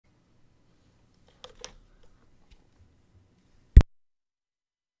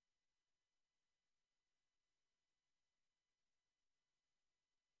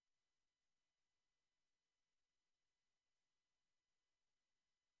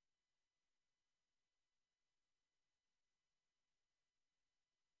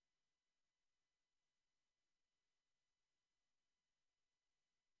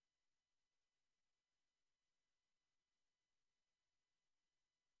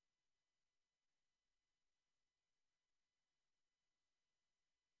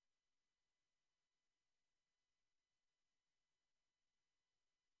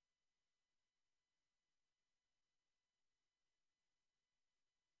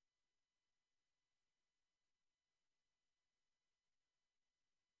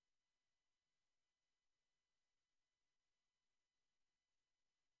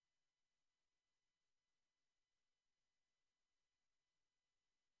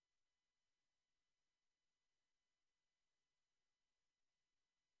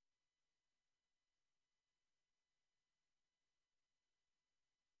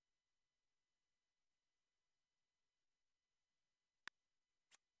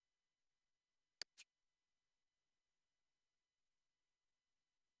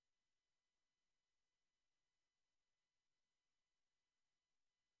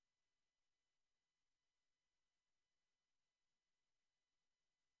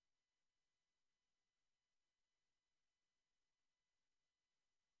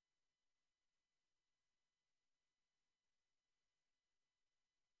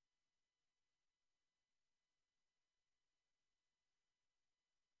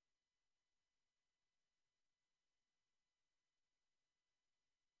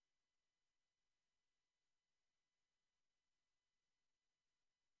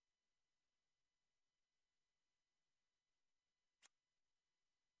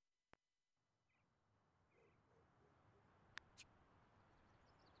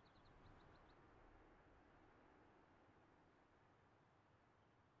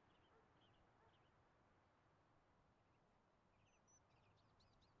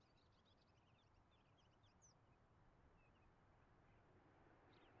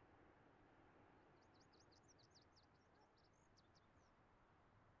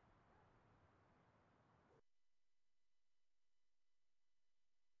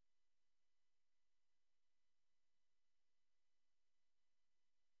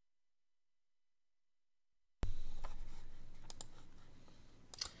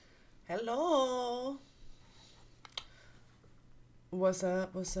Hello. What's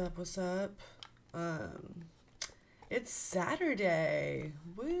up? What's up? What's up? Um, it's Saturday.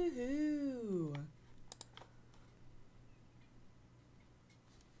 Woohoo.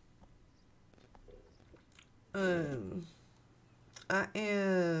 Um, I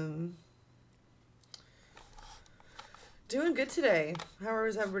am doing good today. How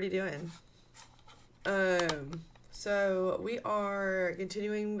is everybody doing? So we are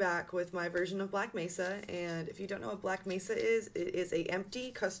continuing back with my version of Black Mesa, and if you don't know what Black Mesa is, it is a empty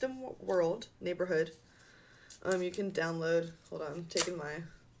custom world neighborhood. You can download. Hold on, I'm taking my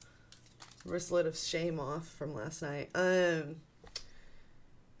wristlet of shame off from last night. That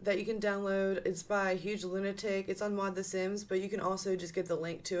you can download. It's by Huge Lunatic. It's on Mod The Sims, but you can also just get the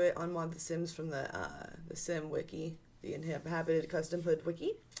link to it on Mod The Sims from the Sim Wiki, the Inhabited Custom Hood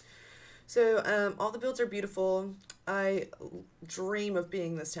Wiki. So, all the builds are beautiful. I dream of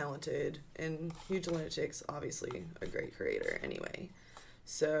being this talented, and Huge Lunatic's obviously a great creator anyway.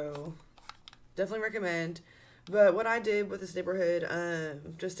 So, definitely recommend. But what I did with this neighborhood,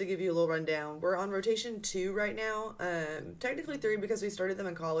 just to give you a little rundown, we're on rotation 2 right now. Technically 3 because we started them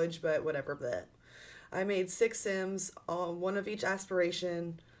in college, but whatever. But I made 6 Sims, one of each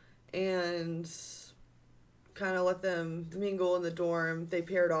aspiration, and kind of let them mingle in the dorm. They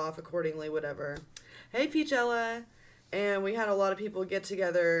paired off accordingly, whatever. Hey, Peachella! And we had a lot of people get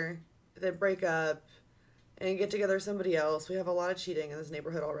together, then break up, and get together with somebody else. We have a lot of cheating in this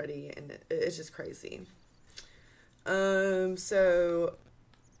neighborhood already, and it's just crazy. So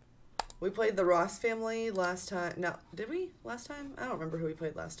we played the Ross family last time. No, did we last time? I don't remember who we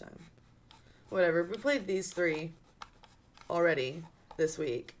played last time. Whatever. We played these 3 already this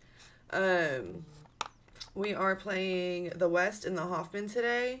week. We are playing the West and the Hoffman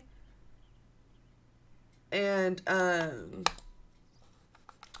today. And,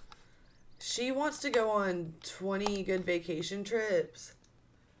 she wants to go on 20 good vacation trips.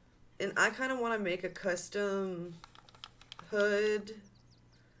 And I kind of want to make a custom hood,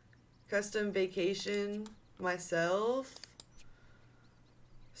 custom vacation myself.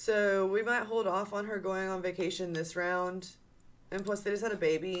 So we might hold off on her going on vacation this round. And plus they just had a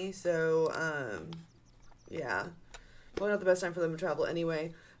baby, so, yeah. Probably not the best time for them to travel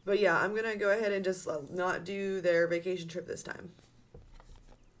anyway. But yeah, I'm going to go ahead and just not do their vacation trip this time.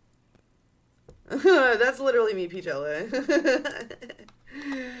 That's literally me, Peachella.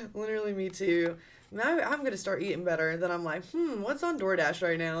 Literally me too. Now I'm going to start eating better. Then I'm like, what's on DoorDash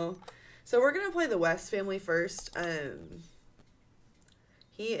right now? So we're going to play the West family first.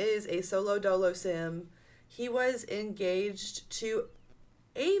 He is a solo dolo sim. He was engaged to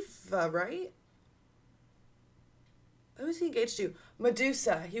Ava, right? Who was he engaged to?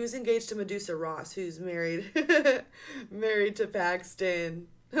 Medusa. He was engaged to Medusa Ross, who's married married to Paxton.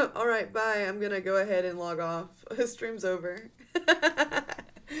 All right, bye. I'm going to go ahead and log off. Stream's over.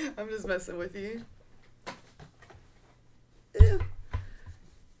 I'm just messing with you. Ew.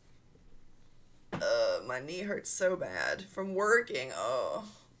 My knee hurts so bad from working. Oh.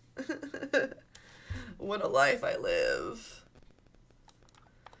 What a life I live.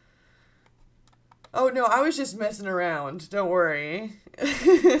 Oh, no, I was just messing around. Don't worry.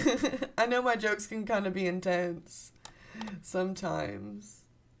 I know my jokes can kind of be intense sometimes.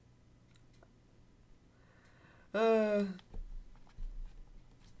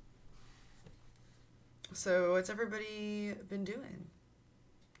 So what's everybody been doing?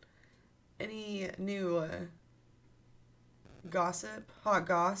 Any new gossip? Hot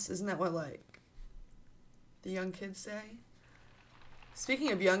goss? Isn't that what, like, the young kids say?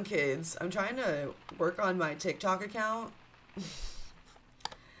 Speaking of young kids, I'm trying to work on my TikTok account.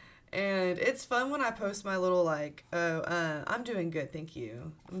 And it's fun when I post my little, like, I'm doing good, thank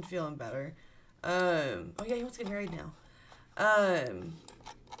you. I'm feeling better. Oh yeah, he wants to get married now.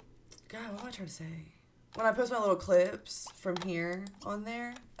 God, what am I trying to say? When I post my little clips from here on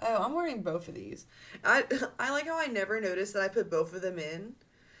there. Oh, I'm wearing both of these. I like how I never noticed that I put both of them in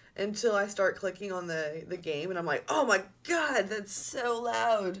until I start clicking on the game, and I'm like, oh my god, that's so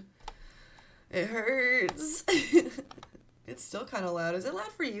loud. It hurts. It's still kind of loud. Is it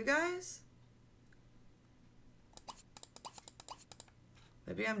loud for you guys?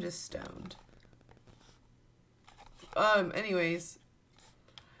 Maybe I'm just stoned. Anyways.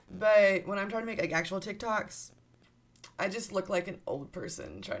 But when I'm trying to make, like, actual TikToks, I just look like an old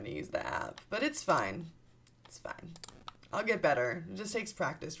person trying to use the app. But it's fine. It's fine. I'll get better. It just takes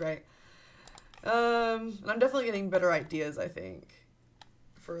practice, right? And I'm definitely getting better ideas, I think,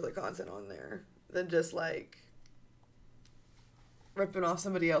 for the content on there than just, like, ripping off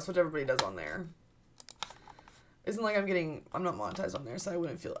somebody else, which everybody does on there. Isn't like I'm not monetized on there, so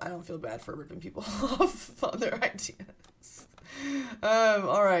I don't feel bad for ripping people off on their ideas.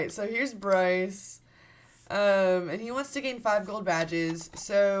 Alright, so here's Bryce. And he wants to gain 5 gold badges.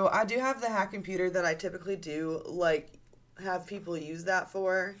 So I do have the hack computer that I typically do, like, have people use that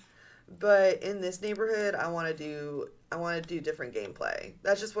for. But in this neighborhood, I want to do different gameplay.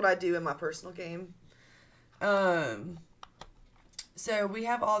 That's just what I do in my personal game. So we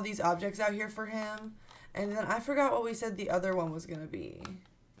have all these objects out here for him. And then I forgot what we said the other one was going to be.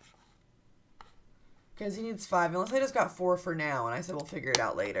 Because he needs 5. Unless I just got 4 for now. And I said we'll figure it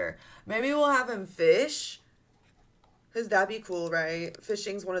out later. Maybe we'll have him fish. Because that'd be cool, right?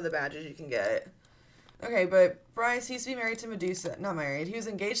 Fishing's one of the badges you can get. Okay, but Bryce, he used to be married to Medusa. Not married. He was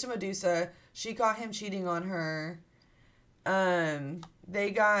engaged to Medusa. She caught him cheating on her.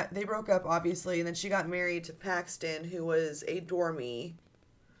 They broke up, obviously. And then she got married to Paxton, who was a dormy.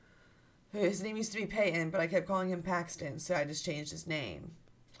 His name used to be Peyton, but I kept calling him Paxton, so I just changed his name.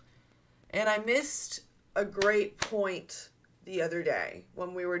 And I missed a great point the other day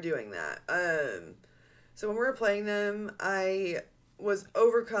when we were doing that. So when we were playing them, I was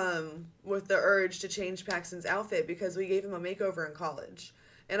overcome with the urge to change Paxton's outfit because we gave him a makeover in college.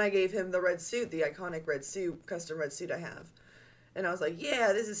 And I gave him the red suit, the iconic red suit, custom red suit I have. And I was like,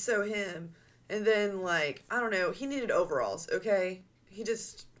 yeah, this is so him. And then, like, I don't know, he needed overalls, okay? He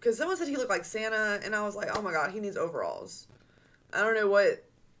just... Because someone said he looked like Santa, and I was like, oh my god, he needs overalls. I don't know what,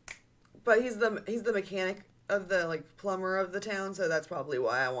 but he's the mechanic of the, like, plumber of the town, so that's probably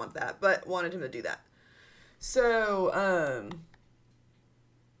why I want that, but wanted him to do that. So,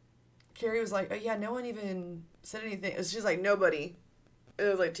 Carrie was like, oh yeah, no one even said anything. She's like, nobody. It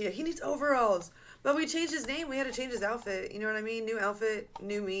was like, Tia, he needs overalls. But we changed his name, we had to change his outfit, you know what I mean? New outfit,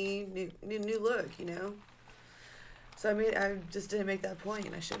 new me, new look, you know? So I just didn't make that point,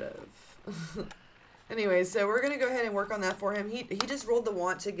 and I should have. Anyway, so we're gonna go ahead and work on that for him. He just rolled the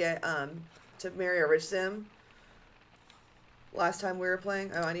want to get to marry a rich sim. Last time we were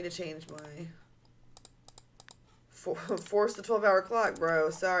playing. Oh, I need to change my force the 12-hour clock,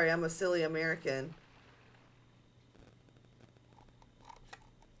 bro. Sorry, I'm a silly American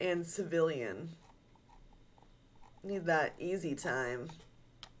and civilian. Need that easy time.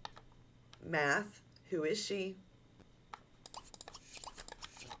 Math. Who is she?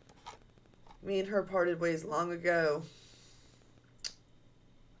 Me and her parted ways long ago.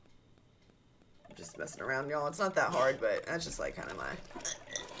 I'm just messing around, y'all. It's not that hard, but that's just like kind of my,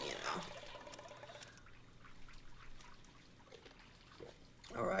 you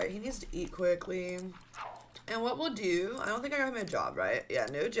know. Alright, he needs to eat quickly. And what we'll do, I don't think I got him a job, right? Yeah,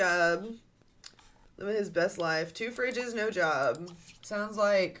 no job. Living his best life. 2 fridges, no job. Sounds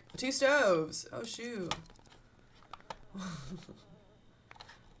like 2 stoves. Oh, shoot.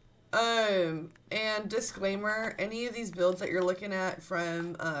 And disclaimer, any of these builds that you're looking at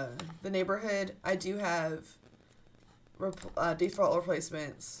from the neighborhood, I do have default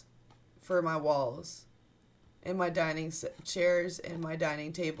replacements for my walls and my dining chairs and my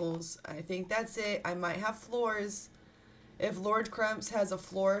dining tables. I think that's it. I might have floors. If Lord Crumps has a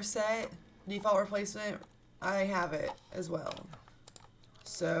floor set default replacement, I have it as well.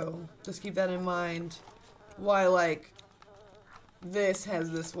 So just keep that in mind. Why, like, this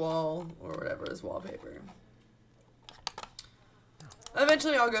has this wall or whatever is wallpaper.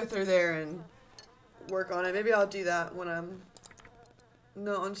 Eventually I'll go through there and work on it. Maybe I'll do that when I'm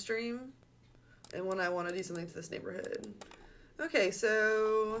not on stream and when I want to do something to this neighborhood. Okay,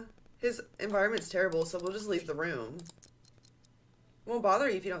 so his environment's terrible, so we'll just leave the room. Won't bother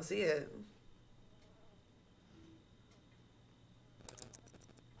you if you don't see it.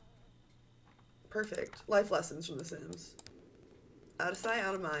 Perfect. Life lessons from The Sims. Out of sight,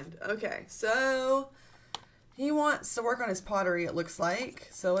 out of mind. Okay, so he wants to work on his pottery, it looks like.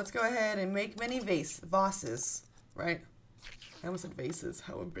 So let's go ahead and make many vases, right? I almost said vases.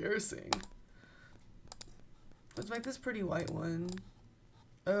 How embarrassing. Let's make this pretty white one.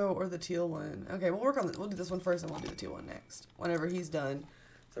 Oh, or the teal one. Okay, we'll do this one first and we'll do the teal one next, whenever he's done.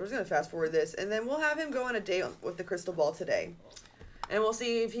 So we're just going to fast forward this. And then we'll have him go on a date with the crystal ball today. And we'll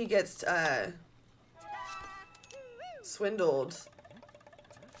see if he gets swindled.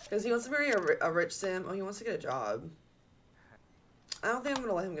 Because he wants to marry a rich sim. Oh, he wants to get a job. I don't think I'm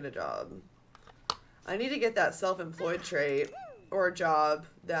going to let him get a job. I need to get that self-employed trait or a job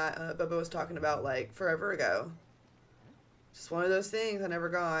that Bubba was talking about like forever ago. Just one of those things I never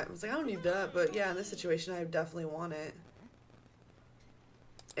got. I was like, I don't need that. But yeah, in this situation, I definitely want it.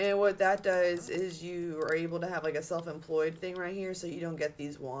 And what that does is you are able to have like a self-employed thing right here so you don't get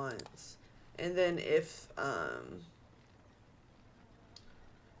these wants. And then if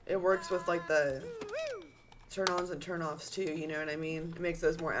it works with like the turn-ons and turn-offs too, you know what I mean? It makes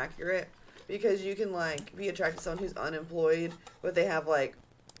those more accurate. Because you can, like, be attracted to someone who's unemployed, but they have, like,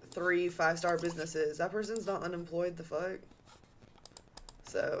 3 5-star businesses. That person's not unemployed, the fuck?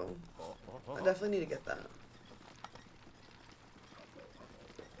 So, I definitely need to get that.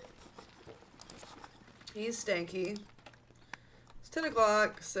 He's stanky. It's 10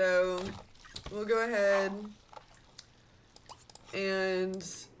 o'clock, so we'll go ahead and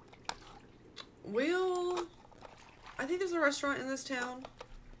I think there's a restaurant in this town.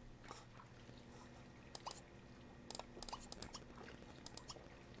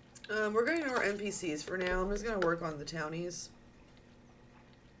 We're going to ignore NPCs for now. I'm just going to work on the townies.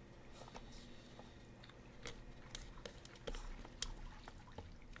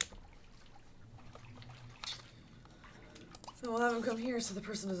 So we'll have him come here so the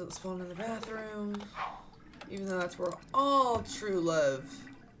person doesn't spawn in the bathroom. Even though that's where all true love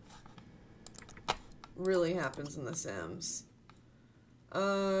really happens in The Sims.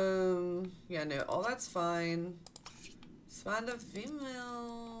 Yeah, no, all that's fine. Let's find a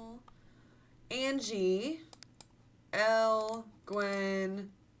female. Angie, Elle,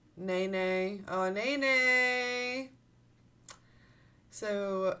 Gwen, Nene. Oh, Nene.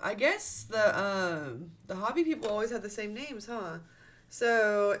 So I guess the hobby people always have the same names, huh?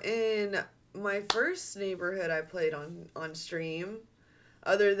 So in my first neighborhood I played on stream,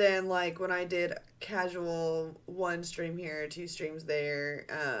 other than like when I did casual 1 stream here, 2 streams there,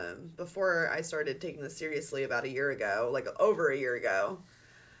 before I started taking this seriously about a year ago, like over a year ago,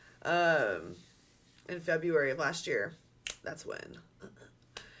 in February of last year. That's when.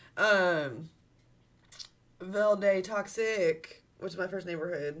 t0xic, which is my first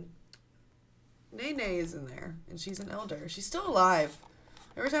neighborhood. Nene is in there, and she's an elder. She's still alive.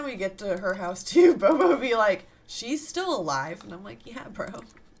 Every time we get to her house too, Bobo will be like, she's still alive. And I'm like, yeah, bro.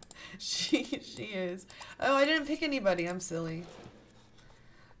 She is. Oh, I didn't pick anybody. I'm silly.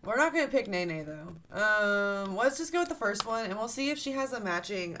 We're not going to pick Nene, though. Let's just go with the first one, and we'll see if she has a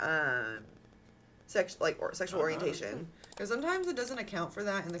matching, sexual orientation. Because sometimes it doesn't account for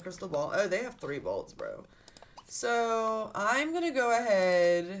that in the crystal ball. Oh, they have 3 bolts, bro. So, I'm going to go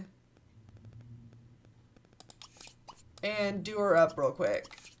ahead and do her up real quick.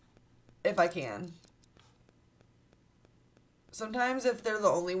 If I can. Sometimes if they're the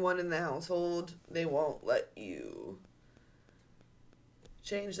only one in the household, they won't let you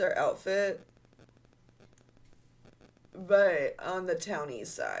change their outfit. But on the townie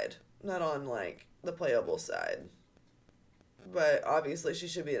side. Not on, like, the playable side. But obviously she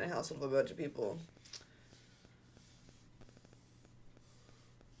should be in a household of a bunch of people.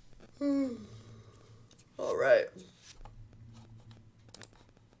 Alright.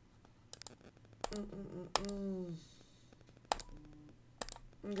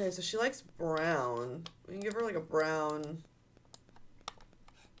 Okay, so she likes brown. We can give her like a brown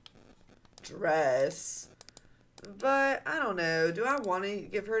dress. But I don't know. Do I want to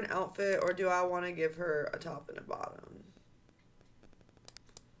give her an outfit or do I want to give her a top and a bottom?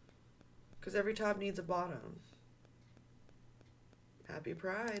 Because every top needs a bottom. Happy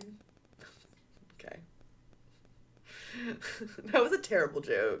Pride. Okay. That was a terrible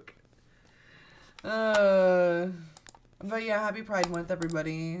joke. But yeah, happy Pride Month,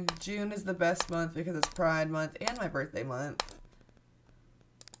 everybody. June is the best month because it's Pride Month and my birthday month.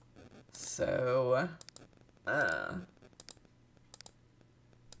 So, let's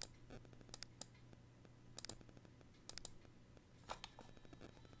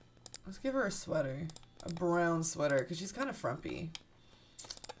give her a sweater. A brown sweater, because she's kind of frumpy.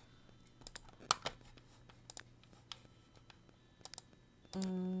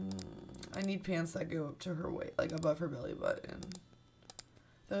 I need pants that go up to her waist, like above her belly button.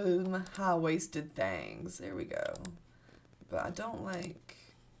 Those high-waisted things. There we go. But I don't like...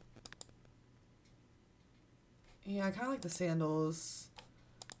 Yeah, I kind of like the sandals.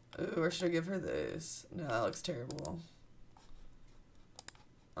 Ooh, or should I give her this? No, that looks terrible.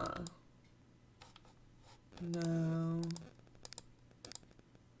 No.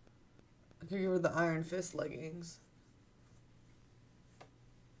 I could give her the Iron Fist leggings.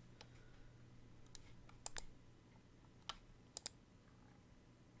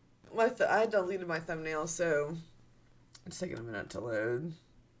 I deleted my thumbnail, so it's taking a minute to load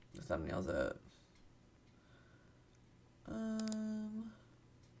the thumbnails up.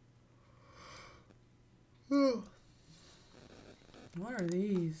 What are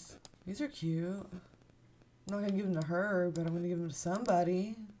these? These are cute. I'm not gonna give them to her, but I'm gonna give them to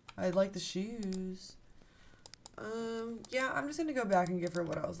somebody. I like the shoes. Yeah, I'm just gonna go back and give her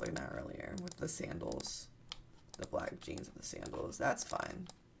what I was looking at earlier with the sandals. The black jeans with the sandals. That's fine.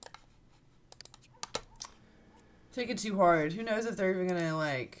 take it too hard. Who knows if they're even gonna,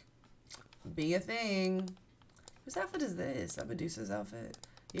 like, be a thing. Whose outfit is this? That Medusa's outfit?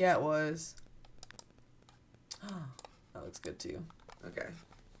 Yeah, it was. Oh, that looks good too. Okay.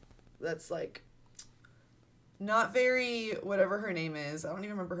 That's like not very whatever her name is. I don't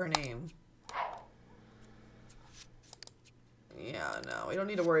even remember her name. Yeah, no. We don't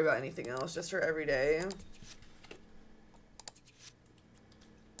need to worry about anything else. Just her everyday.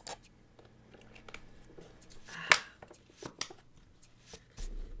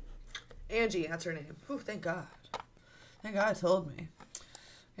 Angie, that's her name. Whew, thank God. Thank God it told me.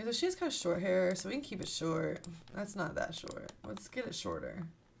 Okay, so she has kind of short hair, so we can keep it short. That's not that short. Let's get it shorter.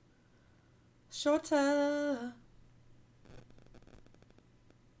 Shorter.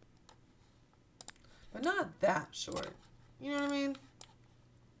 But not that short. You know what I mean?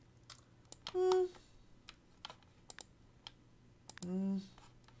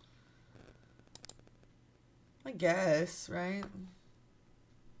 I guess, right?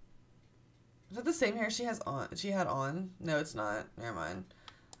 Is that the same hair she has on? She had on? No, it's not. Never mind.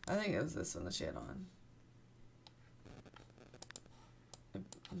 I think it was this one that she had on.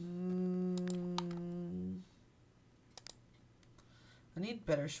 I need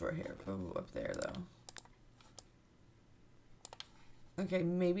better short hair. Oh, up there though. Okay,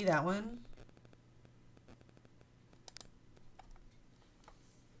 maybe that one.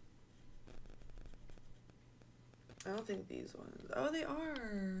 I don't think these ones. Oh, they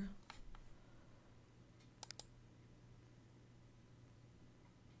are.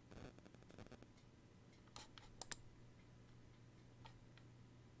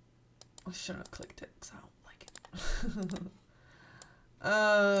 I shouldn't have clicked it because I don't like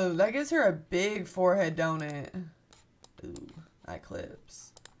it. That gives her a big forehead, don't it? Ooh, that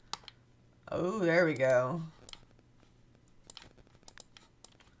clips. Oh, there we go.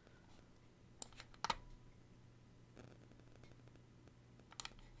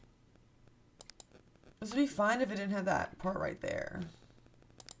 This would be fine if it didn't have that part right there.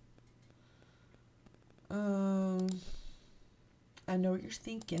 I know what you're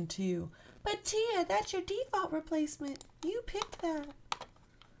thinking too. But Tia, that's your default replacement. You picked that.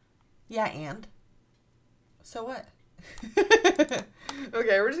 Yeah, and? So what?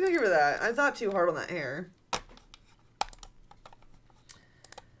 Okay, we're just gonna give her that. I thought too hard on that hair.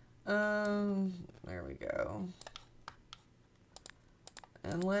 There we go.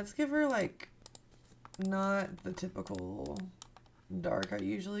 And let's give her like not the typical dark I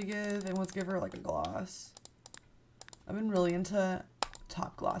usually give, and let's give her like a gloss. I've been really into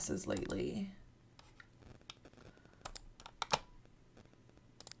top glosses lately.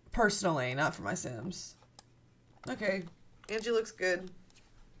 Personally, not for my Sims. Okay, Angie looks good.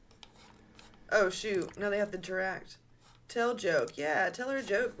 Oh shoot, now they have to interact. Tell joke. Yeah, tell her a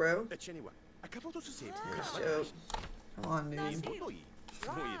joke, bro. Joke. Come on, dude. I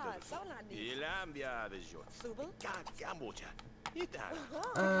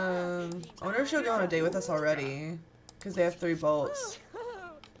wonder if she'll go on a date with us already. Because they have 3 bolts.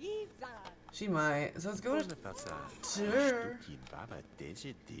 She might. So let's go to her.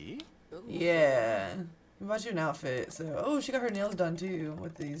 Yeah. We bought you an outfit. So, oh, she got her nails done too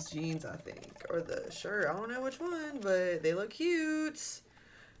with these jeans, I think. Or the shirt. I don't know which one, but they look cute.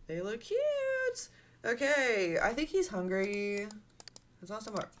 They look cute. Okay. I think he's hungry. That's what I was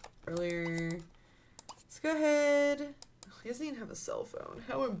talking about earlier. Let's go ahead. He doesn't even have a cell phone.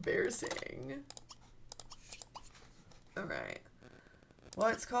 How embarrassing. Alright. Well,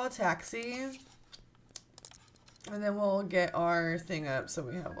 let's call a taxi. And then we'll get our thing up so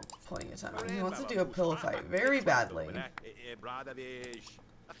we have plenty of time. He wants to do a pillow fight very badly.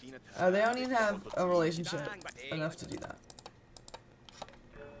 Oh, they don't even have a relationship enough to do that.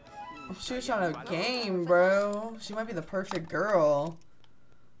 She was trying to game, bro. She might be the perfect girl.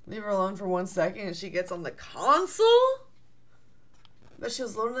 Leave her alone for 1 second and she gets on the console? But she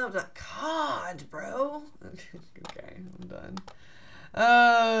was loading up the COD, bro. Okay, I'm done.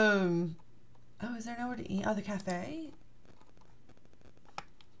 Oh, is there nowhere to eat? Oh, the cafe?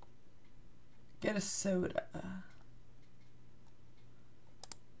 Get a soda.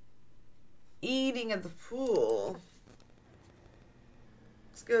 Eating at the pool.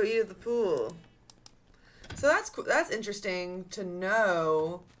 Let's go eat at the pool. So that's cool. That's interesting to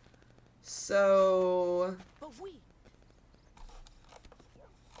know. So,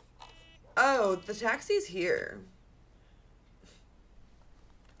 oh, the taxi's here.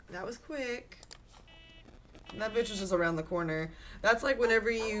 That was quick. That bitch was just around the corner. That's like whenever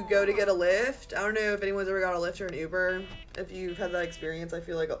you go to get a lift. I don't know if anyone's ever got a Lyft or an Uber. If you've had that experience, I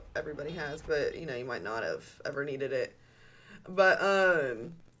feel like everybody has, but you know, you might not have ever needed it. But,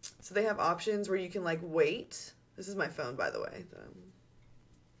 so they have options where you can like wait This is my phone, by the way, that I'm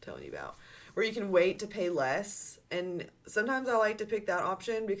telling you about. Where you can wait to pay less. And sometimes I like to pick that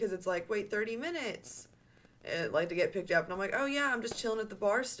option because it's like, wait 30 minutes. And like to get picked up. And I'm like, oh yeah, I'm just chilling at the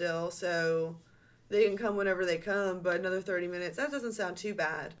bar still. So they can come whenever they come. But another 30 minutes, that doesn't sound too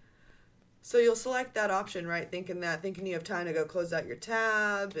bad. So you'll select that option, right? Thinking you have time to go close out your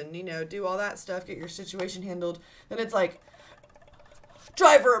tab and, you know, do all that stuff, get your situation handled. Then it's like,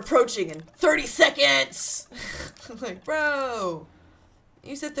 driver approaching in 30 seconds. I'm like, bro,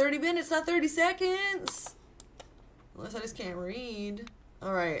 you said 30 minutes, not 30 seconds. Unless I just can't read.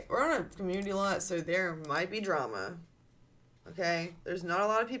 All right, we're on a community lot, so there might be drama. Okay, there's not a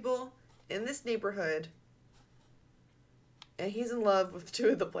lot of people in this neighborhood. And he's in love with 2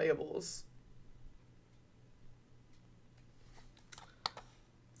 of the playables.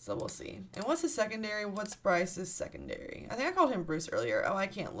 So we'll see. And what's his secondary? What's Bryce's secondary? I think I called him Bruce earlier. Oh, I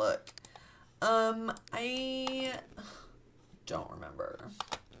can't look. I don't remember.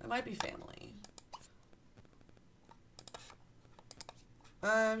 It might be family.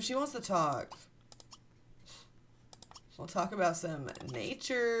 She wants to talk. We'll talk about some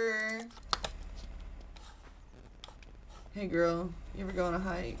nature. Hey girl, you ever go on a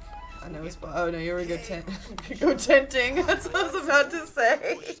hike? I know it's, oh no, you ever go go tenting? That's what I was about to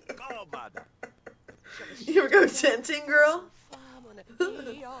say. You ever go tenting, girl?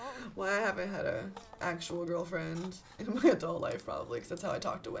 Well, I haven't had a actual girlfriend in my adult life, probably, because that's how I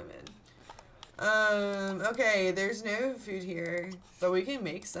talk to women. Okay, there's no food here, but we can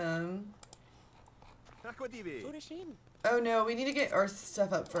make some. Oh no, we need to get our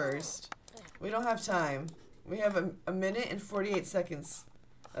stuff up first. We don't have time. We have a minute and 48 seconds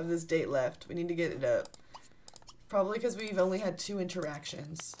of this date left. We need to get it up. Probably because we've only had 2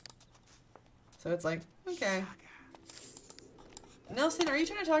 interactions. So it's like, okay. Nelson, are you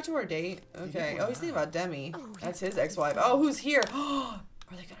trying to talk to our date? Okay. Oh, he's thinking about Demi. That's his ex-wife. Oh, who's here? Are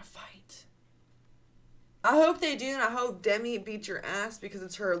they gonna fight? I hope they do, and I hope Demi beats your ass because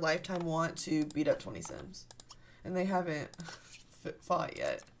it's her lifetime want to beat up 20 Sims. And they haven't fought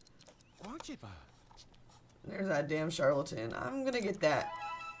yet. There's that damn charlatan. I'm gonna get that.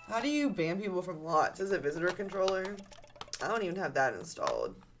 How do you ban people from lots? Is it visitor controller? I don't even have that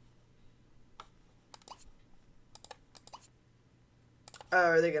installed. Oh,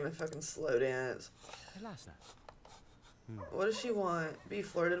 are they gonna fucking slow dance? What does she want? Be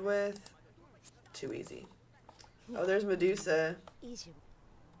flirted with? Too easy. Oh, there's Medusa.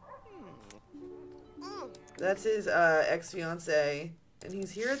 That's his ex-fiance. And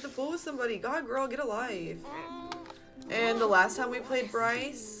he's here at the pool with somebody. God, girl, get a life. And the last time we played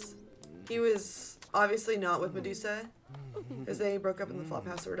Bryce, he was obviously not with Medusa. Because they broke up in the flop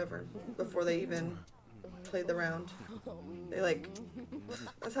house or whatever. Before they even played the round. They like...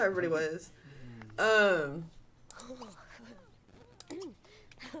 That's how everybody was.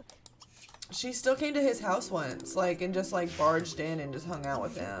 She still came to his house once, like, and just, like, barged in and just hung out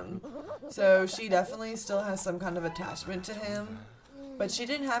with him. So she definitely still has some kind of attachment to him. But she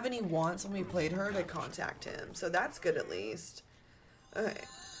didn't have any wants when we played her to contact him. So that's good at least. Okay.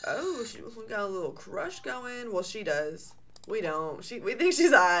 Oh, she got a little crush going. Well, she does. We don't. We think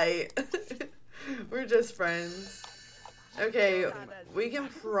she's aight. We're just friends. Okay, we can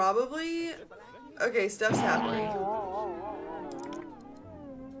probably... Okay, stuff's happening.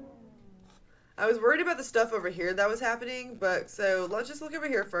 I was worried about the stuff over here that was happening, but so let's just look over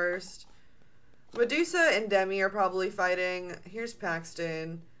here first. Medusa and Demi are probably fighting. Here's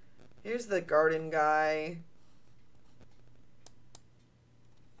Paxton. Here's the garden guy.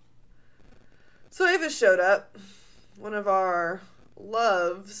 So Ava showed up. One of our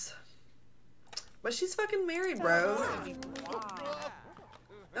loves. But she's fucking married, bro.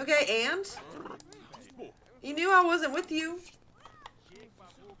 Okay, and? You knew I wasn't with you.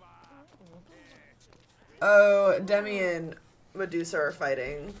 Oh, Demi and Medusa are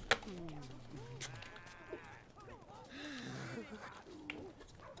fighting.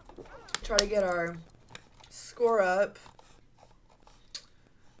 Try to get our score up.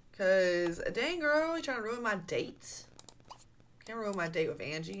 Cause, dang girl, you trying to ruin my date? Can't ruin my date with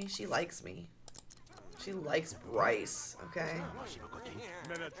Angie. She likes me. She likes Bryce, okay?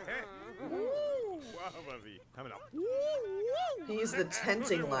 He used the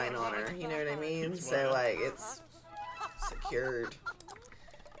tenting line on her, you know what I mean? So, like, it's secured.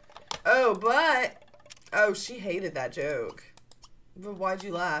 Oh, but... Oh, she hated that joke. But why'd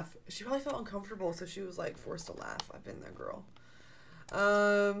you laugh? She probably felt uncomfortable, so she was, like, forced to laugh. I've been there, girl.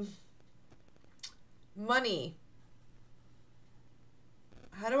 Money.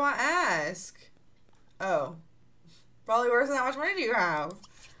 How do I ask? Oh. Probably worse than how much money do you have?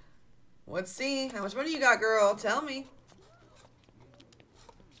 Let's see. How much money you got, girl? Tell me.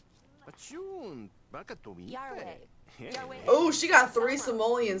 Oh, she got 3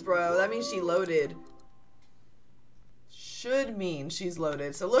 simoleons, bro. That means she loaded. Should mean she's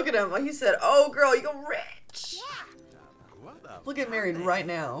loaded. So look at him. Like he said, oh, girl, you go rich. We'll get married right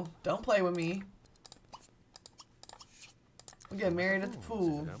now. Don't play with me. We'll get married at the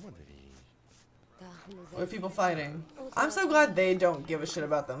pool. With people fighting. I'm so glad they don't give a shit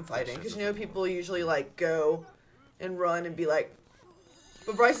about them fighting. Because, you know, people usually, like, go and run and be like...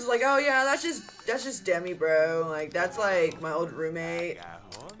 But Bryce is like, oh, yeah, that's just Demi, bro. Like, that's, like, my old roommate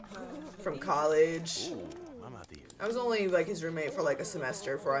from college. I was only, like, his roommate for, like, a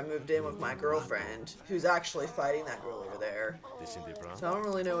semester before I moved in with my girlfriend, who's actually fighting that girl over there. So I don't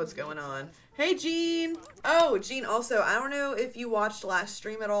really know what's going on. Hey, Jean! Oh, Jean, also, I don't know if you watched last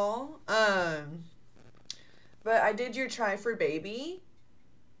stream at all. But I did your try for baby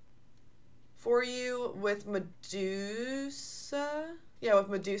for you with Medusa. Yeah, with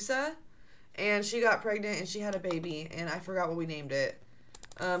Medusa. And she got pregnant and she had a baby, and I forgot what we named it.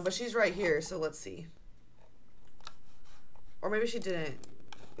 But she's right here, so let's see. Or maybe she didn't.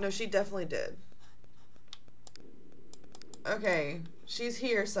 No, she definitely did. Okay, she's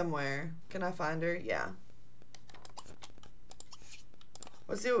here somewhere. Can I find her? Yeah.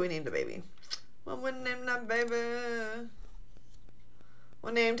 Let's see what we named the baby. What we named that baby?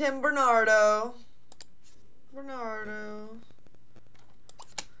 We named him Bernardo. Bernardo.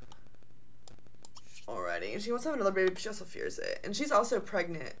 Alrighty. She wants to have another baby, but she also fears it. And she's also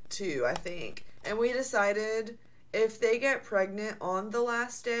pregnant, too, I think. And we decided... if they get pregnant on the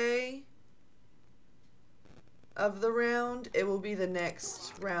last day of the round, it will be the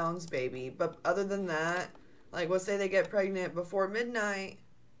next round's baby. But other than that, like, let's say they get pregnant before midnight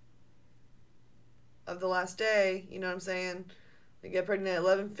of the last day, you know what I'm saying? They get pregnant at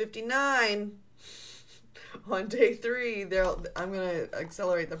 11:59 on day 3. I'm gonna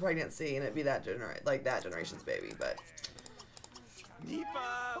accelerate the pregnancy and it be that that generation's baby, but.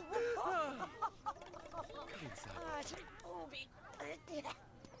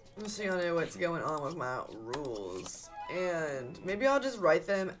 So y'all know what's going on with my rules. And maybe I'll just write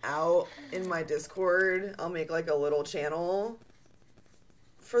them out in my Discord. I'll make like a little channel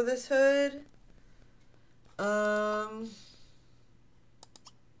for this hood.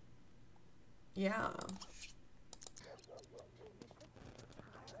 Yeah.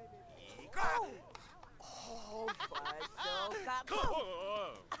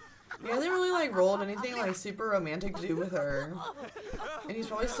 He hasn't really like rolled anything like super romantic to do with her. And he's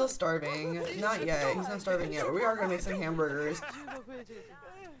probably still starving. Not yet. He's not starving yet, but we are gonna make some hamburgers.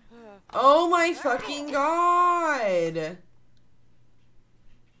 Oh my fucking god!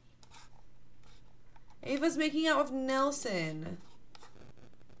 Ava's making out with Nelson.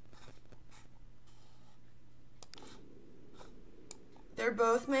 They're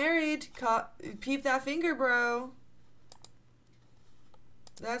both married. Peep that finger, bro.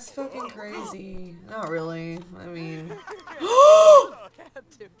 That's fucking crazy. Not really. I mean...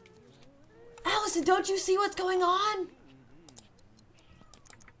 Allison, don't you see what's going on?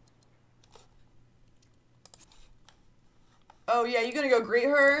 Oh yeah, you gonna go greet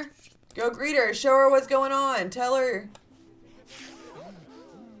her? Go greet her. Show her what's going on. Tell her.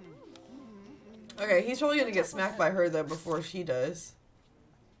 Okay, he's probably gonna get smacked by her though before she does.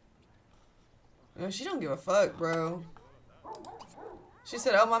 No, she don't give a fuck, bro. She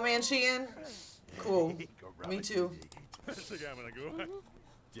said, oh, my man Sheehan? Cool. Me too.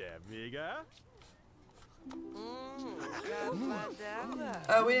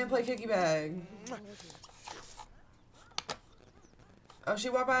 Oh, we didn't play Kicky Bag. Oh, she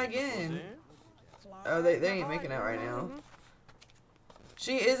walked by again. Oh, they ain't making out right now.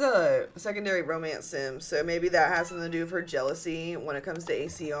 She is a secondary romance sim, so maybe that has something to do with her jealousy when it comes to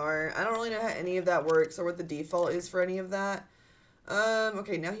ACR. I don't really know how any of that works or what the default is for any of that.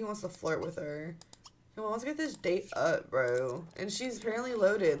 Okay, now he wants to flirt with her. Come on, let's get this date up, bro. And she's apparently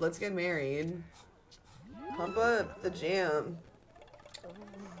loaded. Let's get married. Pump up the jam.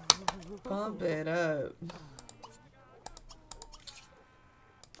 Pump it up.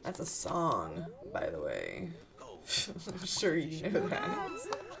 That's a song, by the way. I'm sure you know that.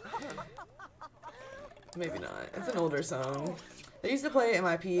 Maybe not. It's an older song. They used to play it in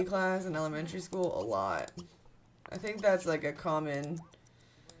my PE class in elementary school a lot. I think that's like a common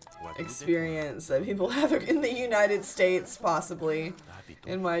experience that people have in the United States, possibly.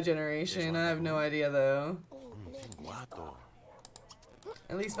 In my generation. I have no idea though.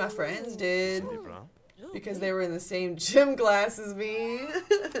 At least my friends did. Because they were in the same gym class as me.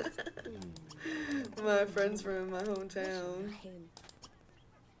 My friends from my hometown.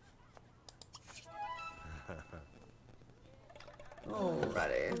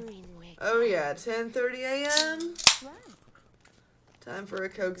 Alrighty. Oh yeah, 10:30 a.m. Time for a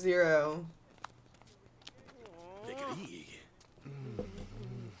Coke Zero.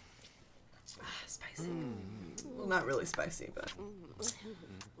 Spicy. Well, not really spicy, but.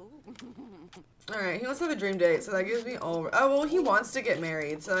 Alright, he wants to have a dream date, so that gives me all. Oh, well, he wants to get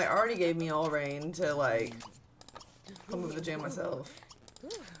married, so that already gave me all reign to, like, come with the jam myself.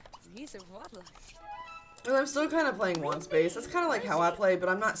 Well, I'm still kind of playing wants-based. That's kind of like how I play, but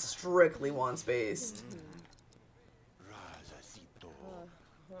I'm not strictly wants-based.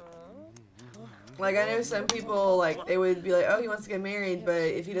 Like, I know some people, like, they would be like, oh, he wants to get married, but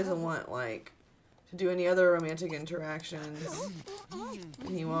if he doesn't want, like, to do any other romantic interactions,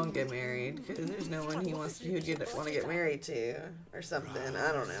 he won't get married, because there's no one he would want to get married to, or something.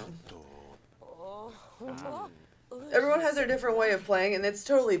 I don't know. Everyone has their different way of playing, and it's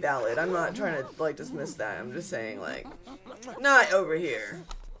totally valid. I'm not trying to, like, dismiss that. I'm just saying, like, not over here.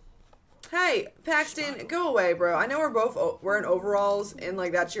 Hey, Paxton, go away, bro. I know we're both wearing overalls, and,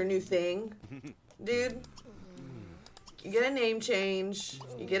 like, that's your new thing, dude. You get a name change.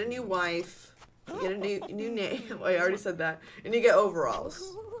 You get a new wife. You get a new name. Oh, I already said that. And you get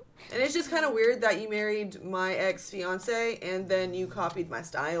overalls. And it's just kind of weird that you married my ex-fiance and then you copied my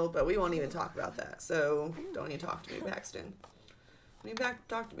style, but we won't even talk about that. So don't even talk to me, Paxton. Don't even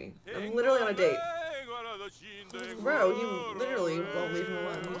talk to me. I'm literally on a date. Bro, you literally won't leave him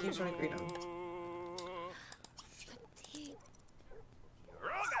alone. He keeps trying to greet him.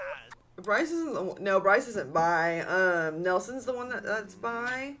 Bryce isn't the one. No, Bryce isn't bi. Nelson's the one that's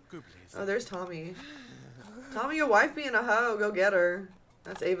bi. Oh, there's Tommy. Tommy, your wife being a hoe. Go get her.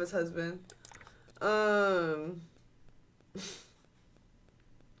 That's Ava's husband. Okay.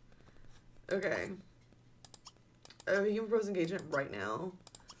 Oh, he can propose engagement right now.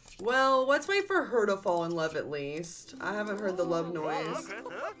 Well, let's wait for her to fall in love at least. I haven't heard the love noise.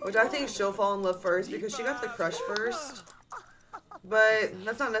 Which I think she'll fall in love first because she got the crush first. But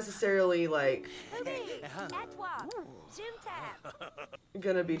that's not necessarily, like,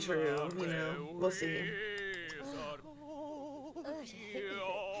 gonna be true, you know? We'll see.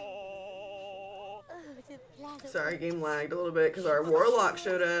 Sorry, game lagged a little bit because our warlock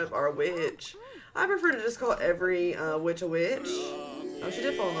showed up, our witch. I prefer to just call every witch a witch. Oh, she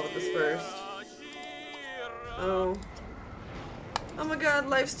did fall in love with this first. Oh. Oh my god,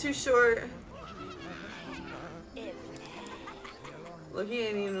 life's too short. Look, he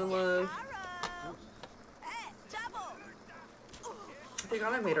ain't even in love. Thank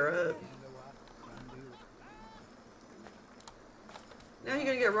God I made her up. Now you're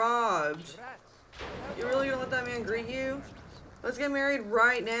gonna get robbed. You really gonna let that man greet you? Let's get married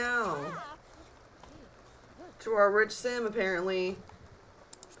right now. To our rich sim, apparently.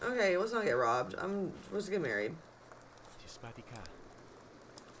 Okay, let's not get robbed. I'm supposed to get married.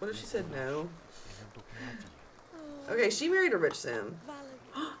 What if she said no? Okay, she married a rich sim.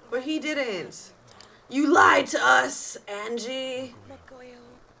 But he didn't. You lied to us, Angie.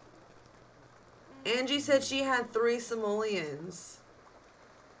 Angie said she had 3 simoleons.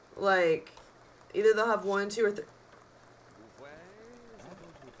 Like, either they'll have 1, 2, or 3.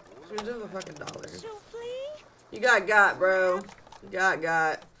 We just have a fucking dollar. You got, bro. You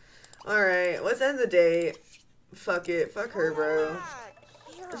got. Alright, let's end the date. Fuck it. Fuck her, bro.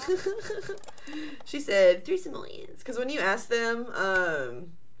 She said 3 simoleons. Because when you ask them,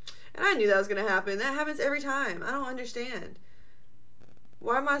 and I knew that was gonna happen. That happens every time. I don't understand.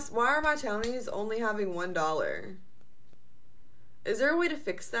 Why are my townies only having $1? Is there a way to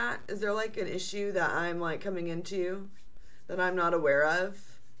fix that? Is there like an issue that I'm like coming into that I'm not aware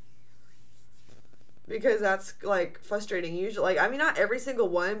of? Because that's like frustrating. Usually, like, I mean, not every single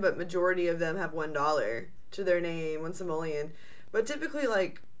one, but majority of them have $1 to their name, 1 simoleon. But typically,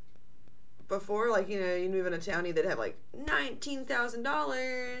 like, before, like, you know, you move in a townie that have like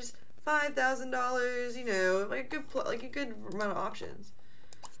 $19,000, $5,000, you know, like a good amount of options.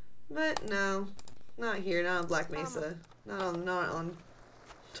 But no, not here, not on Black Mesa, not on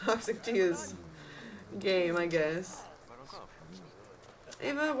Toxic Tia's game, I guess.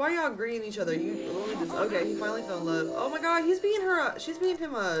 Ava, why are y'all greeting each other? Okay, he finally fell in love. Oh my god, he's beating her up. She's beating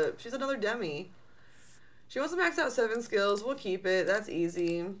him up. She's another demi. She wants to max out 7 skills. We'll keep it. That's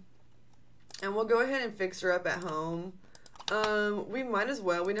easy. And we'll go ahead and fix her up at home. We might as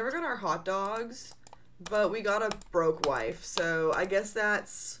well. We never got our hot dogs, but we got a broke wife. So I guess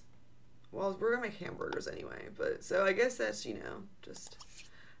that's, well, we're gonna make hamburgers anyway. But so I guess that's, you know, just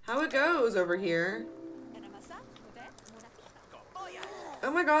how it goes over here. Oh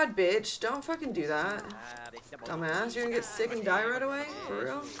my god, bitch. Don't fucking do that. Dumbass. You're gonna get sick and die right away? For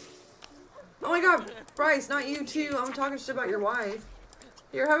real? Oh my god, Bryce, not you too. I'm talking shit about your wife.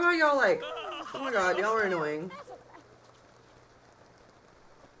 Here, how about y'all like... Oh my god, y'all are annoying.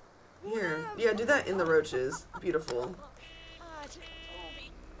 Here. Yeah, do that in the roaches. Beautiful.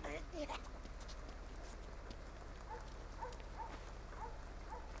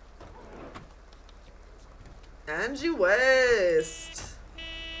 Angie West.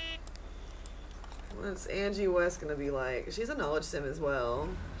 What's Angie West gonna be like? She's a knowledge sim as well.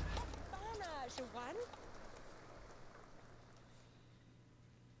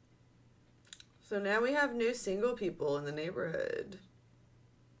 So now we have new single people in the neighborhood.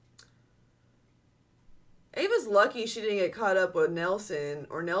 Ava's lucky she didn't get caught up with Nelson,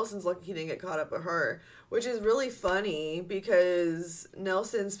 or Nelson's lucky he didn't get caught up with her, which is really funny because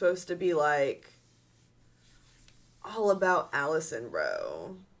Nelson's supposed to be like all about Allison,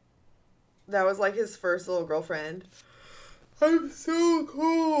 bro. That was like his first little girlfriend. I'm so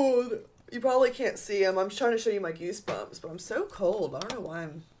cold. You probably can't see him. I'm trying to show you my goosebumps, but I'm so cold. I don't know why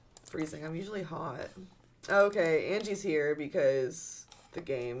I'm freezing. I'm usually hot. Okay, Angie's here because the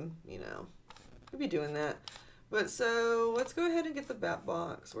game, you know. We'll be doing that. But so, let's go ahead and get the bat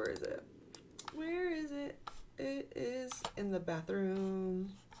box. Where is it? Where is it? It is in the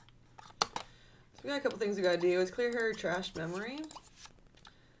bathroom. So we got a couple things we gotta do. Let's clear her trash memory.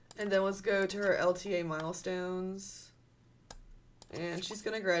 And then let's go to her LTA milestones. And she's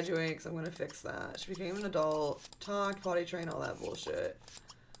gonna graduate because I'm gonna fix that. She became an adult, talked, potty trained, all that bullshit.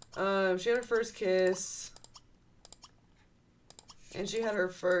 She had her first kiss. And she had her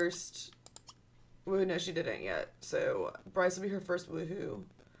first... Woohoo, no, she didn't yet. So, Bryce will be her first woohoo.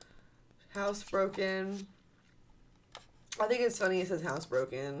 Housebroken. I think it's funny it says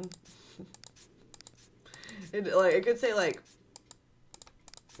housebroken. It could say, like,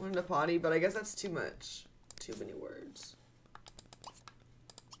 went to potty, but I guess that's too much. Too many words.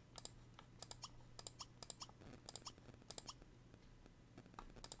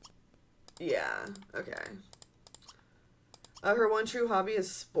 Yeah, okay. Her one true hobby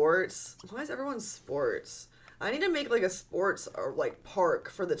is sports. Why is everyone sports? I need to make like a sports or like park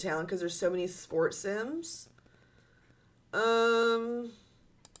for the town because there's so many sports sims. No,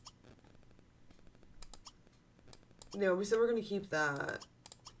 we said we're gonna keep that.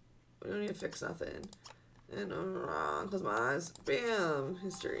 We don't need to fix nothing. And close my eyes. Bam,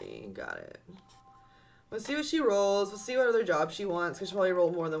 history. Got it. Let's see what she rolls. Let's see what other job she wants because she'll probably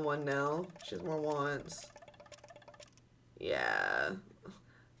roll more than one now. She has more wants. Yeah.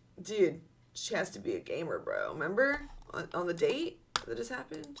 Dude, she has to be a gamer, bro. Remember? On the date that just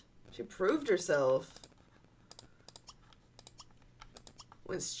happened? She proved herself.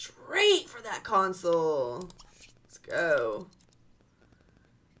 Went straight for that console. Let's go.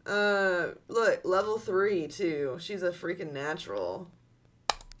 Look, level 3, too. She's a freaking natural.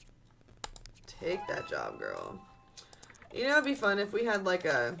 Take that job, girl. You know, it'd be fun if we had, like,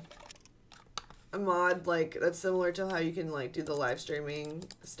 a mod like that's similar to how you can like do the live streaming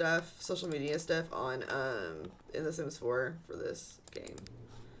stuff, social media stuff on in The Sims 4 for this game.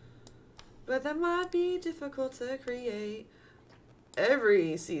 But that might be difficult to create.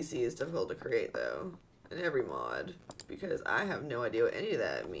 Every CC is difficult to create though, and every mod, because I have no idea what any of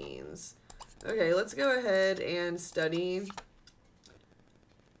that means. Okay, let's go ahead and study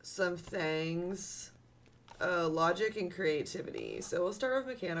some things. Logic and creativity. So we'll start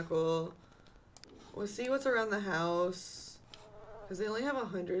with mechanical. We'll see what's around the house, because they only have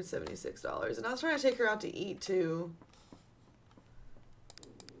 $176, and I was trying to take her out to eat too.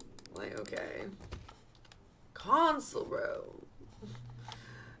 Like, okay. Console, bro.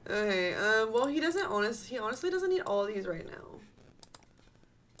 Okay, well, he honestly doesn't need all of these right now.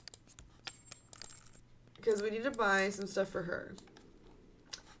 Because we need to buy some stuff for her.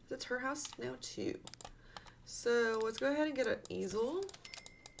 It's her house now too. So let's go ahead and get an easel.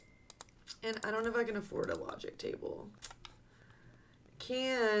 And I don't know if I can afford a logic table. I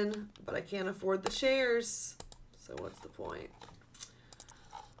can, but I can't afford the chairs. So what's the point?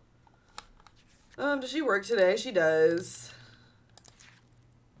 Does she work today? She does.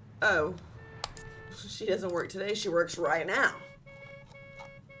 Oh. She doesn't work today. She works right now.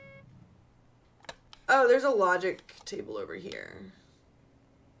 Oh, there's a logic table over here.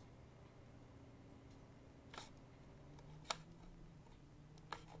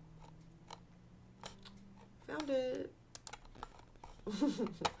 Found it.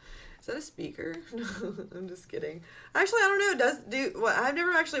 Is that a speaker? I'm just kidding. Actually, I don't know. I've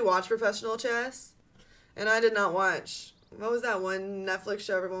never actually watched professional chess, and I did not watch. What was that one Netflix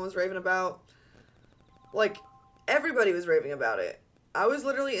show everyone was raving about? Like, everybody was raving about it. I was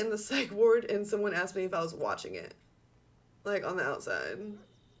literally in the psych ward, and someone asked me if I was watching it. Like, on the outside.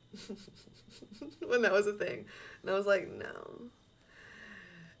 when that was a thing. And I was like, no.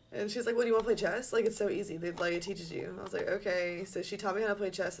 And she's like, well, do you want to play chess? Like, it's so easy. Like, it teaches you. I was like, okay. So she taught me how to play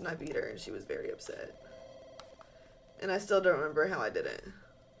chess, and I beat her, and she was very upset. And I still don't remember how I did it.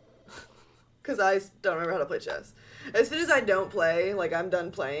 Because I don't remember how to play chess. As soon as I don't play, like, I'm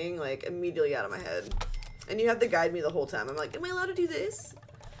done playing, like, immediately out of my head. And you have to guide me the whole time. I'm like, am I allowed to do this?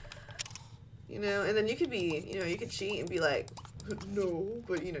 You know, and then you could be, you know, you could cheat and be like, no,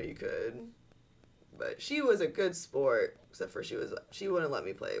 but, you know, you could. But she was a good sport, except for she wouldn't let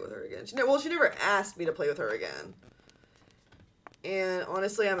me play with her again. She never asked me to play with her again. And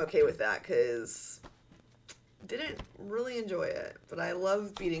honestly, I'm okay with that, because didn't really enjoy it. But I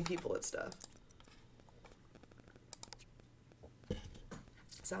love beating people at stuff.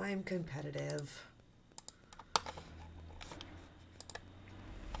 So I'm competitive.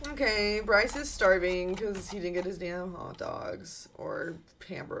 Okay, Bryce is starving because he didn't get his damn hot dogs or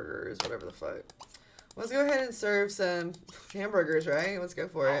hamburgers, whatever the fuck. Let's go ahead and serve some hamburgers, right? Let's go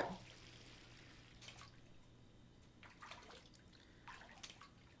for it.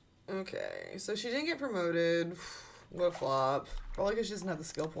 Okay, so she didn't get promoted. What a flop. Probably because she doesn't have the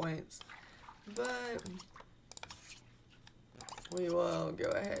skill points. But we will go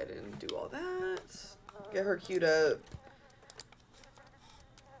ahead and do all that. Get her queued up.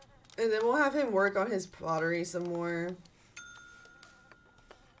 And then we'll have him work on his pottery some more.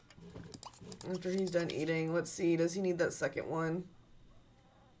 After he's done eating. Let's see, does he need that second one?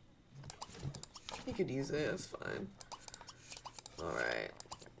 He could use it, that's fine. Alright.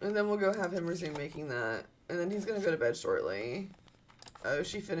 And then we'll go have him resume making that. And then he's gonna go to bed shortly. Oh,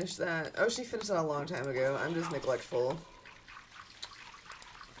 she finished that. Oh, she finished that a long time ago. I'm just neglectful.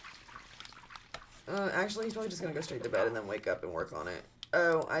 Actually, he's probably just gonna go straight to bed and then wake up and work on it.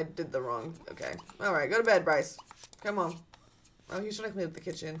 Oh, I did the wrong. Okay. Alright, go to bed, Bryce. Come on. Oh, he's trying to clean up the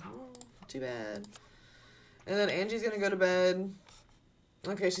kitchen. Oh, too bad. And then Angie's gonna go to bed.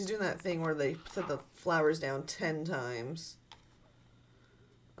 Okay, she's doing that thing where they set the flowers down 10 times.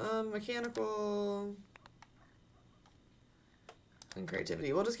 Mechanical. And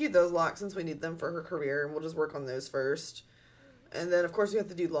creativity. We'll just keep those locked since we need them for her career. And we'll just work on those first. And then, of course, we have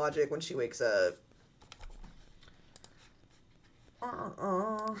to do logic when she wakes up.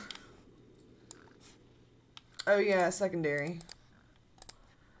 Oh yeah, secondary.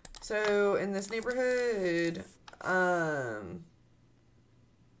 So in this neighborhood, I'm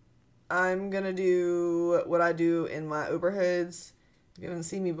gonna do what I do in my Uberhoods. You haven't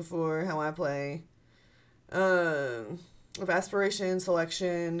seen me before, how I play. With aspiration,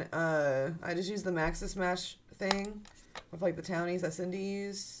 selection, I just use the Maxis Match thing with like the townies that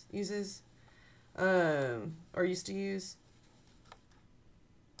Cindy uses. Or used to use.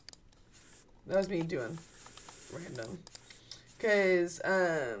 That was me doing random. Because,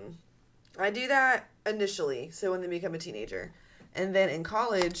 I do that initially, so when they become a teenager. And then in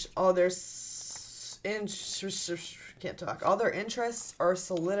college, all their all their interests are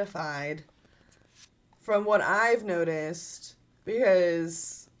solidified from what I've noticed,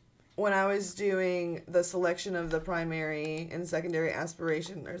 because when I was doing the selection of the primary and secondary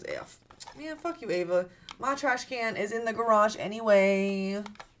aspiration, there's AF. Yeah, fuck you, Ava. My trash can is in the garage anyway.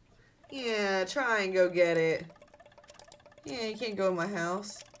 Yeah, try and go get it. Yeah, you can't go in my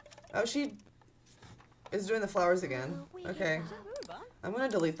house. Oh, she is doing the flowers again. Okay. I'm gonna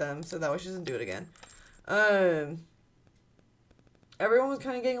delete them so that way she doesn't do it again. Everyone was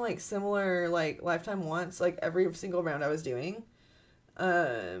kind of getting like similar like lifetime wants like every single round I was doing.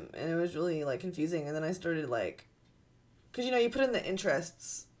 And it was really like confusing, and then I started like, cause you know you put in the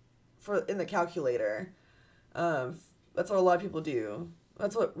interests in the calculator. That's what a lot of people do.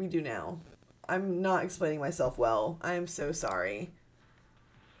 That's what we do now. I'm not explaining myself well. I am so sorry.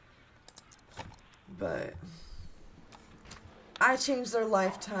 But I changed their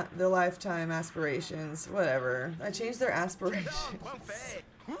lifetime aspirations. Whatever. I changed their aspirations.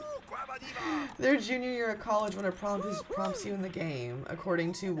 Their junior year of college when it prompts you in the game,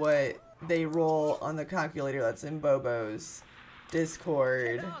 according to what they roll on the calculator that's in Bobo's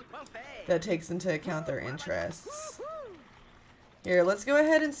Discord that takes into account their interests. Here, let's go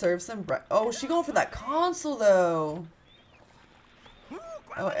ahead and serve some oh, she going for that console though.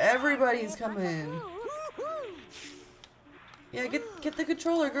 Oh, everybody's coming. Yeah, get the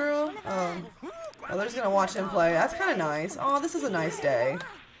controller, girl. Oh, they're just gonna watch him play. That's kind of nice. Oh, this is a nice day.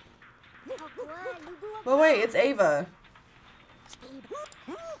 But wait, it's Ava.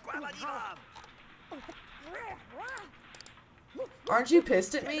 Aren't you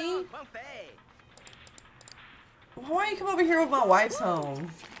pissed at me? Why don't you come over here with my wife's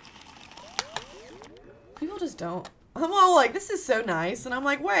home? People just don't I'm all like, this is so nice. And I'm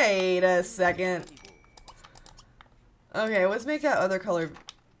like, wait a second. Okay, let's make that other color.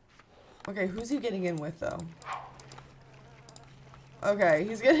 Okay, who's he getting in with, though? Okay,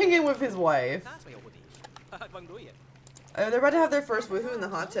 he's getting in with his wife. Oh, they're about to have their first woohoo in the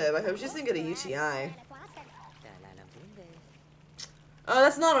hot tub. I hope she doesn't get a UTI. Oh,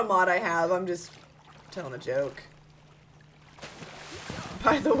 that's not a mod I have. I'm just telling a joke.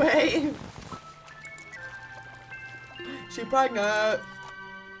 By the way. She pregnant.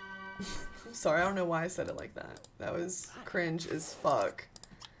 Sorry, I don't know why I said it like that. That was cringe as fuck.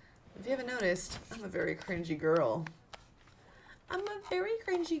 If you haven't noticed, I'm a very cringy girl. I'm a very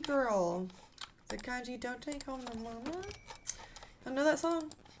cringy girl. The kind you don't take home to mama. I know that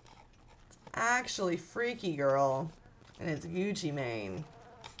song? It's actually Freaky Girl. And it's Gucci Mane.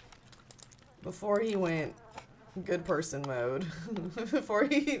 Before he went good person mode. before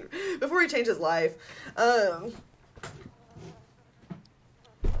he changed his life. Ow.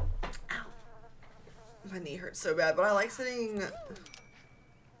 My knee hurts so bad, but I like sitting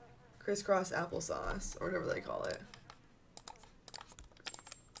crisscross applesauce, or whatever they call it.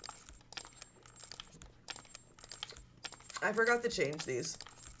 I forgot to change these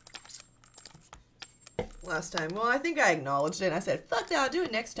last time. Well, I think I acknowledged it, and I said, fuck that, I'll do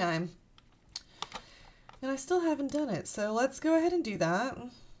it next time. And I still haven't done it, so let's go ahead and do that.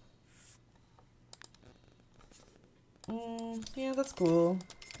 Yeah, that's cool.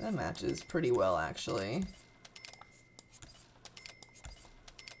 That matches pretty well, actually.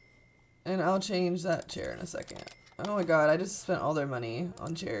 And I'll change that chair in a second. Oh my god, I just spent all their money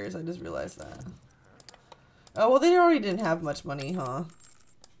on chairs. I just realized that. Oh, well, they already didn't have much money, huh?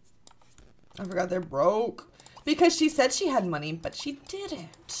 I forgot they're broke. Because she said she had money, but she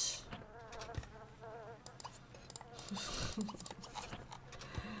didn't.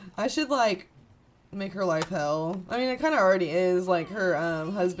 I should, like, make her life hell. I mean, it kind of already is. Like, her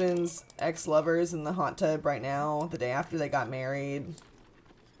husband's ex-lover's in the hot tub right now, the day after they got married.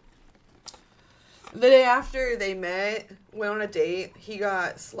 The day after they met, went on a date, he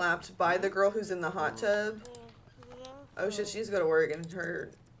got slapped by the girl who's in the hot tub. Oh shit, she needs to go to work, and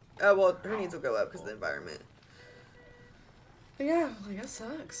her... Oh, well, her needs will go up because of the environment. But yeah, like, that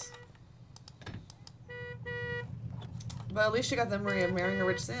sucks. But at least she got the memory of marrying a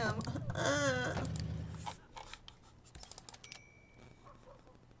rich Sam.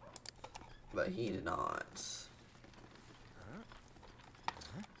 But he did not.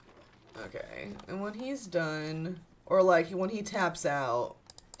 Okay, and when he's done, or like when he taps out,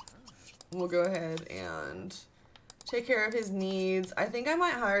 we'll go ahead and take care of his needs. I think I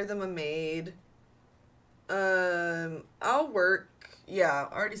might hire them a maid. I'll work. Yeah,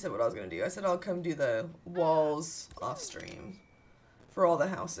 I already said what I was gonna do. I said I'll come do the walls off stream for all the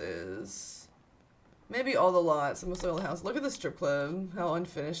houses. Maybe all the lots, mostly all the houses. Look at the strip club, how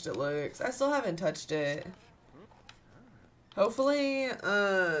unfinished it looks. I still haven't touched it. Hopefully,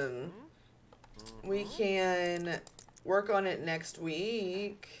 we can work on it next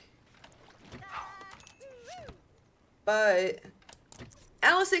week. But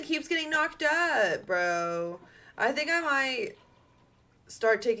Allison keeps getting knocked up, bro. I think I might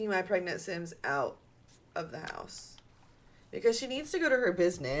start taking my pregnant Sims out of the house. Because she needs to go to her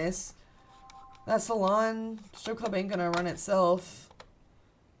business. That salon, strip club ain't gonna run itself.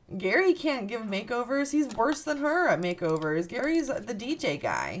 Gary can't give makeovers. He's worse than her at makeovers. Gary's the DJ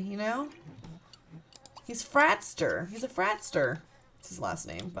guy, you know? He's Fratster. He's a Fratster. That's his last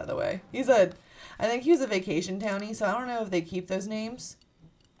name, by the way. I think he was a vacation townie, so I don't know if they keep those names.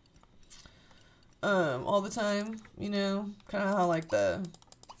 All the time, you know? Kind of how, like, the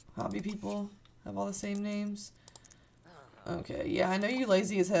hobby people have all the same names. Okay, yeah, I know you're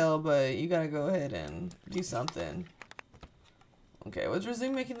lazy as hell, but you gotta go ahead and do something. Okay, let's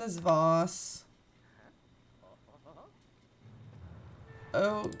resume making this Voss.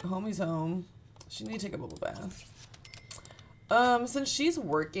 Oh, homie's home. She need to take a bubble bath. Since she's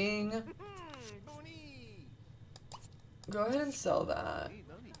working, go ahead and sell that.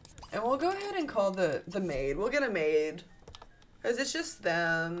 And we'll go ahead and call the maid. We'll get a maid. Because it's just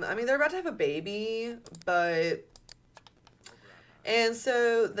them. I mean, they're about to have a baby, but... And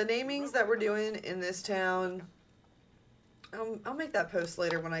so, the namings that we're doing in this town... I'll make that post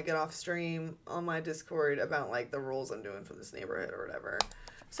later when I get off stream on my Discord about, like, the rules I'm doing for this neighborhood or whatever.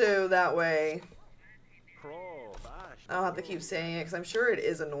 So, that way... I don't have to keep saying it, because I'm sure it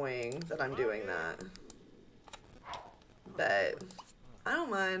is annoying that I'm doing that. But... I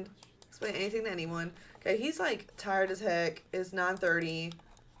don't mind. Explain anything to anyone. Okay, he's, like, tired as heck. It's 9:30.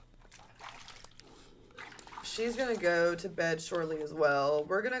 She's gonna go to bed shortly as well.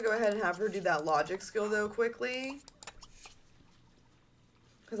 We're gonna go ahead and have her do that logic skill, though, quickly.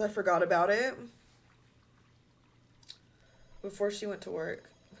 because I forgot about it before she went to work.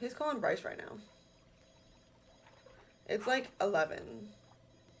 Who's calling Bryce right now? It's like 11.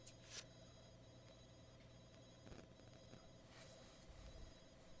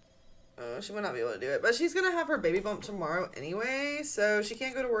 Oh, she might not be able to do it, but she's gonna have her baby bump tomorrow anyway, so she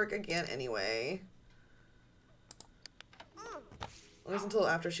can't go to work again anyway. At least until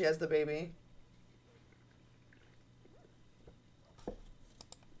after she has the baby.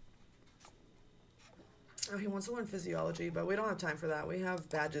 Oh, he wants to learn physiology, but we don't have time for that. We have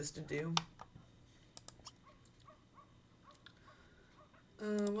badges to do.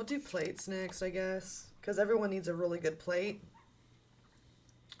 We'll do plates next, I guess, because everyone needs a really good plate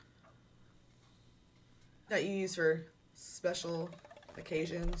that you use for special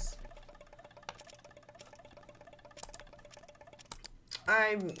occasions.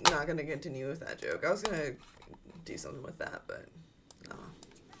 I'm not going to continue with that joke. I was going to do something with that, but no.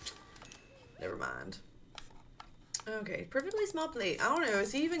 Never mind. Okay, perfectly small plate. I don't know,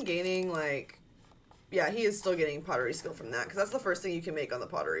 is he even gaining, like... Yeah, he is still getting pottery skill from that, because that's the first thing you can make on the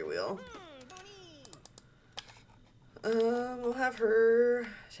pottery wheel. We'll have her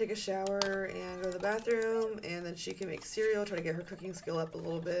take a shower and go to the bathroom, and then she can make cereal, try to get her cooking skill up a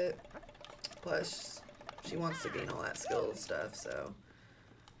little bit. Plus, she wants to gain all that skill stuff, so...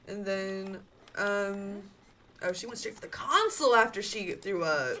 And then, oh, she went straight for the console after she threw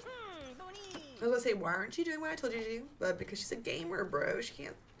up. I was gonna say, why aren't you doing what I told you to do? But because she's a gamer, bro. She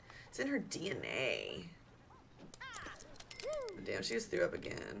can't, it's in her DNA. Damn, she just threw up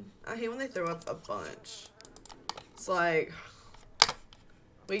again. I hate when they throw up a bunch. It's like,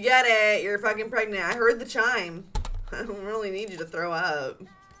 we get it, you're fucking pregnant. I heard the chime. I don't really need you to throw up.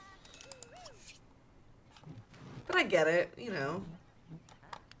 But I get it, you know.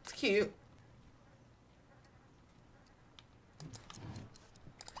 It's cute.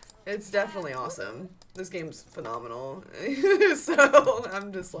 It's definitely awesome. This game's phenomenal. So,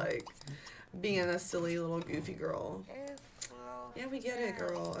 I'm just like, being a silly little goofy girl. Yeah, we get it,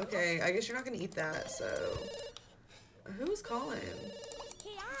 girl. Okay, I guess you're not gonna eat that, so... Who's calling?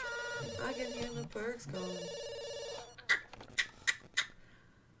 I can hear the birds calling.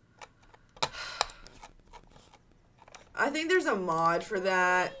 I think there's a mod for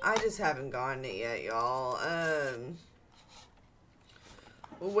that. I just haven't gotten it yet, y'all.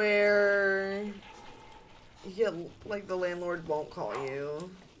 Where you get, like, the landlord won't call you.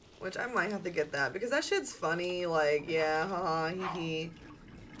 Which I might have to get that, because that shit's funny. Like, yeah, haha, hee hee.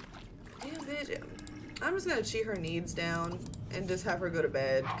 Damn, bitch. I'm just gonna cheat her needs down and just have her go to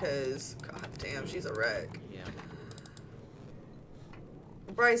bed, because, god damn, she's a wreck. Yeah.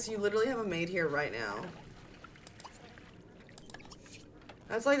 Bryce, you literally have a maid here right now.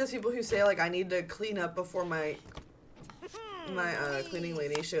 That's like those people who say, like, I need to clean up before my cleaning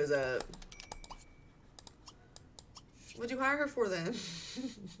lady shows up. What'd you hire her for then?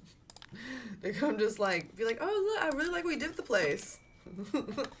 They come just like, be like, oh look, I really like what you did with the place.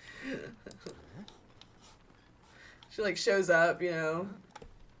 She like shows up, you know,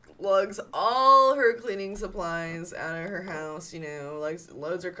 lugs all her cleaning supplies out of her house, you know, like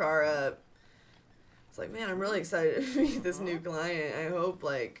loads her car up. It's like, man, I'm really excited to meet this new client. I hope,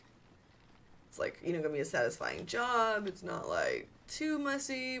 like, it's, like, you know, gonna be a satisfying job. It's not, like, too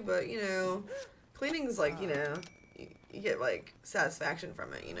messy, but, you know, cleaning's, like, you know, you get, like, satisfaction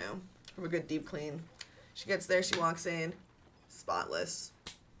from it, you know, from a good deep clean. She gets there, she walks in, spotless.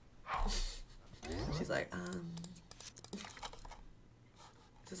 She's like,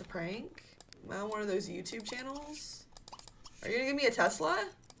 is this a prank? Am I on one of those YouTube channels? Are you gonna give me a Tesla?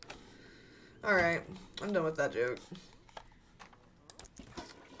 Alright, I'm done with that joke.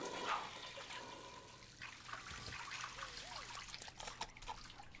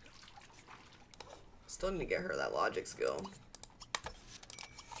 Still need to get her that logic skill.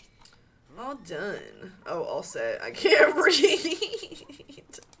 All done. Oh, all set. I can't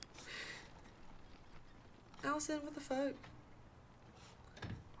read. Allison, what the fuck?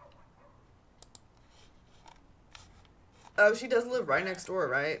 Oh, she does live right next door,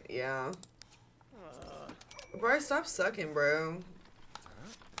 right? Yeah. Bryce, stop sucking, bro.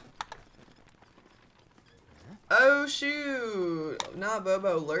 Oh, shoot. Not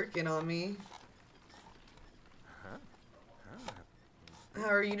Bobo lurking on me. How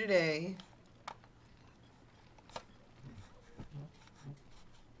are you today?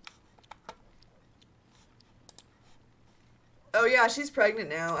 Oh, yeah, she's pregnant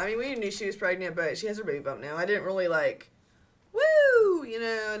now. I mean, we knew she was pregnant, but she has her baby bump now. I didn't really, like, woo! You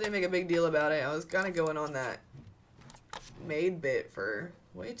know, I didn't make a big deal about it. I was kind of going on that maid bit for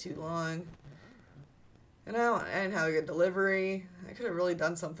way too long. And I didn't have a good delivery. I could have really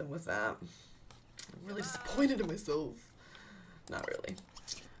done something with that. I'm really disappointed in myself. Not really.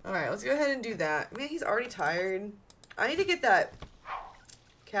 Alright, let's go ahead and do that. Man, he's already tired. I need to get that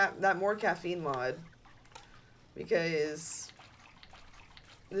more caffeine mod. Because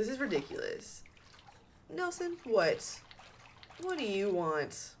this is ridiculous. Nelson, what? What do you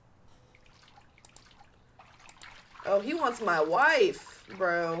want? Oh, he wants my wife,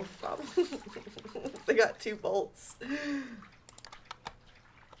 bro. They got 2 bolts.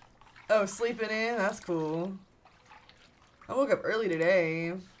 Oh, sleeping in? That's cool. I woke up early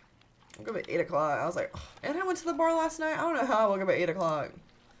today. I woke up at 8 o'clock. I was like, oh. And I went to the bar last night. I don't know how I woke up at 8 o'clock.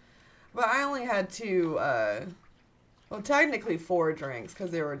 But I only had 2, well, technically 4 drinks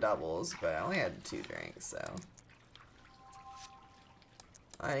because they were doubles, but I only had 2 drinks, so.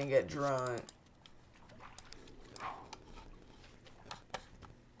 I didn't get drunk.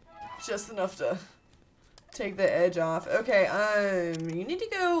 Just enough to take the edge off. Okay, you need to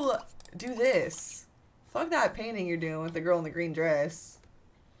go do this. Fuck that painting you're doing with the girl in the green dress.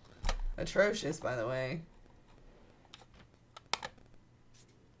 Atrocious, by the way.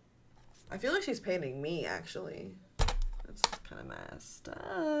 I feel like she's painting me, actually. That's kind of messed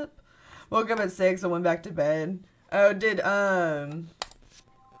up. Woke up at 6 and went back to bed. Oh, did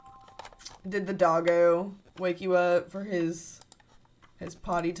the doggo wake you up for his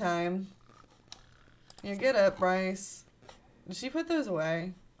potty time? Yeah, get up, Bryce. Did she put those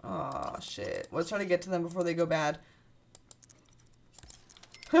away? Oh shit. Let's try to get to them before they go bad.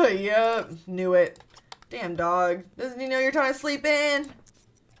 Yup, knew it. Damn dog. Doesn't he know you're trying to sleep in?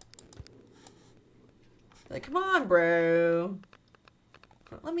 Like, come on, bro.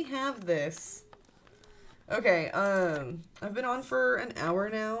 Let me have this. Okay, I've been on for an hour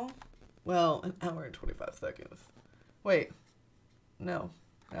now. Well, an hour and 25 seconds. Wait. No,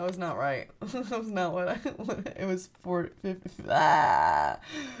 that was not right. That was not what it was 4:50. I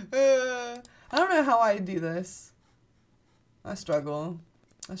don't know how I do this. I struggle.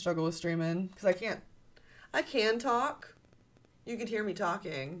 I struggle with streaming because I can talk. You can hear me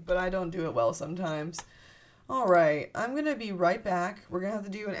talking, but I don't do it well sometimes. All right, I'm going to be right back. We're going to have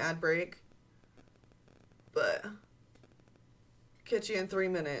to do an ad break. But catch you in 3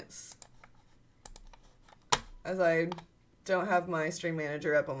 minutes. As I don't have my stream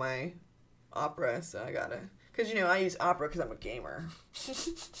manager up on my Opera, so I gotta, because you know I use Opera because I'm a gamer.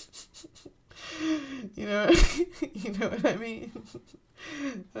 you know what I mean.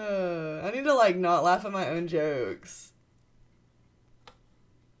 I need to like not laugh at my own jokes.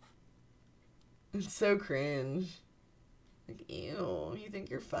 It's so cringe. Like, ew, you think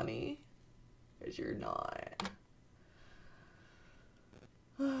you're funny, because you're not.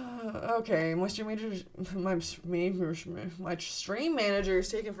 Okay, my stream manager is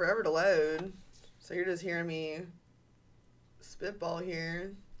taking forever to load. So you're just hearing me spitball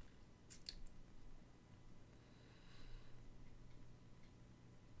here.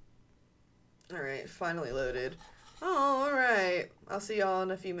 Alright, finally loaded. Oh, alright. I'll see y'all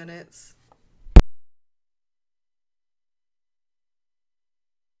in a few minutes.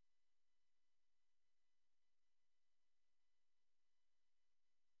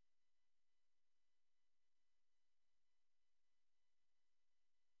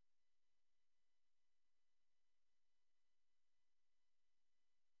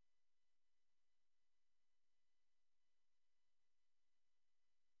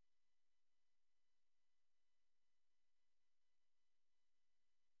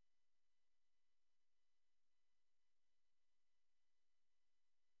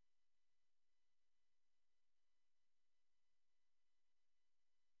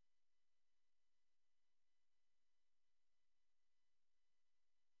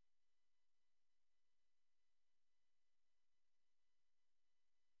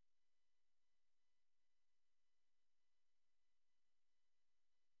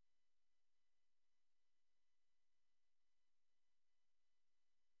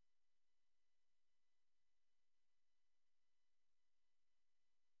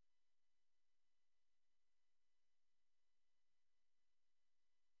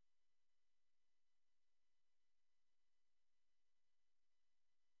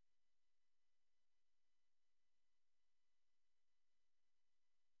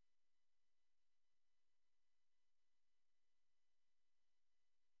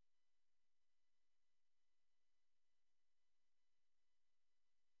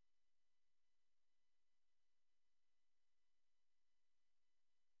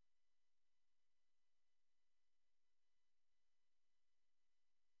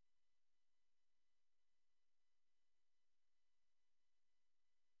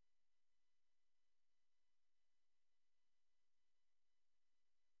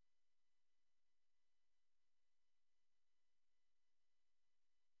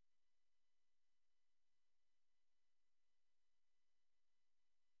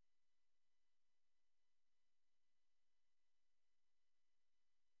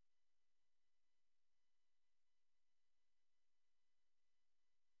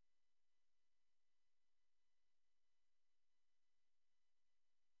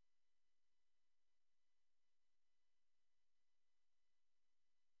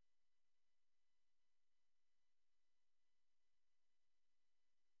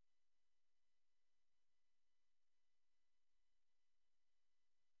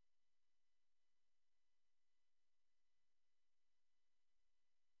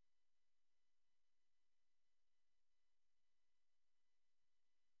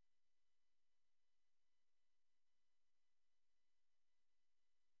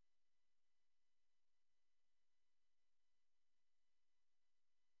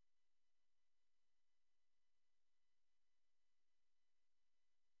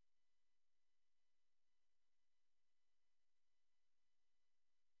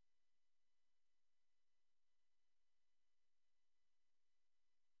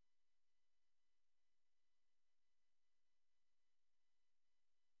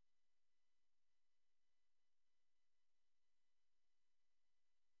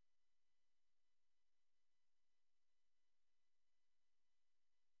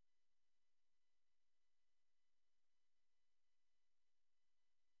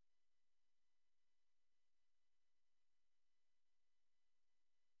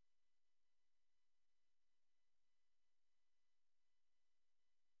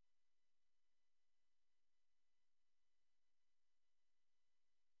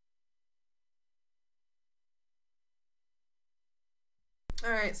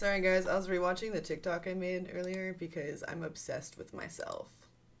 Alright, sorry guys, I was rewatching the TikTok I made earlier because I'm obsessed with myself.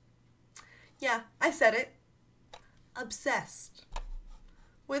 Yeah, I said it. Obsessed.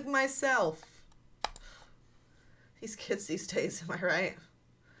 With myself. These kids these days, am I right?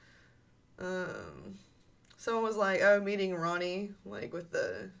 Someone was like, oh, meeting Ronnie, like with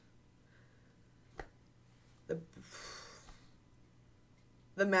the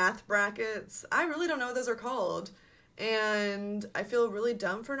math brackets. I really don't know what those are called. And I feel really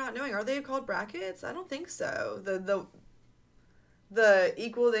dumb for not knowing. Are they called brackets? I don't think so. The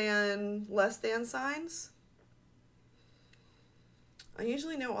equal than, less than signs. I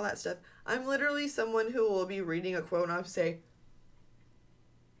usually know all that stuff. I'm literally someone who will be reading a quote and I'll say,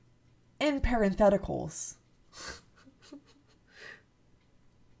 in parentheticals.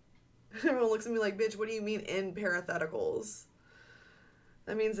 Everyone looks at me like, bitch, what do you mean in parentheticals?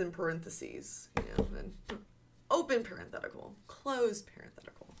 That means in parentheses, you know, and open parenthetical, closed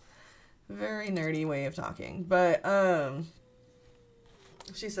parenthetical. Very nerdy way of talking. But,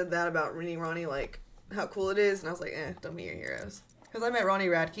 she said that about reading Ronnie, like, how cool it is, and I was like, don't meet your heroes. Because I met Ronnie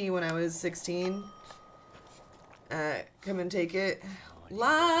Radke when I was 16 at Come and Take It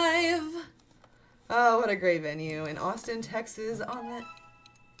live. Oh, what a great venue in Austin, Texas,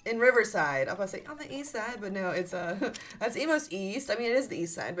 in Riverside. I was about to say on the east side, but no, it's that's most east. I mean, it is the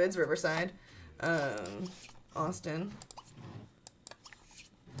east side, but it's Riverside, Austin.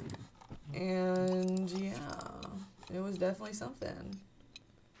 And yeah, it was definitely something.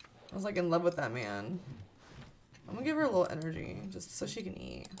 I was like in love with that man. I'm gonna give her a little energy just so she can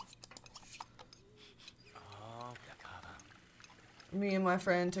eat. Me and my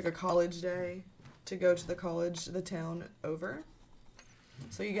friend took a college day to go to the town over.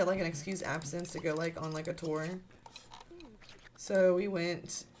 So you get like an excused absence to go like on like a tour. So we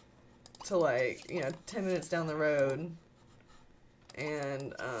went to like, you know, 10 minutes down the road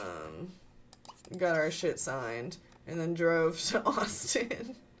and got our shit signed and then drove to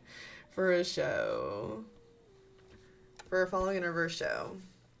Austin for a show. For a Following in Reverse show.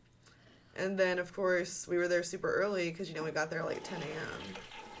 And then, of course, we were there super early because, you know, we got there like 10 a.m.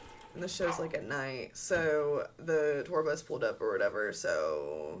 And the show's like at night. So the tour bus pulled up or whatever.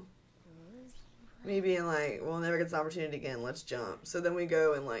 So me being like, we'll never get this opportunity again. Let's jump. So then we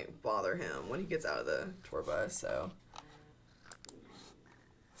go and like bother him when he gets out of the tour bus.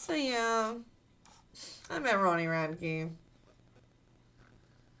 So yeah. I met Ronnie Radke.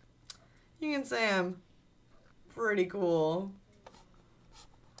 You can say I'm pretty cool.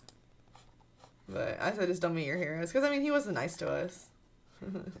 But I said just don't meet your heroes. Because, I mean, he wasn't nice to us.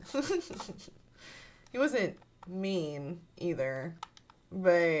 He wasn't mean either.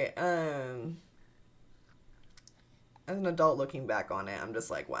 But, as an adult looking back on it, I'm just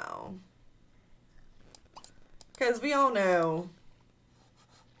like, wow. Because we all know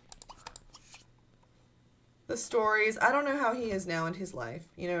the stories. I don't know how he is now in his life.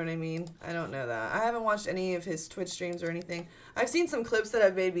 You know what I mean? I don't know that. I haven't watched any of his Twitch streams or anything. I've seen some clips that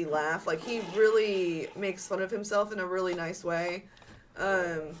have made me laugh. Like, he really makes fun of himself in a really nice way.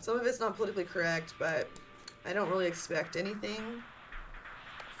 Some of it's not politically correct, but I don't really expect anything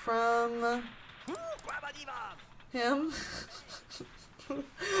from him.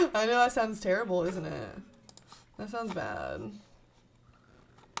 I know that sounds terrible, isn't it? That sounds bad.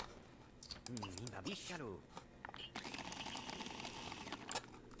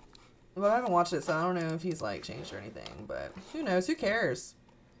 But I haven't watched it, so I don't know if he's, like, changed or anything. But who knows? Who cares?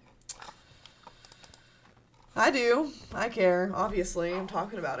 I do. I care, obviously. I'm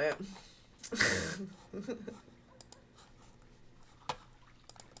talking about it.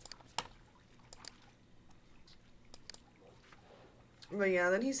 But yeah,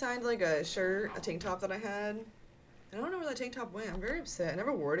 then he signed, like, a shirt, a tank top that I had. And I don't know where that tank top went. I'm very upset. I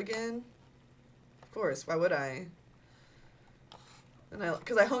never wore it again. Of course, why would I? And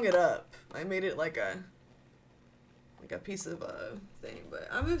because I hung it up. I made it like a piece of a thing. But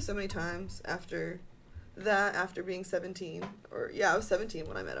I moved so many times after that, after being 17. Or, yeah, I was 17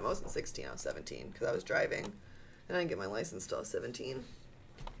 when I met him. I wasn't 16, I was 17 because I was driving. And I didn't get my license till I was 17.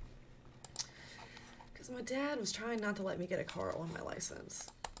 Because my dad was trying not to let me get a car on my license.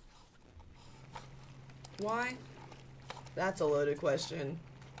 Why? That's a loaded question.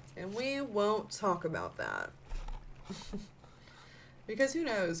 And we won't talk about that. Because who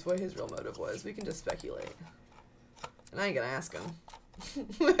knows what his real motive was. We can just speculate. And I ain't gonna ask him.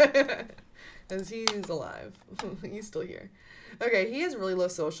 Because he's alive. He's still here. Okay, he has really low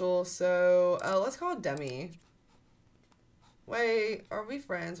social, so let's call Demi. Wait, are we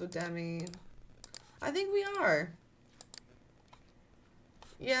friends with Demi? I think we are.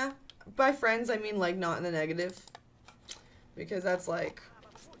 Yeah, by friends I mean like not in the negative. Because that's like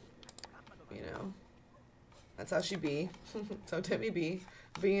you know, that's how she be. That's how Timmy be.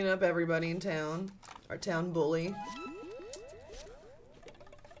 Beating up everybody in town. Our town bully.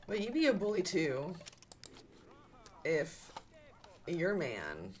 But you be a bully too. If your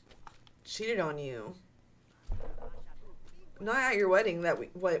man cheated on you. Not at your wedding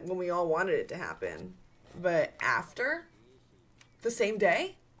when we all wanted it to happen. But after? The same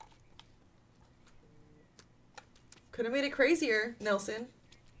day? Could have made it crazier, Nelson.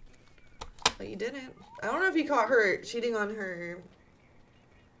 But you didn't. I don't know if he caught her cheating on her.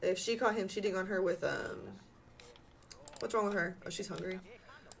 If she caught him cheating on her with, what's wrong with her? Oh, she's hungry.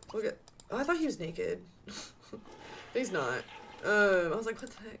 Look at, oh, I thought he was naked. He's not. I was like,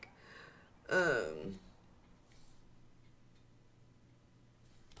 what the heck?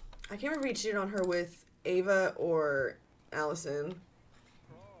 I can't remember if he cheated on her with Ava or Allison.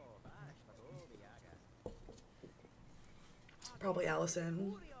 Probably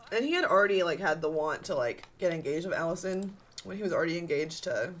Allison. And he had already, like, had the want to, like, get engaged with Allison when he was already engaged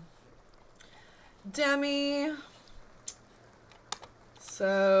to Demi.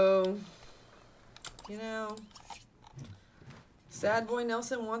 So, you know, sad boy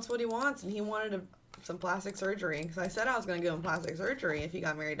Nelson wants what he wants, and he wanted some plastic surgery. Because I said I was going to give him plastic surgery if he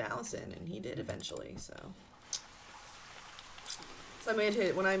got married to Allison, and he did eventually, so. So I made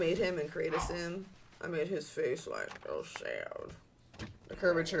him, when I made him and created a sim, I made his face like, oh, sad. The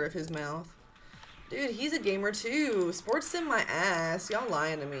curvature of his mouth. Dude, he's a gamer too. Sports sim my ass. Y'all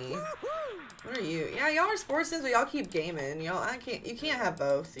lying to me. What are you? Yeah, y'all are sports sims, but y'all keep gaming. Y'all, you can't have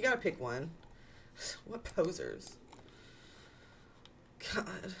both. You gotta pick one. What posers.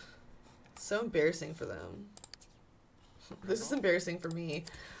 God. So embarrassing for them. This is embarrassing for me.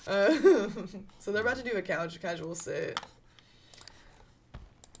 So they're about to do a casual sit.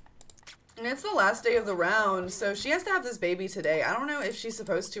 And it's the last day of the round, so she has to have this baby today. I don't know if she's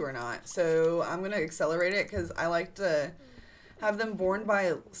supposed to or not, so I'm going to accelerate it because I like to have them born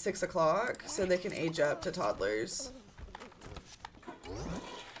by 6 o'clock so they can age up to toddlers.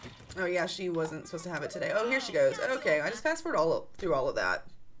 Oh yeah, she wasn't supposed to have it today. Oh, here she goes. Okay, I just fast forward through all of that.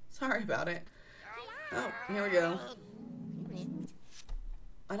 Sorry about it. Oh, here we go.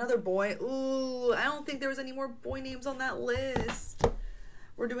 Another boy. Ooh, I don't think there was any more boy names on that list.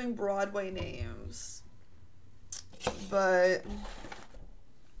 We're doing Broadway names. But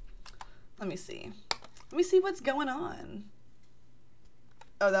let me see. Let me see what's going on.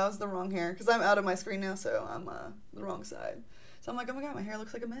 Oh, that was the wrong hair. Because I'm out of my screen now, so I'm the wrong side. So I'm like, oh my god, my hair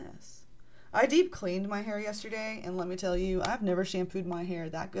looks like a mess. I deep cleaned my hair yesterday, and let me tell you, I've never shampooed my hair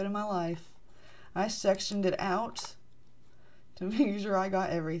that good in my life. I sectioned it out to make sure I got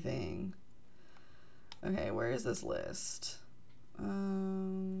everything. Okay, where is this list?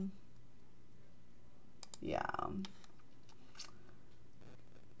 Yeah.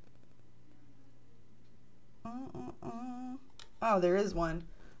 Oh, there is one.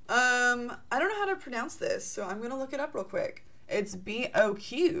 I don't know how to pronounce this, so I'm gonna look it up real quick. It's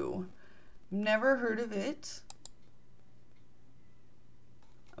BOQ. Never heard of it.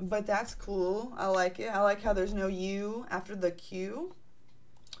 But that's cool. I like it. I like how there's no U after the Q.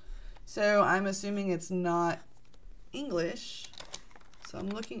 So I'm assuming it's not English. So I'm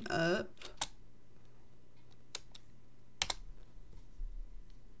looking up.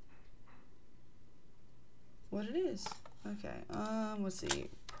 What it is. Okay. Let's see.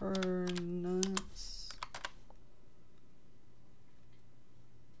 Pronounce.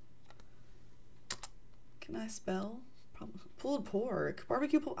 Can I spell? Pulled pork.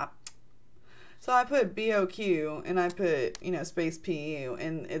 Barbecue pulled. So I put BOQ and I put, you know, space PU,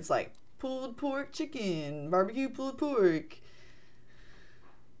 and it's like pulled pork chicken, barbecue pulled pork.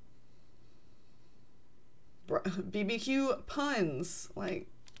 BBQ puns. Like,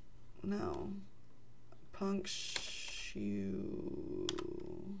 no. Punctuation.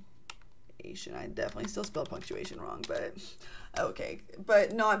 I definitely still spelled punctuation wrong, but okay.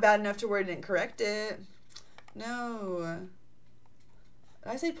 But not bad enough to where I didn't correct it. No.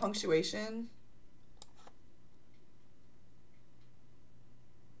 Did I say punctuation?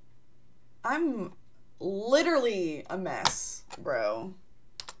 I'm literally a mess, bro.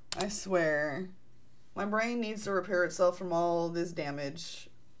 I swear. My brain needs to repair itself from all this damage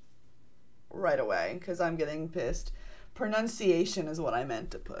right away because I'm getting pissed. Pronunciation is what I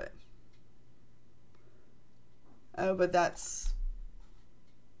meant to put. Oh, but that's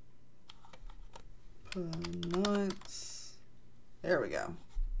pronounce. There we go.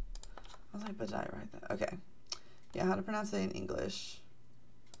 I was like, but did I write that? Okay. Yeah, how to pronounce it in English.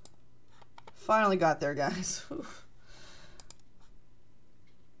 Finally got there, guys.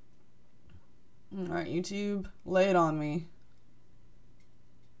 Alright, YouTube, lay it on me.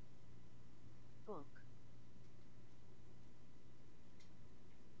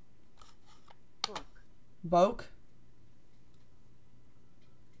 Boke?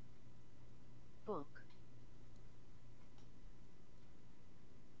 Book.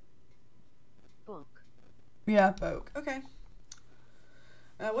 Book. Yeah, Boke. Okay.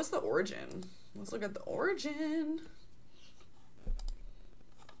 What's the origin? Let's look at the origin.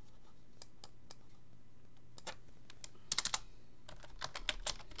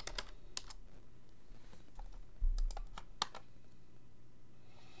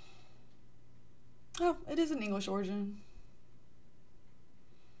 Oh, it is an English origin.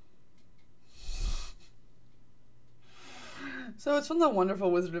 So it's from The Wonderful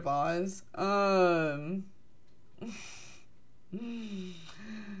Wizard of Oz.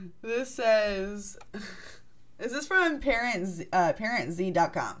 This says, is this from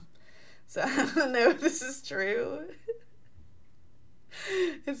parentzz.com? So I don't know if this is true.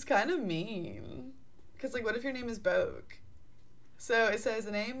 It's kind of mean. Because, like, what if your name is Boke? So it says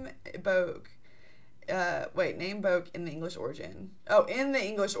name Boke. Name Boke in the English origin. Oh, in the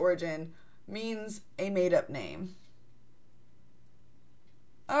English origin means a made-up name.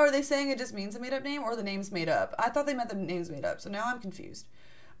 Oh, are they saying it just means a made-up name or the name's made up? I thought they meant the name's made up, so now I'm confused.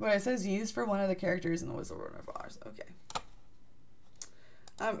 But it says used for one of the characters in the Wizard of Oz. Okay.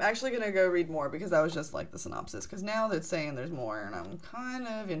 I'm actually going to go read more because that was just like the synopsis. Because now that's saying there's more and I'm kind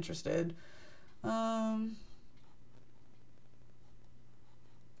of interested.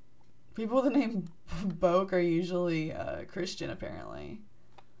 People with the name Boke are usually Christian, apparently.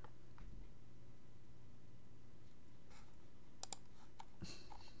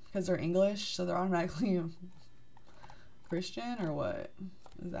 Because they're English, so they're automatically Christian, or what?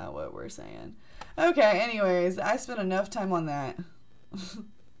 Is that what we're saying? Okay, anyways, I spent enough time on that.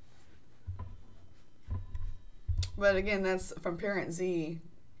 But again, that's from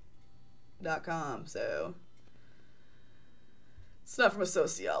parentzz.com, so it's not from a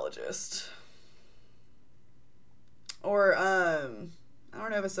sociologist. Or, I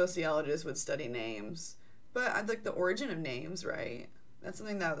don't know if a sociologist would study names, but I'd like the origin of names, right? That's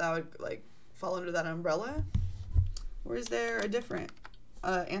something that would, like, fall under that umbrella. Or is there a different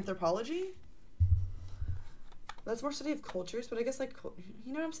anthropology? That's more study of cultures, but I guess, like,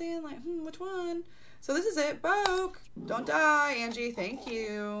 you know what I'm saying? Like, which one? So this is it. Boke! Don't die, Angie. Thank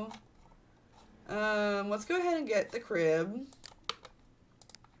you. Let's go ahead and get the crib.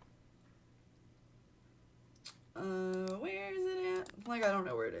 Where is it at? Like, I don't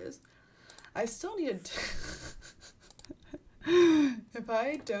know where it is. I still need to... If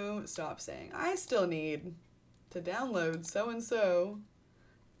I don't stop saying, I still need to download so-and-so,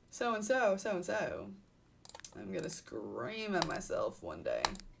 so-and-so, so-and-so. I'm gonna scream at myself one day.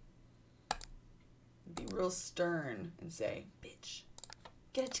 Be real stern and say, bitch,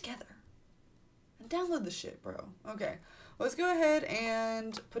 get it together. And download the shit, bro. Okay, let's go ahead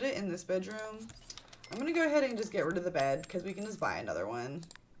and put it in this bedroom. I'm gonna go ahead and just get rid of the bed because we can just buy another one.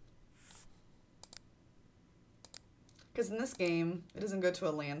 Because in this game, it doesn't go to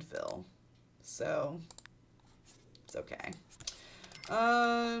a landfill. So, it's okay.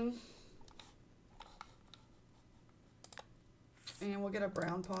 And we'll get a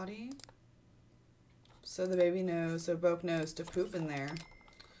brown potty. So the baby knows, so Boke knows to poop in there.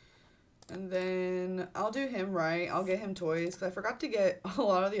 And then I'll do him right. I'll get him toys. Because I forgot to get a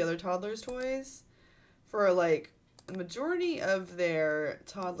lot of the other toddlers' toys for, like, the majority of their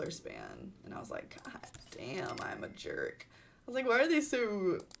toddler span. And I was like, God damn, I'm a jerk. I was like, why are they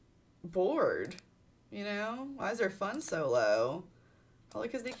so bored? You know? Why is their fun so low? Probably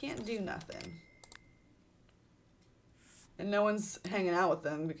because they can't do nothing. And no one's hanging out with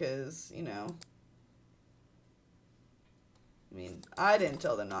them because, you know. I mean, I didn't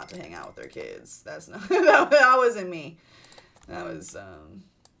tell them not to hang out with their kids. That's not, that wasn't me. That was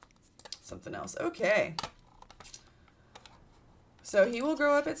something else. Okay. So he will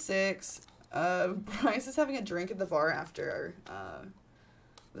grow up at 6. Bryce is having a drink at the bar after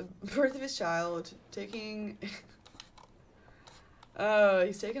the birth of his child. Taking...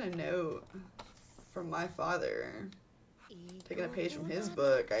 he's taking a note from my father. Taking a page from his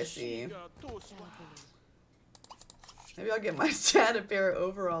book, I see. Maybe I'll get my dad a pair of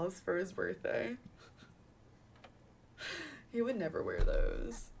overalls for his birthday. He would never wear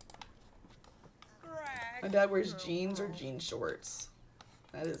those. My dad wears jeans or jean shorts.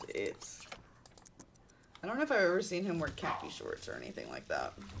 That is it. I don't know if I've ever seen him wear khaki shorts or anything like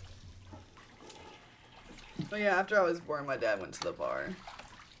that. But yeah, after I was born, my dad went to the bar.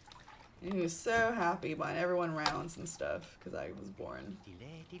 And he was so happy buying everyone rounds and stuff because I was born.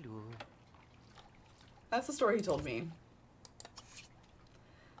 That's the story he told me.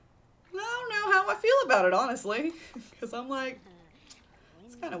 I don't know how I feel about it, honestly. Because I'm like,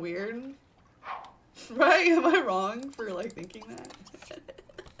 it's kind of weird. Right? Am I wrong for like thinking that?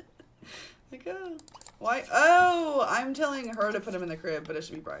 Like, oh, why? Oh, I'm telling her to put him in the crib, but it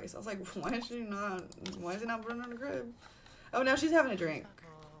should be Bryce. I was like, why is she not? Why is he not putting him in the crib? Oh, now she's having a drink.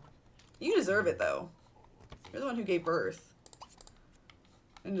 You deserve it though. You're the one who gave birth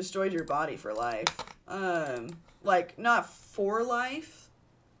and destroyed your body for life. Like not for life,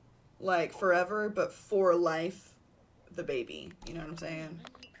 like forever, but for life, the baby. You know what I'm saying?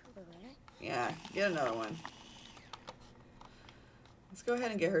 Yeah, get another one. Let's go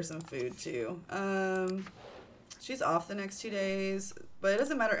ahead and get her some food too. She's off the next 2 days, but it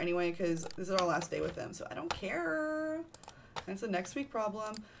doesn't matter anyway because this is our last day with them, so I don't care. That's a next week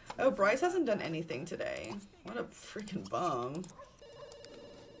problem. Oh, Bryce hasn't done anything today. What a freaking bum.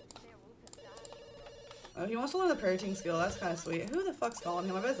 Oh, he wants to learn the parenting skill. That's kind of sweet. Who the fuck's calling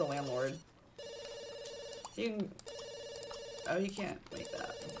him? I bet it's the landlord. He can... Oh, he can't make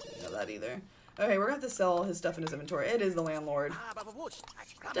that. I don't know that either. Okay, we're gonna have to sell his stuff in his inventory. It is the landlord.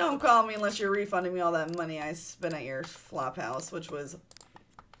 Don't call me unless you're refunding me all that money I spent at your flop house, which was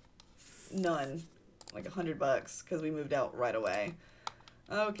none. Like $100 because we moved out right away.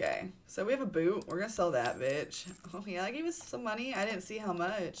 Okay, so we have a boot. We're gonna sell that bitch. Oh yeah, I gave us some money. I didn't see how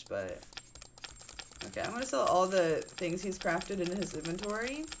much, but okay, I'm gonna sell all the things he's crafted in his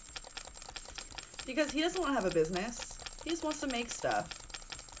inventory because he doesn't want to have a business. He just wants to make stuff.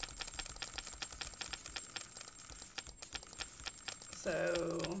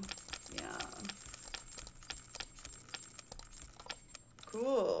 So yeah,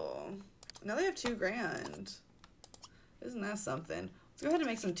 cool. Now they have 2 grand. Isn't that something? Let's go ahead and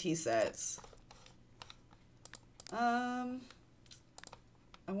make some tea sets. I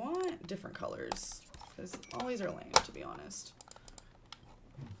want different colors because all these are lame, to be honest.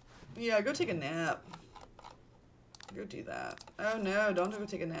 Yeah, go take a nap. Go do that. Oh no, don't go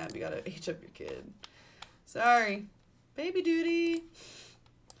take a nap. You gotta age up your kid. Sorry. Baby duty.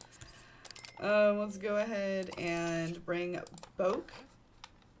 Let's go ahead and bring Boke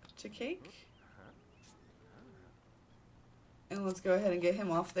to cake. And let's go ahead and get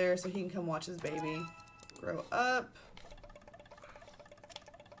him off there so he can come watch his baby grow up.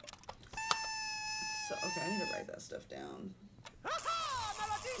 So, okay, I need to write that stuff down.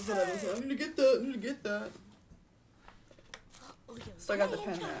 I need to get that, I need to get that. Still got the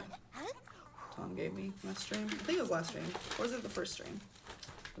pen that Tom gave me last stream. I think it was last stream. Or was it the first stream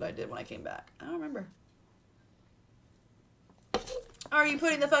that I did when I came back? I don't remember. Are you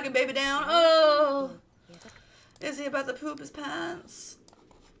putting the fucking baby down? Oh! Is he about to poop his pants?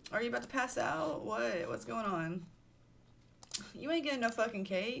 Are you about to pass out? What? What's going on? You ain't getting no fucking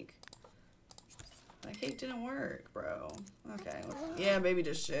cake. That cake didn't work, bro. Okay. Yeah, baby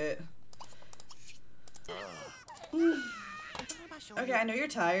just shit. Okay, I know you're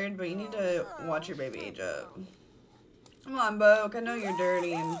tired, but you need to watch your baby age up. Come on, Boke. I know you're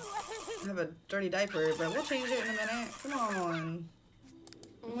dirty and have a dirty diaper, but we'll change it in a minute. Come on.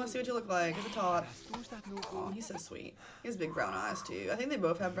 I want to see what you look like. It's a tot. Oh, he's so sweet. He has big brown eyes, too. I think they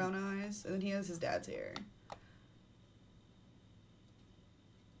both have brown eyes. And then he has his dad's hair.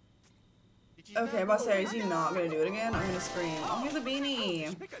 Okay, boss Sarah, is he not going to do it again? I'm going to scream. Oh, he's a beanie.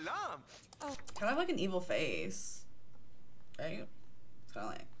 Kind of have like an evil face. Right? It's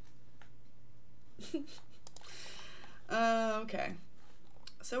kind of like... okay.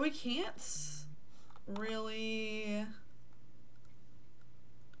 So we can't really...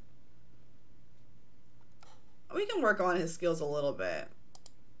 We can work on his skills a little bit.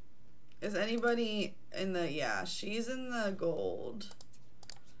 Is anybody in the... Yeah, she's in the gold.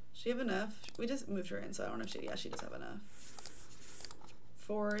 Does she have enough? We just moved her in, so I don't know if she... Yeah, she does have enough.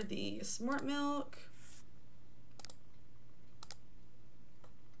 For the smart milk...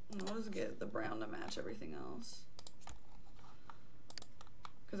 I'll just get the brown to match everything else.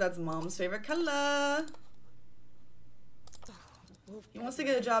 Because that's mom's favorite color. He wants to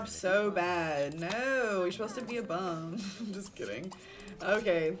get a job so bad. No, you're supposed to be a bum. I'm just kidding.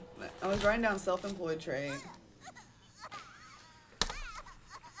 Okay, I was writing down self-employed trait.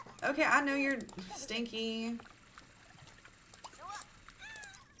 Okay, I know you're stinky.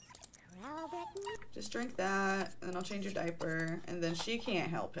 Just drink that, and then I'll change your diaper, and then she can't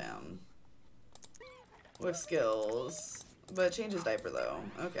help him with skills. But change his diaper, though.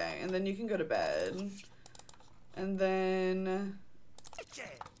 Okay, and then you can go to bed. And then...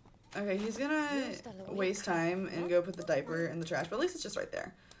 Okay, he's gonna waste time and go put the diaper in the trash, but at least it's just right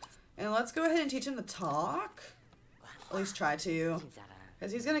there. And let's go ahead and teach him to talk. At least try to.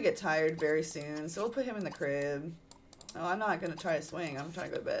 Because he's gonna get tired very soon, so we'll put him in the crib. Oh, I'm not gonna try to swing. I'm trying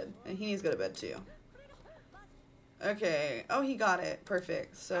to go to bed. And he needs to go to bed, too. Okay. Oh, he got it.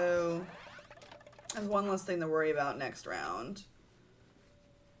 Perfect. So... That's one less thing to worry about next round.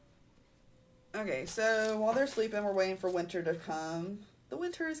 Okay, so while they're sleeping, we're waiting for winter to come. The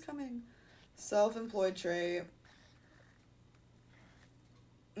winter is coming. Self-employed trait.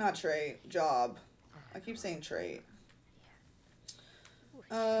 Not trait, job. I keep saying trait.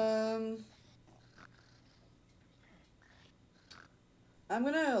 I'm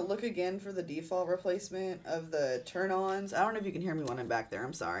gonna look again for the default replacement of the turn-ons. I don't know if you can hear me when I'm back there,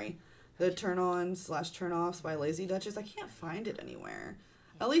 I'm sorry. The turn-ons / turn-offs by Lazy Duchess. I can't find it anywhere.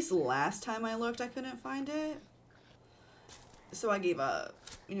 At least last time I looked, I couldn't find it. So I gave up.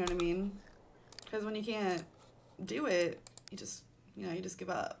 You know what I mean? Because when you can't do it, you just, you know, you just give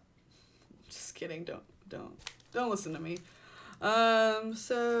up. Just kidding. Don't listen to me.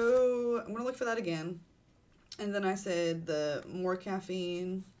 So I'm gonna look for that again. And then I said the more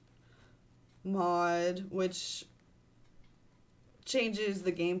caffeine mod, which changes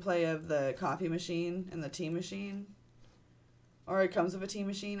the gameplay of the coffee machine and the tea machine. Or it comes with a tea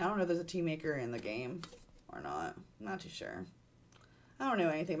machine. I don't know if there's a tea maker in the game or not. I'm not too sure. I don't know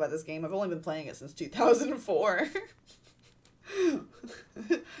anything about this game. I've only been playing it since 2004.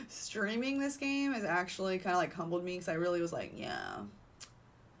 Streaming this game has actually kind of like humbled me because I really was like, yeah,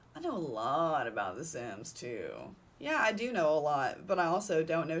 I know a lot about The Sims too. Yeah, I do know a lot, but I also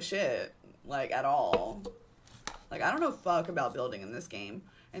don't know shit, like, at all. Like, I don't know fuck about building in this game.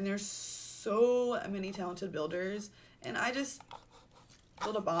 And there's so many talented builders, and I just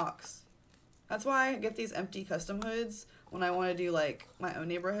build a box. That's why I get these empty custom hoods when I want to do, like, my own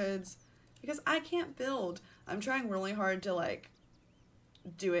neighborhoods, because I can't build. I'm trying really hard to, like,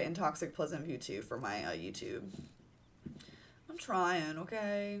 do it in t0xic Pleasant View too for my YouTube. I'm trying,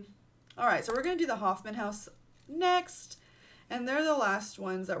 okay? Alright, so we're going to do the Hoffman house next. And they're the last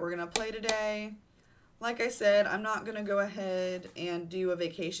ones that we're going to play today. Like I said, I'm not going to go ahead and do a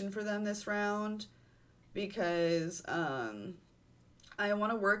vacation for them this round. Because I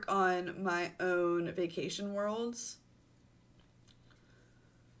want to work on my own vacation worlds.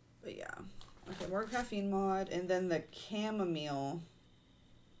 But yeah. Okay, more caffeine mod. And then the chamomile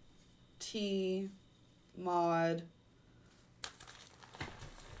tea mod,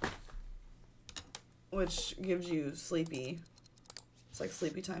 which gives you sleepy. It's like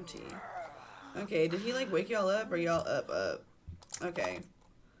sleepy time tea. Okay, did he like wake y'all up or y'all up? Okay.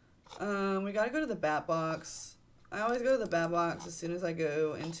 We gotta go to the bat box. I always go to the bat box as soon as I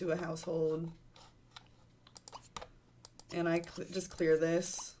go into a household. And I just clear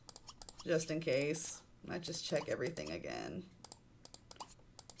this just in case. I just check everything again.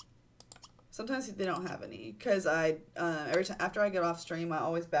 Sometimes they don't have any, cause I every time after I get off stream, I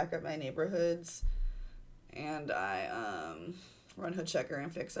always back up my neighborhoods, and I run hood checker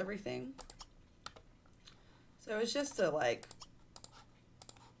and fix everything. So it's just to like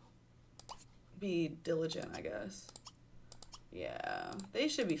be diligent, I guess. Yeah, they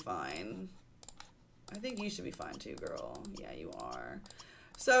should be fine. I think you should be fine too, girl. Yeah, you are.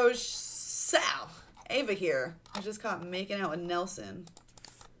 So Sal, Ava here. I just caught making out with Nelson.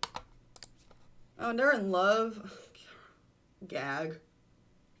 Oh, and they're in love. Gag.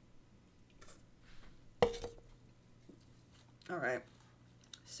 Alright.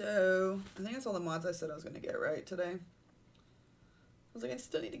 So, I think that's all the mods I said I was going to get right today. I was like, I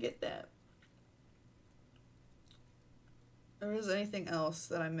still need to get that. Or is there anything else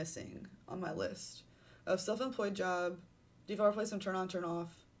that I'm missing on my list? Of self-employed job, default replacement, turn on, turn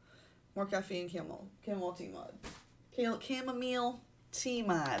off, more caffeine, chamomile tea mod. Chamomile tea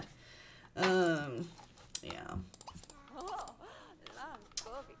mod. Yeah.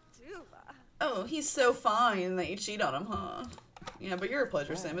 Oh, he's so fine that you cheat on him, huh? Yeah, but you're a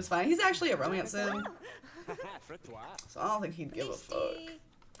pleasure sim. It's fine. He's actually a romance sim. So I don't think he'd give a fuck.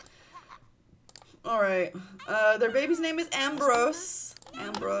 Alright. Their baby's name is Ambrose.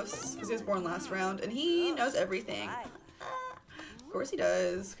 Ambrose. Because he was born last round. And he knows everything. Of course he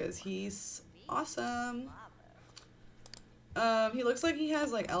does. Because he's awesome. He looks like he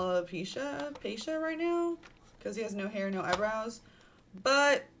has like alopecia right now, because he has no hair, no eyebrows.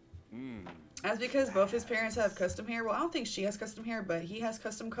 But that's because both his parents have custom hair. Well, I don't think she has custom hair, but he has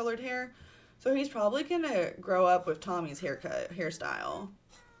custom colored hair. So he's probably gonna grow up with Tommy's hairstyle,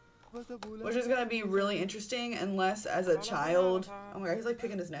 which is gonna be really interesting. Unless as a child, oh my god, he's like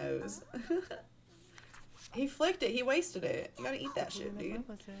picking his nose. He flicked it. He wasted it. You gotta eat that shit, dude.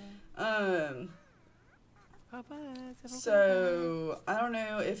 So, I don't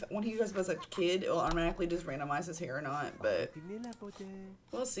know if when he goes as a kid, it will automatically just randomize his hair or not, but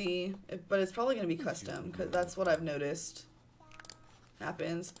we'll see. But it's probably going to be custom, because that's what I've noticed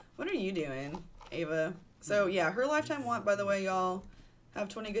happens. What are you doing, Ava? So, yeah, her lifetime want, by the way, y'all, have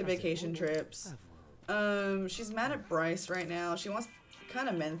 20 good vacation trips. She's mad at Bryce right now. She wants kind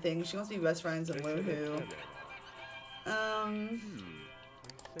of men things. She wants to be best friends and woohoo.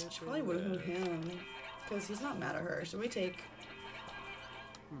 She probably woohoo him because he's not mad at her. Should we take?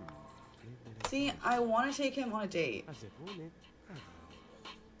 See, I want to take him on a date,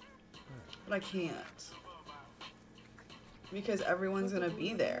 but I can't because everyone's gonna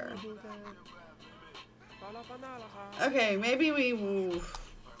be there. Okay, maybe we. Ooh.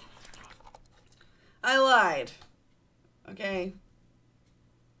 I lied. Okay.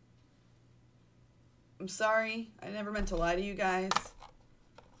 I'm sorry. I never meant to lie to you guys.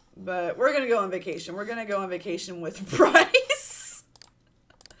 But we're gonna go on vacation. We're gonna go on vacation with Bryce.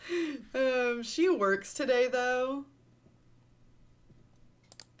 She works today though.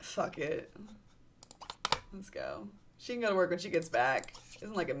 Fuck it. Let's go. She can go to work when she gets back.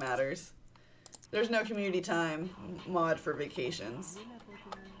 Isn't like it matters. There's no community time mod for vacations.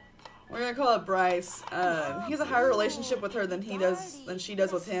 We're gonna call up Bryce. He has a higher relationship with her than she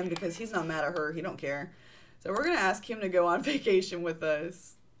does with him because he's not mad at her. He don't care. So we're gonna ask him to go on vacation with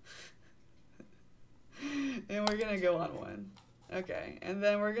us. And we're gonna go on one. Okay, and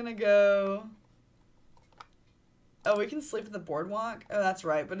then we're gonna go. Oh, we can sleep at the boardwalk? Oh, that's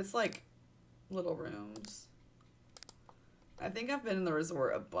right, but it's like little rooms. I think I've been in the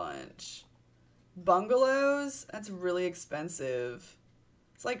resort a bunch. Bungalows? That's really expensive.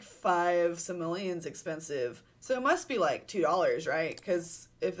 It's like 5 simoleons expensive. So it must be like $2, right? Because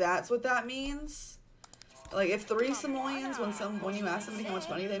if that's what that means, like if 3 simoleons, when you ask somebody how much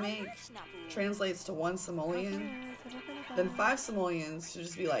money they make, translates to 1 simoleon, then 5 simoleons should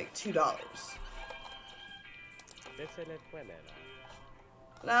just be like $2.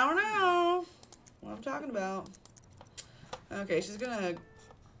 But I don't know what I'm talking about. Okay, she's gonna.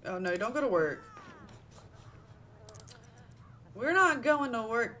 Oh no, don't go to work. We're not going to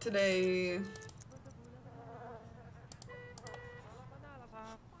work today.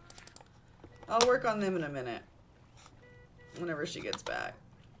 I'll work on them in a minute. Whenever she gets back.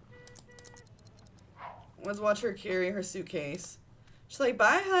 Let's watch her carry her suitcase. She's like,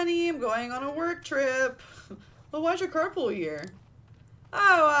 bye honey, I'm going on a work trip. Well, why's your carpool here?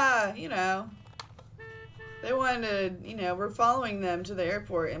 Oh, you know. They wanted to, you know, we're following them to the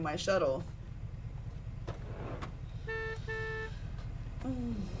airport in my shuttle.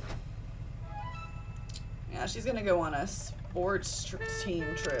 Yeah, she's gonna go on a sports team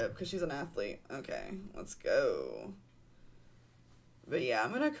trip because she's an athlete. Okay, let's go. But yeah,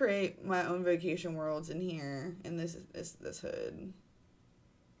 I'm gonna create my own vacation worlds in here in this hood.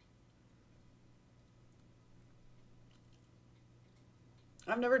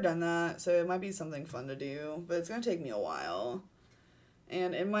 I've never done that, so it might be something fun to do, but it's gonna take me a while.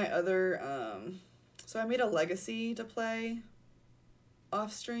 And in my other, so I made a legacy to play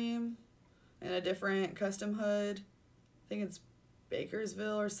off stream in a different custom hood. I think it's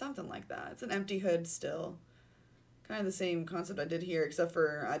Bakersville or something like that. It's an empty hood still. Kind of the same concept I did here, except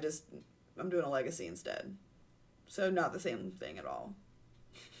for I'm doing a legacy instead. So not the same thing at all.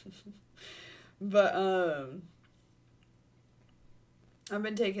 But, I've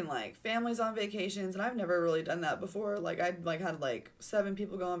been taking like families on vacations, and I've never really done that before. Like I'd like had like 7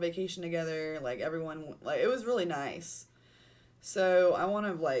 people go on vacation together. Like everyone, like it was really nice. So I want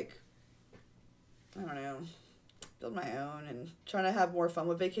to like, I don't know, build my own and try to have more fun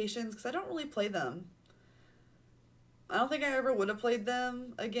with vacations because I don't really play them. I don't think I ever would have played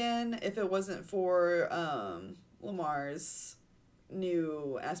them again if it wasn't for Lamar's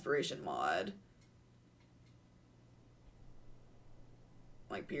new aspiration mod.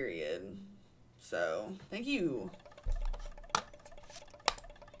 Like, period. So, thank you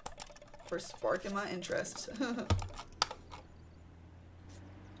for sparking my interest.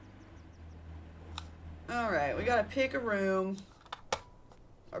 Alright, we gotta pick a room.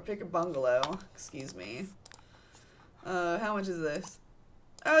 Or pick a bungalow. Excuse me. How much is this?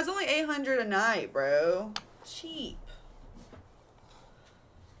 Oh, it's only $800 a night, bro. Cheap.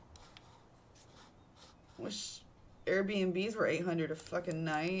 Wish Airbnbs were $800 a fucking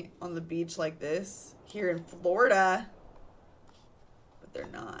night on the beach like this here in Florida, but they're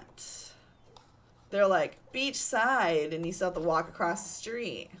not. They're like beachside, and you still have to walk across the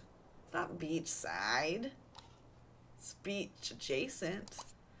street. It's not beachside. It's beach adjacent.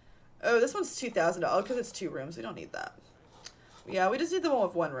 Oh, this one's $2,000 because it's 2 rooms. We don't need that. Yeah, we just need the one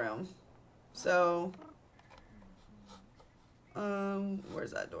with 1 room. So,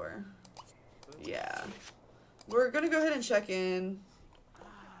 where's that door? Yeah. We're gonna go ahead and check in.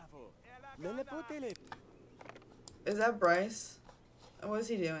 Is that Bryce? Oh, what is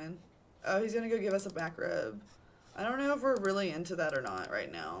he doing? Oh, he's gonna go give us a back rub. I don't know if we're really into that or not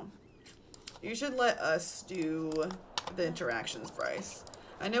right now. You should let us do the interactions, Bryce.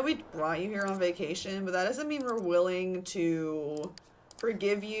 I know we brought you here on vacation, but that doesn't mean we're willing to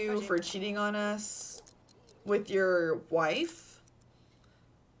forgive you for cheating on us with your wife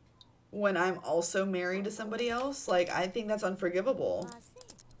when I'm also married to somebody else. Like, I think that's unforgivable.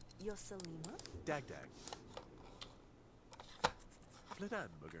 Dag dag. Flidan,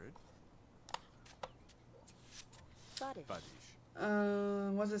 Mugard.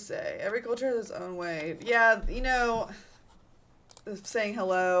 Badish. What's it say? Every culture has its own way. Yeah, you know, saying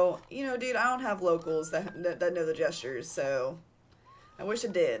hello. You know, dude, I don't have locals that know the gestures, so I wish I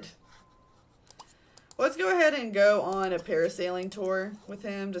did. Let's go ahead and go on a parasailing tour with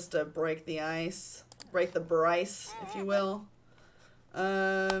him just to break the ice. Break the Bryce, if you will.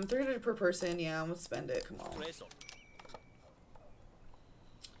 300 per person. Yeah, I'm gonna spend it. Come on.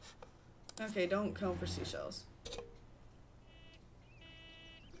 Okay, don't comb for seashells.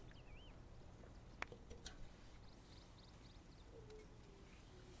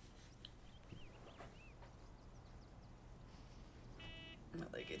 My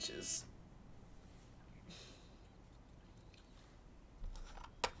leg itches.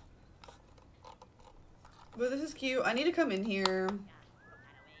 But this is cute. I need to come in here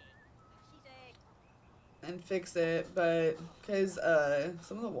and fix it, but because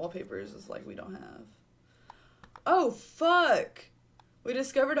some of the wallpapers is like we don't have. Oh fuck! We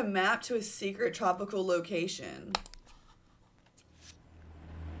discovered a map to a secret tropical location.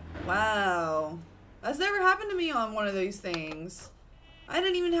 Wow. That's never happened to me on one of these things. I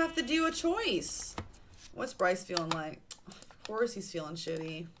didn't even have to do a choice. What's Bryce feeling like? Of course he's feeling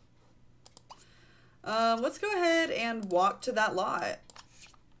shitty. Let's go ahead and walk to that lot.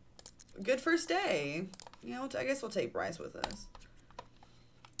 Good first day. Yeah, I guess we'll take Bryce with us.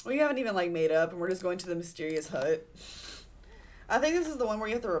 We haven't even like made up and we're just going to the mysterious hut. I think this is the one where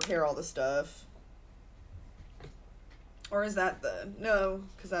you have to repair all the stuff. Or is that the... No,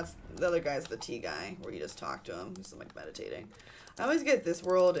 because that's... The other guy's the tea guy, where you just talk to him. Just like meditating. I always get this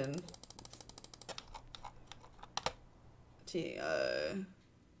world and... I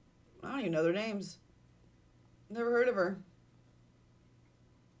don't even know their names. Never heard of her.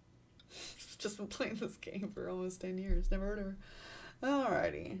 Just been playing this game for almost 10 years. Never heard of her.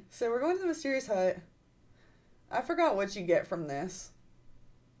 Alrighty. So we're going to the mysterious hut. I forgot what you get from this.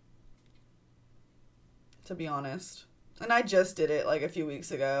 To be honest. And I just did it like a few weeks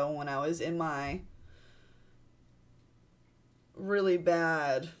ago when I was in my really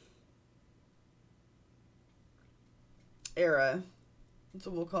bad era. That's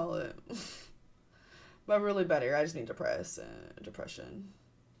what we'll call it. But really bad era. I just mean depression.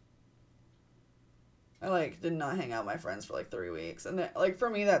 I like did not hang out with my friends for like 3 weeks. And like for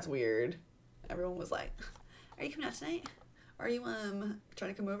me that's weird. Everyone was like, "Are you coming out tonight? Are you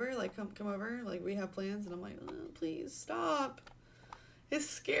trying to come over? Like come over? Like we have plans." And I'm like, "Oh, please stop. It's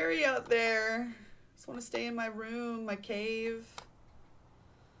scary out there. I just want to stay in my room, my cave.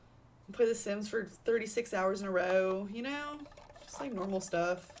 And play The Sims for 36 hours in a row, you know? Just like normal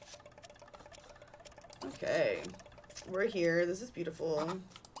stuff." Okay. We're here. This is beautiful.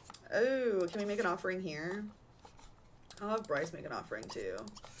 Oh, can we make an offering here? I'll have Bryce make an offering too.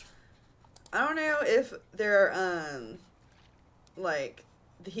 I don't know if they're like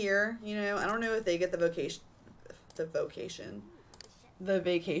here, you know, I don't know if they get the vacation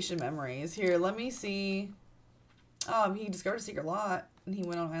memories. Here, let me see. He discovered a secret lot and he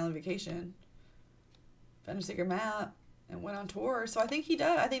went on island vacation. Found a secret map and went on tour. So I think he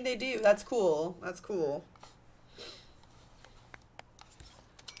does. I think they do. That's cool. That's cool.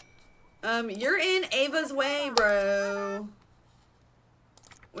 You're in Ava's way, bro.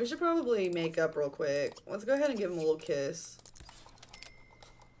 We should probably make up real quick. Let's go ahead and give him a little kiss.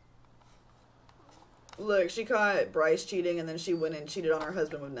 Look, she caught Bryce cheating and then she went and cheated on her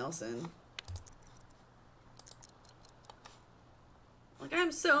husband with Nelson. Like,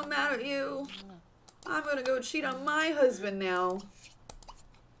 I'm so mad at you. I'm gonna go cheat on my husband now.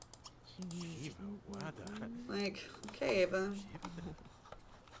 Like, okay, Ava.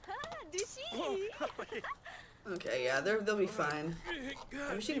 Okay, yeah, they'll be fine.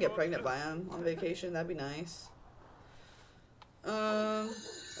 Maybe she can get pregnant by him on vacation. That'd be nice. Ooh,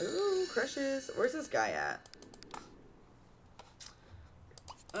 crushes. Where's this guy at?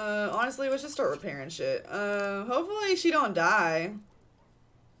 Honestly, let's just start repairing shit. Hopefully she don't die.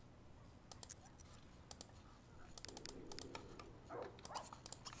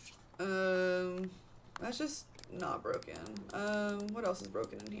 That's just not broken. What else is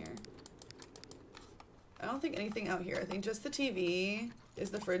broken in here? I don't think anything out here. I think just the TV.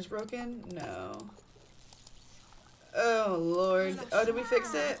 Is the fridge broken? No. Oh, Lord. Oh, did we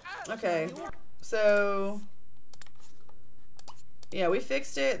fix it? Okay. So... yeah, we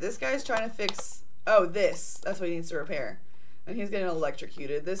fixed it. This guy's trying to fix... oh, this. That's what he needs to repair. And he's getting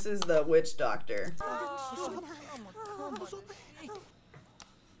electrocuted. This is the witch doctor.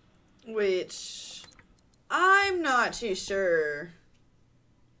 Which... I'm not too sure.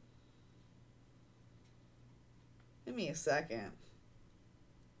 Give me a second.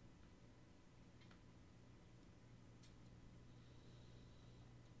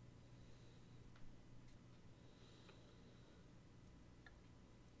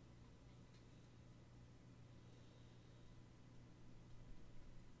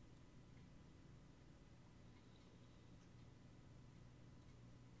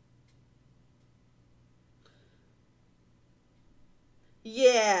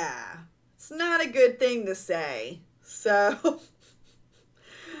 Yeah, it's not a good thing to say. So,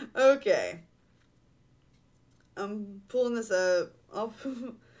 okay. I'm pulling this up.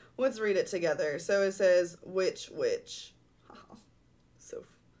 Let's read it together. So it says, witch. So,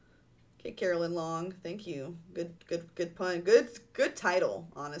 okay, Carolyn Long, thank you. Good pun. Good title,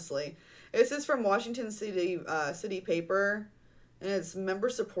 honestly. This is from Washington City Paper, and it's member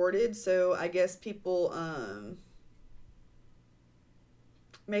supported. So I guess people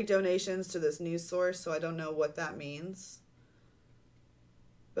make donations to this news source, so I don't know what that means.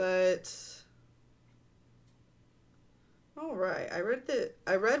 But all right, I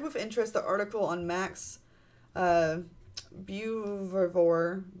read with interest the article on Max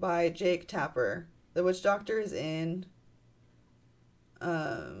Buvivor by Jake Tapper. The Witch Doctor is in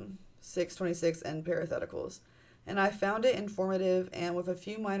 626 and parentheticals, and I found it informative and with a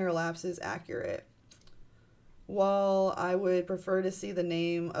few minor lapses accurate. While I would prefer to see the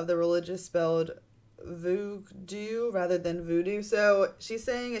name of the religious spelled voodoo rather than voodoo. So she's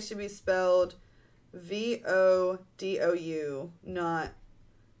saying it should be spelled VODOU, not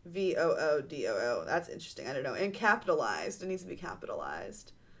VOODOO. That's interesting. I don't know. And capitalized. It needs to be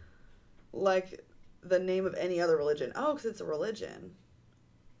capitalized. Like the name of any other religion. Oh, because it's a religion.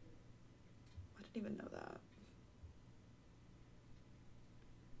 I didn't even know that.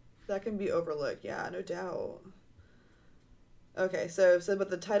 That can be overlooked. Yeah, no doubt. Okay, so but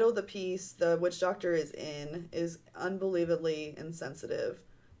the title of the piece the witch doctor is in is unbelievably insensitive.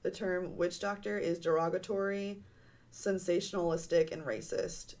 The term witch doctor is derogatory, sensationalistic, and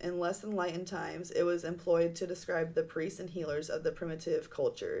racist. In less enlightened times, it was employed to describe the priests and healers of the primitive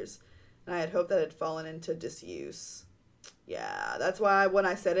cultures, and I had hoped that it had fallen into disuse. Yeah, that's why when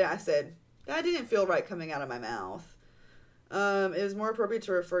I said it, I said, that didn't feel right coming out of my mouth. It was more appropriate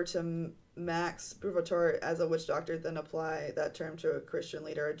to refer to Max Buvivor as a witch doctor than apply that term to a Christian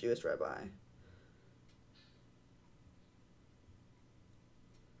leader or a Jewish rabbi.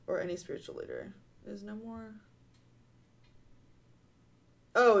 Or any spiritual leader. Is no more?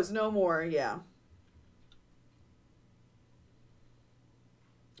 Oh, it's no more, yeah.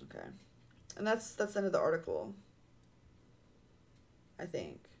 Okay. And that's the end of the article. I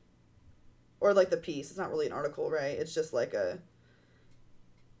think. Or like the piece. It's not really an article, right? It's just like a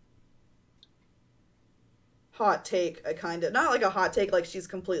hot take, a kind of, not like a hot take like she's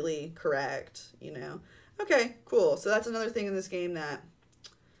completely correct, you know. Okay, cool. So that's another thing in this game that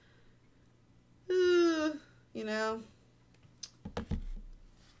you know.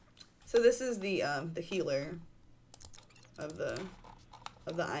 So this is the healer of the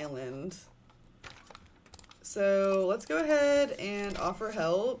island. So let's go ahead and offer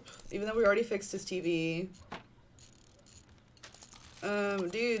help, even though we already fixed his TV.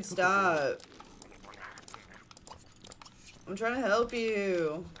 Dude, stop. I'm trying to help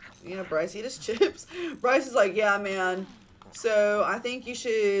you. You know, Bryce, eat his chips. Bryce is like, yeah, man. So I think you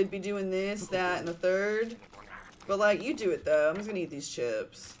should be doing this, that, and the third. But like, you do it though. I'm just gonna eat these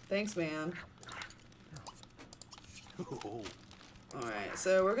chips. Thanks, man. Alright,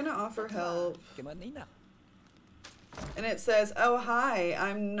 so we're gonna offer help. And it says, oh, hi,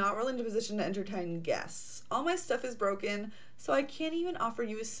 I'm not really in a position to entertain guests. All my stuff is broken, so I can't even offer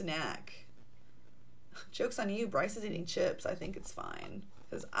you a snack. Joke's on you, Bryce is eating chips. I think it's fine.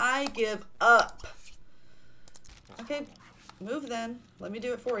 Because I give up. Okay, move then. Let me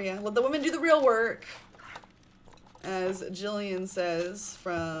do it for you. Let the women do the real work. As Jillian says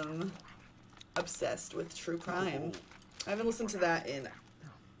from Obsessed with True Crime. I haven't listened to that in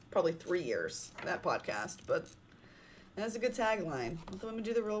probably 3 years, that podcast, but that's a good tagline. Let the women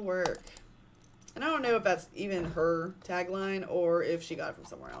do the real work. And I don't know if that's even her tagline or if she got it from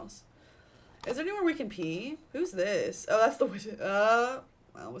somewhere else. Is there anywhere we can pee? Who's this? Oh, that's the witch. I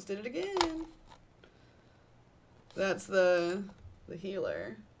almost did it again. That's the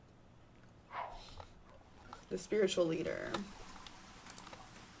healer. The spiritual leader.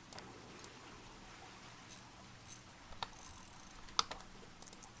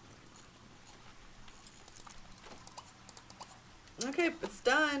 Okay, it's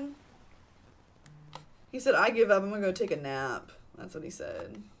done. He said, I give up. I'm gonna go take a nap. That's what he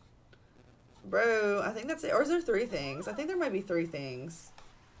said. Bro, I think that's it. Or is there 3 things? I think there might be 3 things.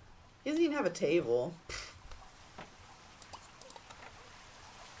 He doesn't even have a table.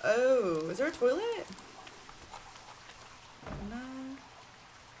 Oh, is there a toilet? No.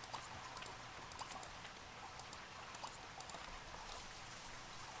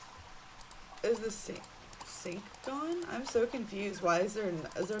 Is the sink gone? I'm so confused. Why is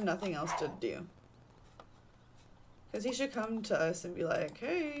there nothing else to do? Because he should come to us and be like,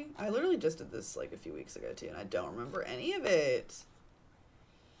 hey, I literally just did this like a few weeks ago too, and I don't remember any of it.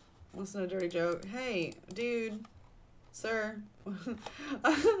 Listen to a dirty joke. Hey, dude, sir,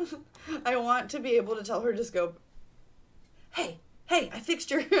 I want to be able to tell her, just go, hey, I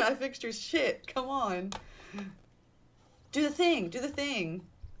fixed your shit. Come on. Do the thing. Do the thing.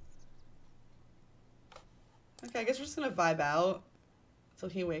 Okay, I guess we're just gonna vibe out until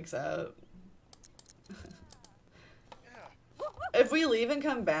he wakes up. If we leave and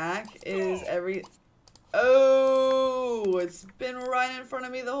come back, is every... Oh, it's been right in front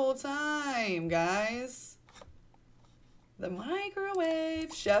of me the whole time, guys. The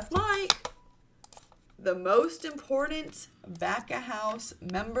microwave. Chef Mike. The most important back-of-house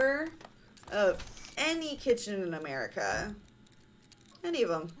member of any kitchen in America. Any of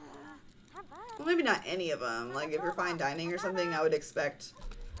them. Well, maybe not any of them. Like, if you're fine dining or something, I would expect...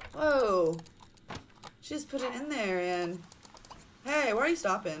 Whoa. She just put it in there and... Hey, why are you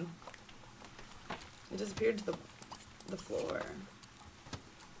stopping? It disappeared to the floor.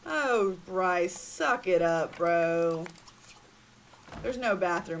 Oh, Bryce, suck it up, bro. There's no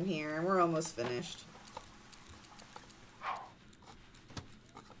bathroom here, and we're almost finished.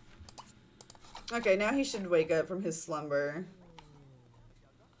 Okay, now he should wake up from his slumber.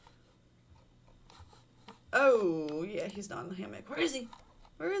 Oh, yeah, he's not in the hammock. Where is he?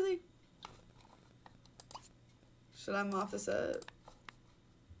 Where is he? Should I mop this up?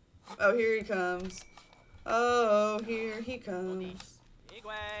 Oh, here he comes. Oh, here he comes.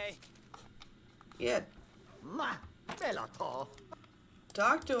 Yeah.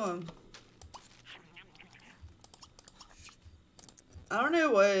 Talk to him. I don't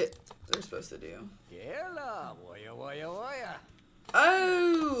know what they're supposed to do.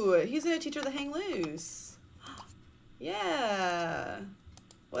 Oh, he's gonna teach her to hang loose. Yeah.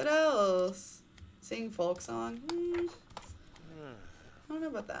 What else? Sing folk song? I don't know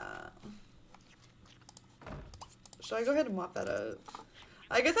about that. Should I go ahead and mop that up?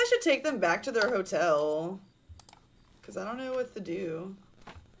 I guess I should take them back to their hotel. Because I don't know what to do.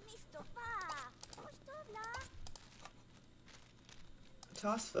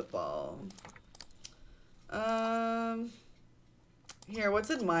 Toss football. Here, let's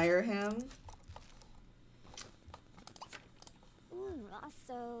admire him.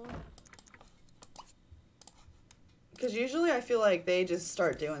 Because usually I feel like they just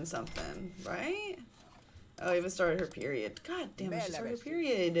start doing something, right? Oh, even started her period. God damn it, she started her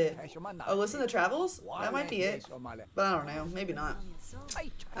period. Oh, listen to travels? That might be it. But I don't know, maybe not.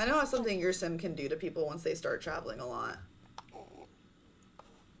 I know it's something your sim can do to people once they start traveling a lot.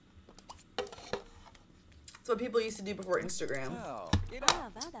 That's what people used to do before Instagram.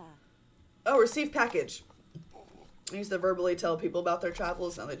 Oh, receive package. I used to verbally tell people about their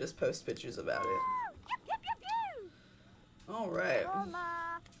travels, now they just post pictures about it. Alright.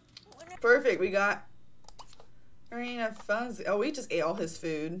 Perfect, we got Arena Fuzzy. Oh, we just ate all his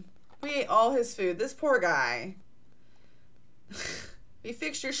food. We ate all his food. This poor guy. We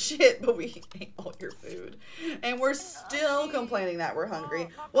fixed your shit, but we ate all your food. And we're still complaining that we're hungry.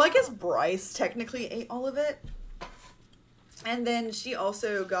 Well, I guess Bryce technically ate all of it. And then she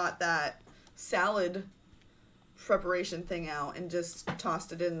also got that salad preparation thing out and just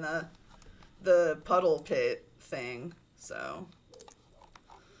tossed it in the puddle pit thing. So.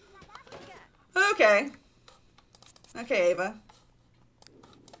 Okay. Okay, Ava.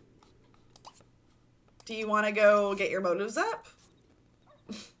 Do you want to go get your motives up?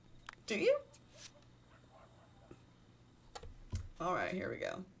 Do you? Alright, here we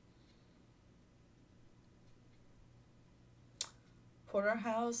go.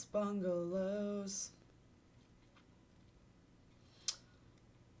 Porterhouse bungalows.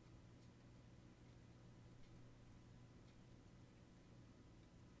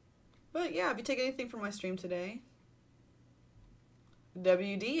 But yeah, if you take anything from my stream today,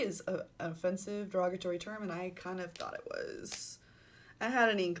 WD is an offensive, derogatory term, and I kind of thought it was. I had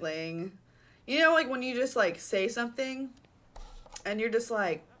an inkling. You know, like when you just like say something and you're just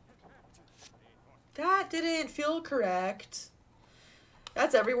like, that didn't feel correct.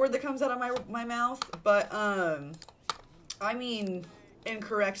 That's every word that comes out of my mouth, but I mean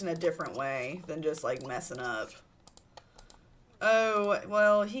incorrect in a different way than just like messing up. Oh,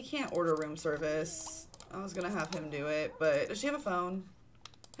 well, he can't order room service. I was gonna have him do it, but does she have a phone?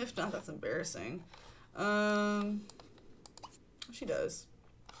 If not, that's embarrassing. She does.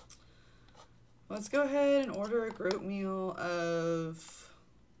 Let's go ahead and order a group meal of...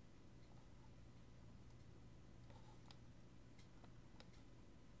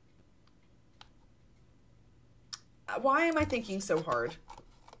 Why am I thinking so hard?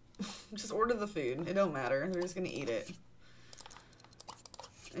 Just order the food. It don't matter. They're just gonna eat it.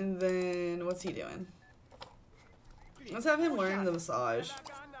 And then, what's he doing? Let's have him learn the massage.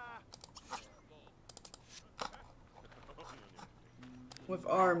 With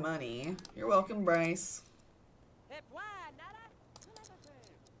our money. You're welcome, Bryce.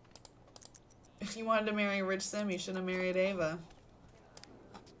 If you wanted to marry a rich sim, you should have married Ava.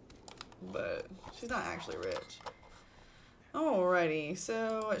 But she's not actually rich. Alrighty,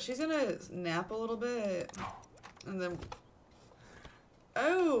 so she's gonna nap a little bit. And then...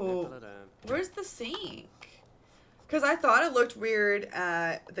 Oh! Where's the sink? Because I thought it looked weird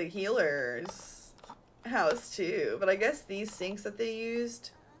at the healer's house too. But I guess these sinks that they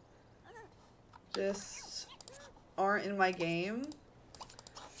used just aren't in my game.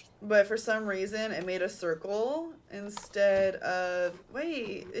 But for some reason, it made a circle instead of...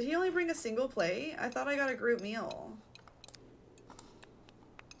 Wait, did he only bring a single plate? I thought I got a group meal.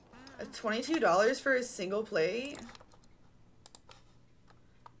 $22 for a single plate?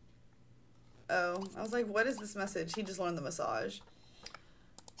 Oh, I was like, what is this message? He just learned the massage.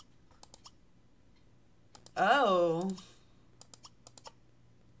 Oh.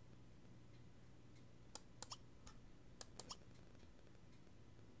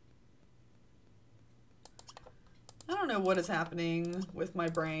 I don't know what is happening with my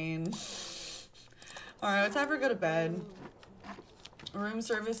brain. Alright, it's time for her to go to bed. Room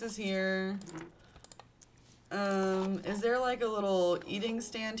service is here. Is there like a little eating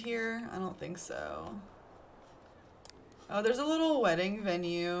stand here? I don't think so. Oh, there's a little wedding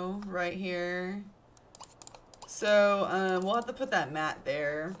venue right here. So, we'll have to put that mat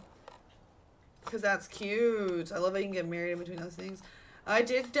there. Because that's cute. I love how you can get married in between those things. I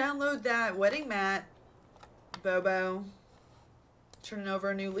did download that wedding mat, Bobo. Turning over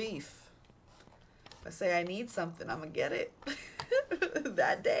a new leaf. If I say I need something, I'm gonna get it.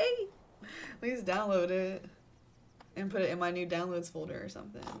 That day. Please download it. And put it in my new downloads folder or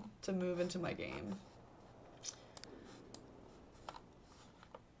something. To move into my game.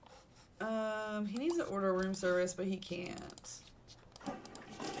 He needs to order room service, but he can't.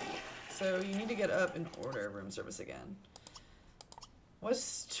 So you need to get up and order room service again.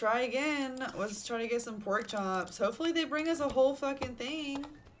 Let's try again. Let's try to get some pork chops. Hopefully they bring us a whole fucking thing.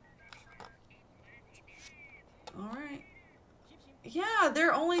 Alright. Yeah,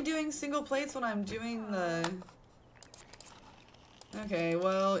 they're only doing single plates when I'm doing the... Okay,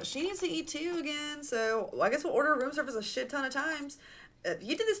 well, she needs to eat too again, so I guess we'll order room service a shit ton of times.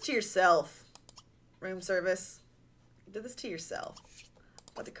 You did this to yourself, room service. You did this to yourself.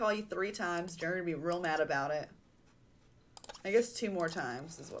 I'm about to call you 3 times. You're gonna be real mad about it. I guess 2 more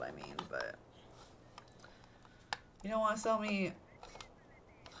times is what I mean, but... You don't want to sell me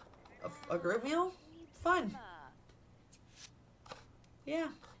a group meal? Fine. Yeah,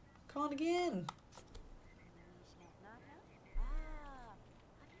 call it again.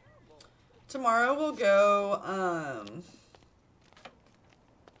 Tomorrow we'll go,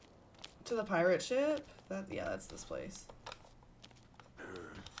 to the pirate ship. Yeah, that's this place.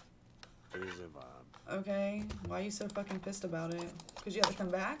 Okay, why are you so fucking pissed about it? Because you have to come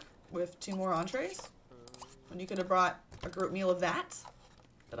back with 2 more entrees? When you could have brought a group meal of that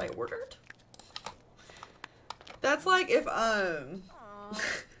I ordered? That's like if,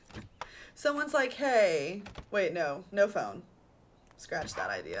 someone's like, hey, wait, no phone. Scratch that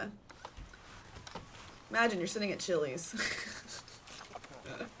idea. Imagine you're sitting at Chili's.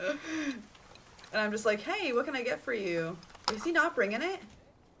 And I'm just like, hey, what can I get for you? Is he not bringing it?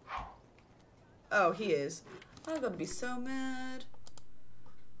 Oh, he is. I'm gonna be so mad.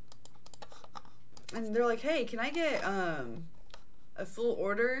 And they're like, hey, can I get a full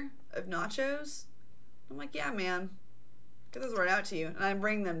order of nachos? I'm like, yeah, man. Get those right out to you. And I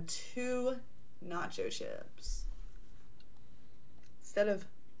bring them 2 nacho chips. Instead of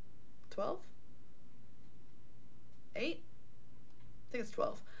 12? 8? I think it's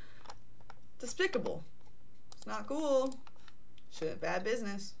 12. Despicable. It's not cool. Shit, bad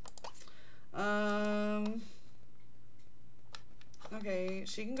business. Okay,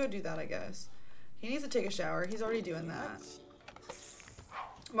 she can go do that, I guess. He needs to take a shower. He's already doing that.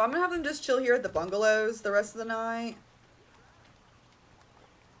 Well, I'm gonna have them just chill here at the bungalows the rest of the night.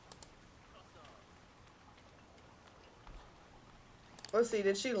 Let's see,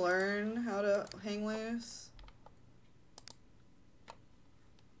 did she learn how to hang loose?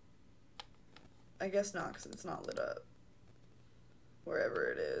 I guess not, because it's not lit up.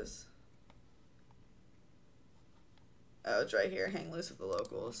 Wherever it is. Oh, it's right here. Hang loose with the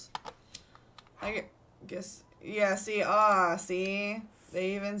locals. I guess, yeah, see, see?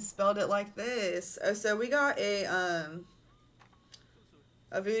 They even spelled it like this. Oh, so we got a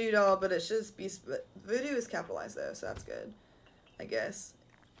voodoo doll, but it should just be, voodoo is capitalized though, so that's good. I guess.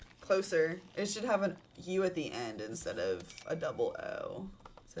 Closer. It should have an U at the end instead of a double O.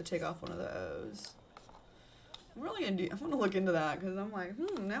 So take off one of the O's. I'm really gonna I'm gonna look into that because I'm like,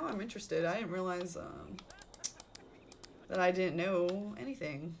 now I'm interested. I didn't realize that I didn't know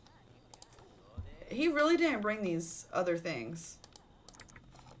anything. He really didn't bring these other things.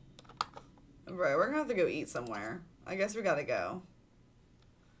 Right, we're gonna have to go eat somewhere. I guess we gotta go.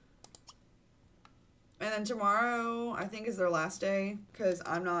 And then tomorrow, I think, is their last day, because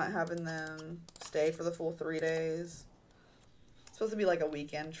I'm not having them stay for the full 3 days. It's supposed to be like a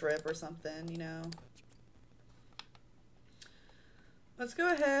weekend trip or something, you know. Let's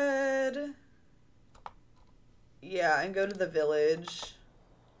go ahead. Yeah, and go to the village.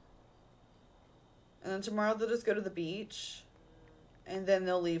 And then tomorrow they'll just go to the beach. And then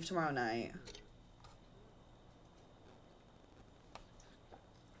they'll leave tomorrow night.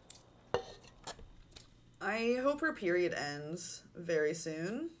 I hope her period ends very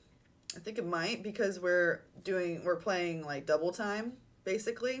soon. I think it might, because we're playing like double time,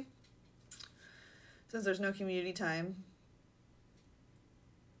 basically. Since there's no community time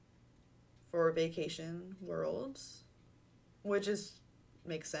for Vacation Worlds. Which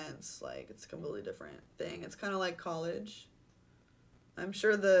makes sense. Like, it's a completely different thing. It's kind of like college. I'm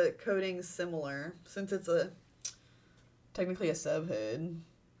sure the coding's similar, since it's technically a subhood.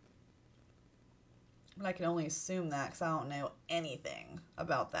 But I can only assume that because I don't know anything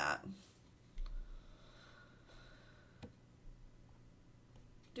about that.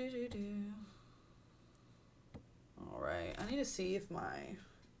 Alright, I need to see if my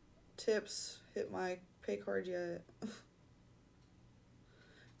tips hit my pay card yet. So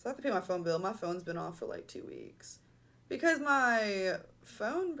I have to pay my phone bill. My phone's been off for like 2 weeks. Because my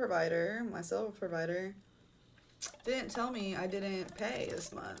phone provider, my cell provider, didn't tell me I didn't pay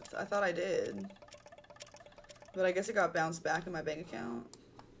this month. I thought I did. But I guess it got bounced back in my bank account.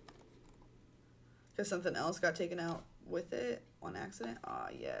 Because something else got taken out with it on accident. Ah,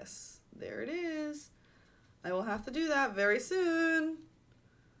 yes. There it is. I will have to do that very soon.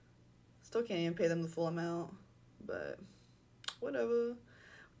 Still can't even pay them the full amount. But whatever.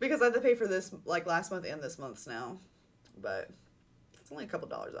 Because I had to pay for this like last month and this month's now. But it's only a couple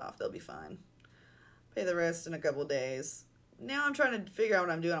dollars off. They'll be fine. Pay the rest in a couple days. Now I'm trying to figure out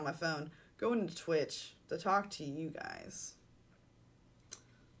what I'm doing on my phone. Going to Twitch to talk to you guys.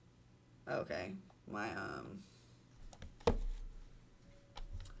 Okay. My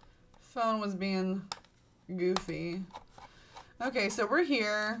phone was being goofy. Okay, so we're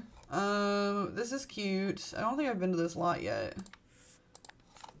here. This is cute. I don't think I've been to this lot yet.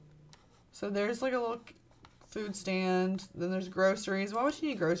 So there's like a little food stand. Then there's groceries. Why would you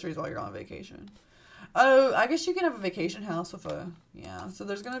need groceries while you're on vacation? Oh, I guess you can have a vacation house with a... Yeah, so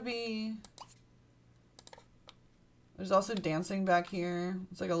there's going to be... There's also dancing back here.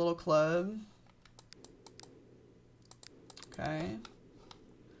 It's like a little club. Okay.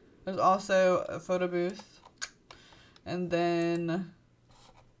 There's also a photo booth. And then...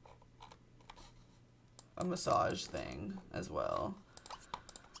 a massage thing as well.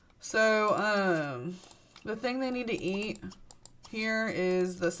 So, the thing they need to eat here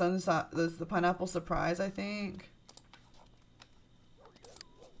is the pineapple surprise, I think.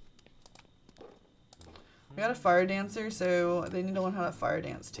 We got a fire dancer, so they need to learn how to fire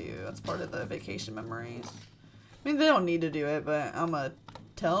dance too. That's part of the vacation memories. I mean, they don't need to do it, but I'm gonna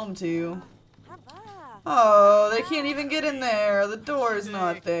tell them to. Oh, they can't even get in there. The door's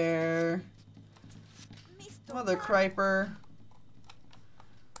not there. Mother criper.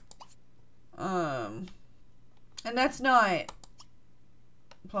 And that's not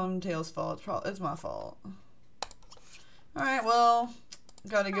Plumtail's fault. It's my fault. Alright, well,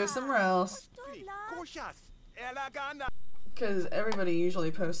 gotta go somewhere else. Because everybody usually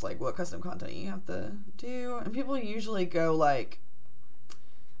posts, like, what custom content you have to do. And people usually go, like,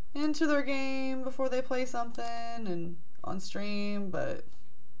 into their game before they play something and on stream, but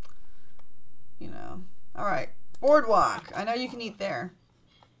Alright. Boardwalk. I know you can eat there.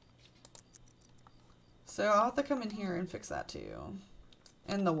 So I'll have to come in here and fix that too.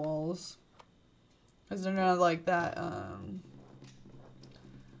 And the walls. Because they're not like that, I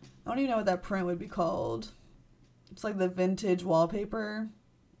don't even know what that print would be called. It's like the vintage wallpaper.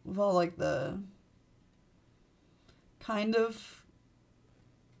 With all like the kind of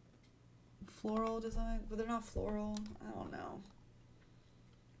floral design. But they're not floral. I don't know.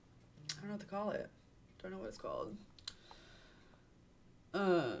 I don't know what to call it. Don't know what it's called.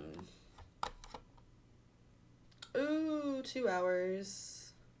 Ooh, 2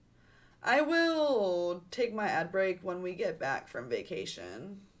 hours. I will take my ad break when we get back from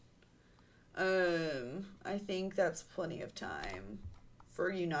vacation. I think that's plenty of time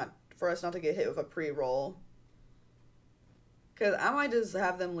for us not to get hit with a pre-roll. Cause I might just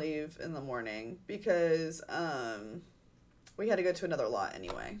have them leave in the morning because we had to go to another lot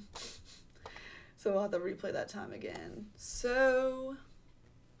anyway. So we'll have to replay that time again. So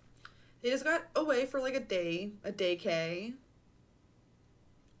they just got away for like a day K.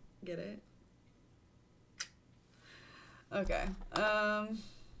 Get it? Okay.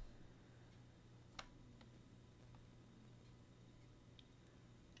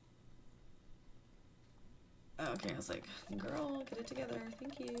 Okay, I was like, girl, get it together.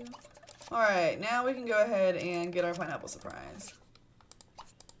 Thank you. Alright, now we can go ahead and get our pineapple surprise.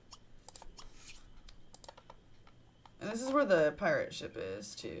 And this is where the pirate ship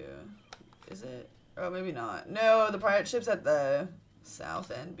is, too. Is it? Oh, maybe not. No, the pirate ship's at the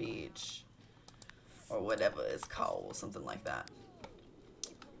South End Beach. Or whatever it's called. Something like that.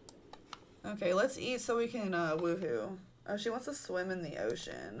 Okay, let's eat so we can, woohoo. Oh, she wants to swim in the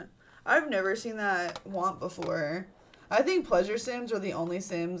ocean. I've never seen that want before. I think pleasure sims are the only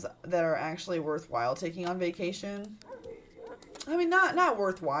sims that are actually worthwhile taking on vacation. I mean, not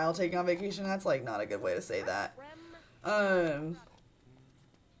worthwhile taking on vacation. That's, like, not a good way to say that.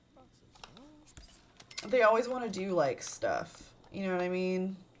 They always want to do, like, stuff. You know what I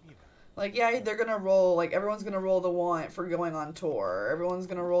mean? Like, yeah, they're gonna roll, like, everyone's gonna roll the want for going on tour. Everyone's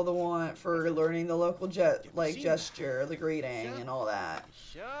gonna roll the want for learning the local gesture, the greeting, and all that.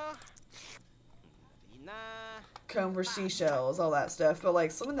 Comb for seashells, all that stuff. But,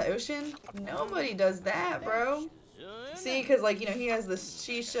 like, swim in the ocean? Nobody does that, bro. See, because, like, you know, he has the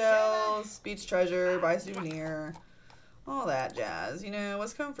seashells, beach treasure, buy a souvenir, all that jazz. You know,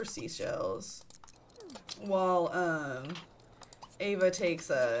 let's come for seashells. While, Ava takes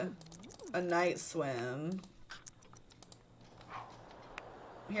a night swim.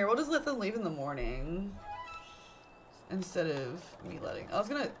 Here, we'll just let them leave in the morning. Instead of me letting... I was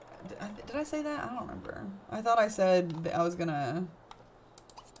gonna... Did I say that? I don't remember. I thought I said that I was gonna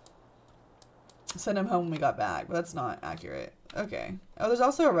send him home when we got back, but that's not accurate. Okay. Oh, there's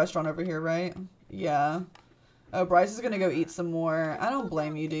also a restaurant over here, right? Yeah. Oh, Bryce is gonna go eat some more. I don't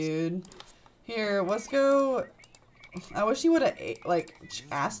blame you, dude. Here, let's go... I wish he would have, like,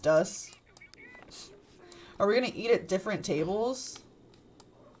 asked us. Are we gonna eat at different tables?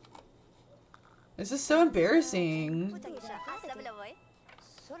 This is so embarrassing.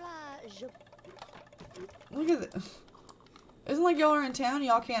 Look at it. Isn't like y'all are in town,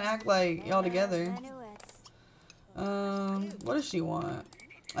 y'all can't act like y'all together. What does she want?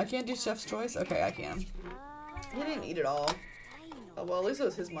 I can't do chef's choice? Okay, I can. He didn't eat it all. Oh, well, at least it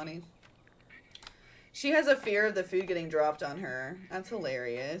was his money. She has a fear of the food getting dropped on her. That's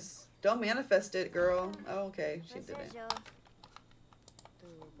hilarious. Don't manifest it, girl. Oh, okay. She didn't.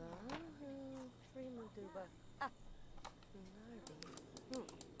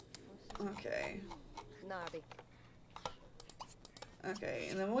 Okay. Okay,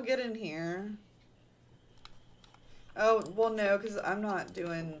 and then we'll get in here. Oh, well, no, because I'm not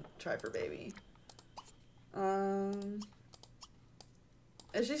doing try for baby.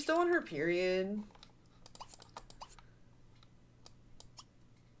 Is she still on her period?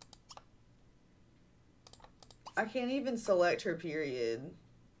 I can't even select her period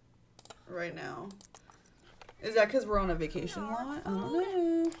right now. Is that because we're on a vacation lot? I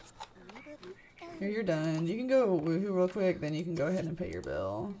don't know. Here, you're done. You can go woohoo real quick, then you can go ahead and pay your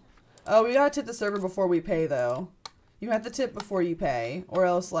bill. Oh, we gotta tip the server before we pay, though. You have to tip before you pay, or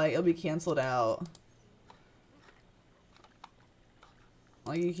else, like, it'll be canceled out.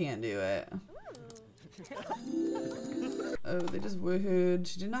 Like, you can't do it. Oh, they just woohooed.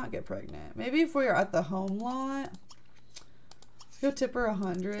 She did not get pregnant. Maybe if we are at the home lot. Let's go tip her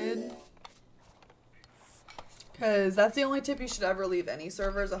 100. Because that's the only tip you should ever leave any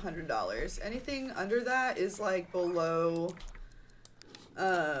server is $100. Anything under that is like below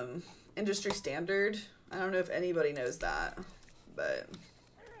industry standard. I don't know if anybody knows that, but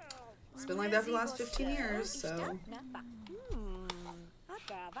It's been like that for the last 15 years, so.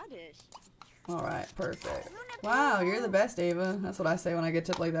 Alright, perfect. Wow, you're the best, Ava. That's what I say when I get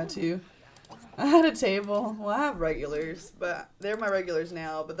tipped like that, too. I had a table. Well, I have regulars, but they're my regulars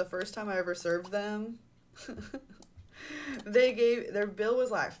now. But the first time I ever served them, their bill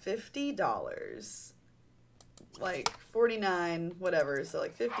was like $50. Like 49, whatever, so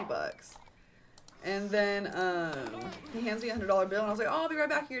like 50 bucks. And then he hands me a $100 bill, and I was like, oh, I'll be right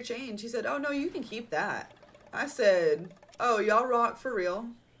back with your change. He said, oh, no, you can keep that. I said, oh, y'all rock for real?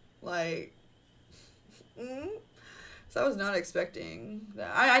 Like, So I was not expecting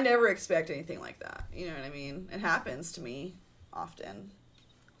that. I never expect anything like that. You know what I mean? It happens to me often.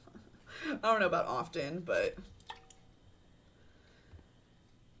 I don't know about often, but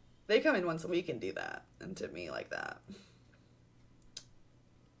they come in once a week and do that, and tip me like that.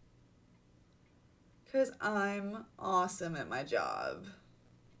 Because I'm awesome at my job.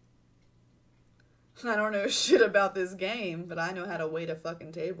 I don't know shit about this game, but I know how to wait a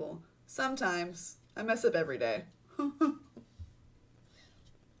fucking table. Sometimes. I mess up every day. I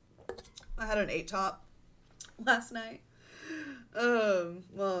had an 8-top last night.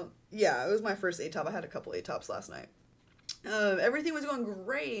 Well, yeah, it was my first 8-top. I had a couple 8-tops last night. Everything was going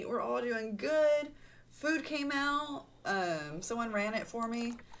great. We're all doing good. Food came out. Someone ran it for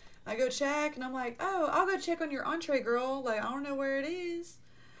me. I go check, and I'm like, oh, I'll go check on your entree, girl. Like, I don't know where it is.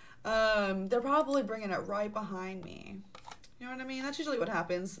 They're probably bringing it right behind me. You know what I mean? That's usually what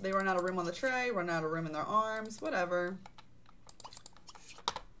happens. They run out of room on the tray, run out of room in their arms, whatever.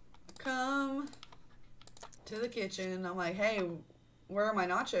 Come to the kitchen. I'm like, hey, where are my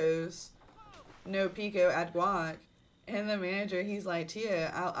nachos? No pico, add guac. And the manager, he's like,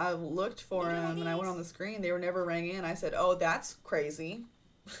 Tia, I looked for them, and I went on the screen. They were never rang in. I said, oh, that's crazy.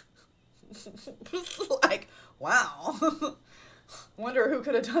 Like, wow. Wonder who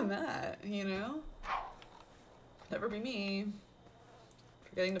could have done that, you know? Never be me.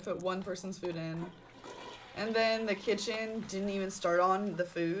 Forgetting to put one person's food in. And then the kitchen didn't even start on the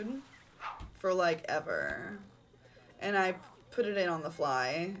food for like ever. And I put it in on the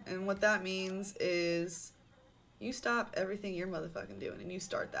fly. And what that means is you stop everything you're motherfucking doing and you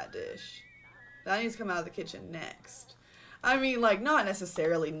start that dish. That needs to come out of the kitchen next. I mean, like, not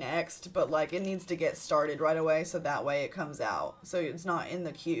necessarily next, but, like, it needs to get started right away so that way it comes out. So it's not in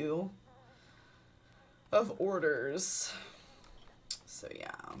the queue of orders. So, yeah.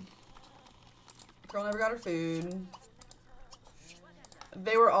 Girl never got her food.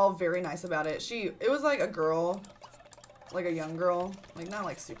 They were all very nice about it. It was, like, a girl, like a young girl. Like, not,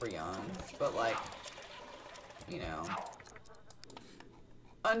 like, super young, but, like, you know,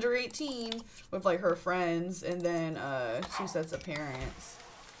 under 18 with like her friends, and then 2 sets of parents,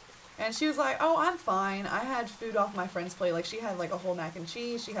 and she was like, oh, I'm fine, I had food off my friend's plate. Like, she had like a whole mac and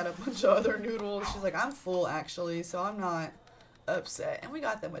cheese, she had a bunch of other noodles. She's like, I'm full actually, so I'm not upset. And we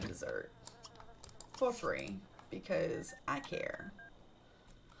got them a dessert for free because I care.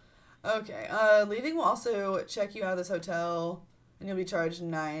 Okay, leaving will also check you out of this hotel and you'll be charged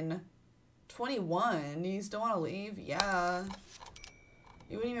 $9.21. Do you still want to leave? Yeah.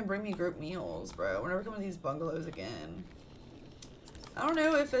 You wouldn't even bring me group meals, bro. We're never coming to these bungalows again. I don't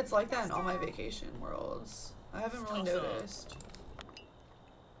know if it's like that in all my vacation worlds. I haven't really noticed.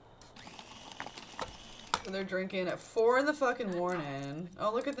 So they're drinking at 4 in the fucking morning.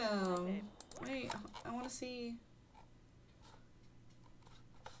 Oh, look at them. Wait, I want to see.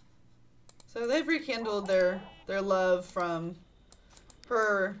 So they've rekindled their love from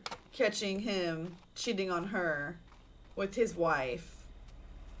her catching him cheating on her with his wife.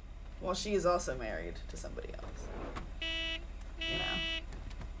 Well, she is also married to somebody else. You know.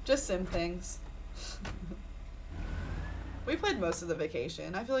 Just sim things. We played most of the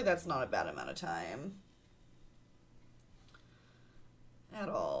vacation. I feel like that's not a bad amount of time. At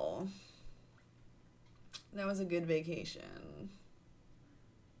all. That was a good vacation.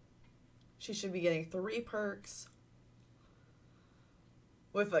 She should be getting 3 perks.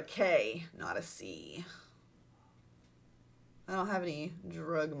 With a K, not a C. I don't have any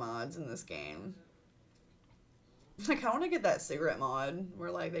drug mods in this game. Like, I want to get that cigarette mod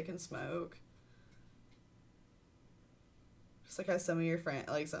where, like, they can smoke. Just like how some of your friends,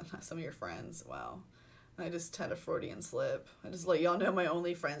 like, some of your friends, wow. I just had a Freudian slip. I just let y'all know my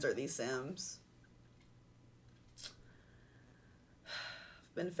only friends are these Sims.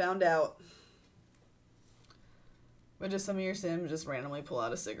 Been found out. But just some of your Sims just randomly pull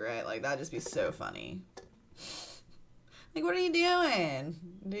out a cigarette. Like, that'd just be so funny. Like, what are you doing,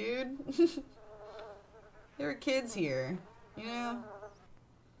 dude? There are kids here, you know?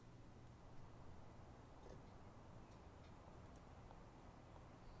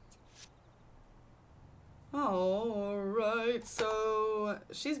 It's so...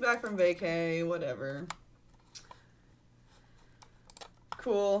 She's back from vacay, whatever.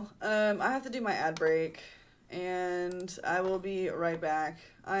 Cool. I have to do my ad break, and I will be right back.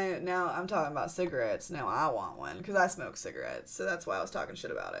 Now I'm talking about cigarettes. Now I want one, because I smoke cigarettes, so that's why I was talking shit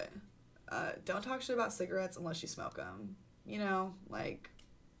about it. Don't talk shit about cigarettes unless you smoke them. You know, like,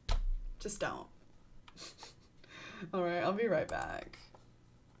 just don't. Alright, I'll be right back.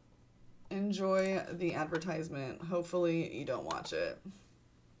 Enjoy the advertisement. Hopefully you don't watch it.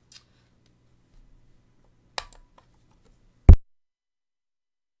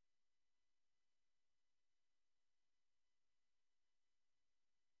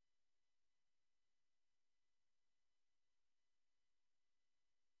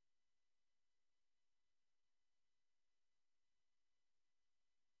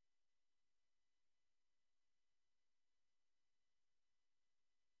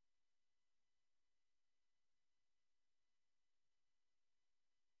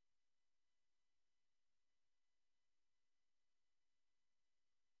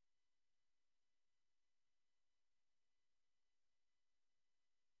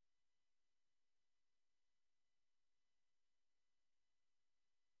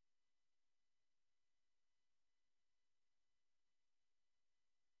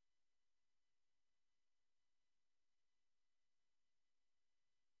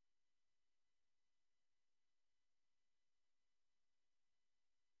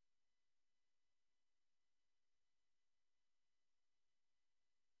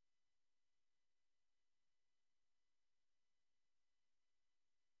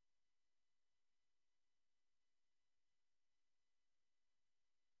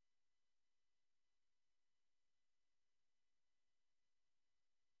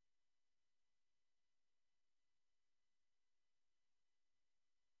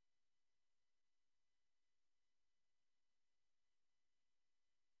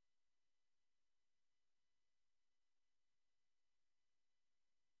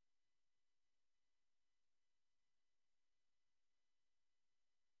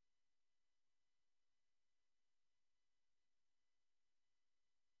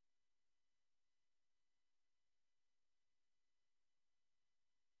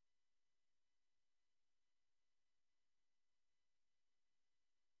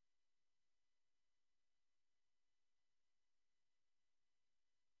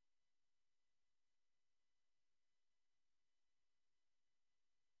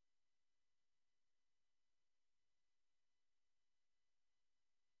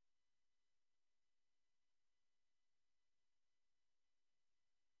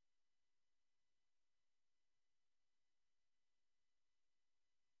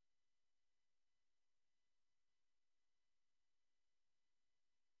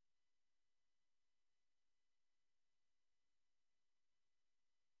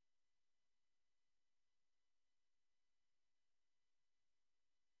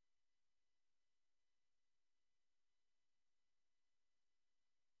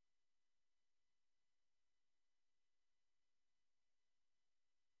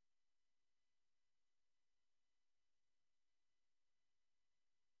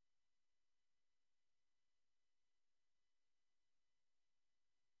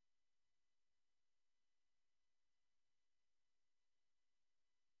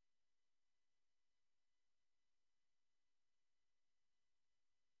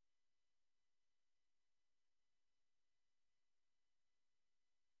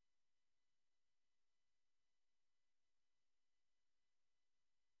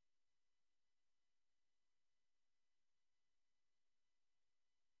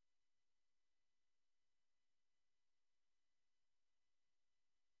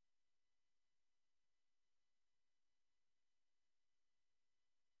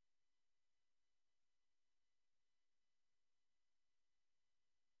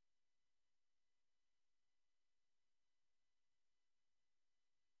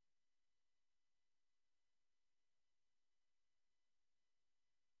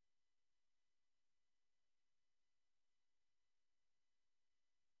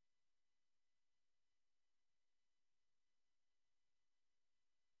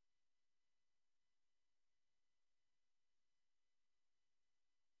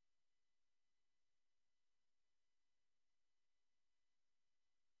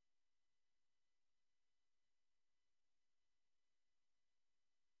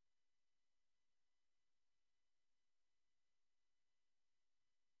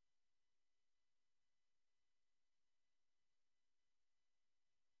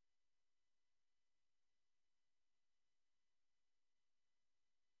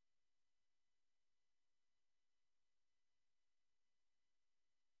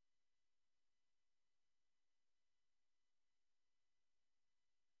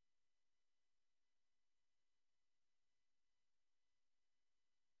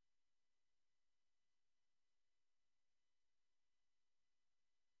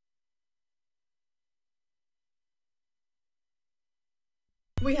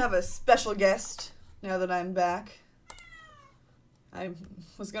 We have a special guest now that I'm back. I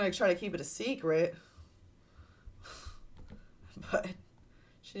was gonna try to keep it a secret, but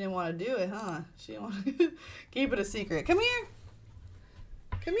she didn't want to do it, huh? She didn't want to keep it a secret. Come here.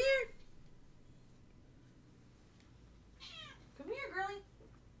 Come here. Come here, girlie.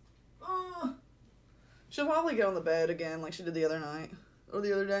 Oh. She'll probably get on the bed again like she did the other night. Or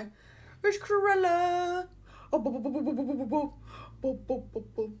the other day. Where's Corella? Oh, bo, bo, bo, bo, bo, bo, bo, bo. Bo, bo, bo,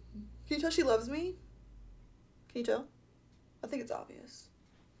 bo. Can you tell she loves me? Can you tell? I think it's obvious.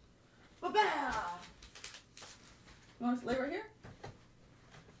 Ba-bow! You want to lay right here?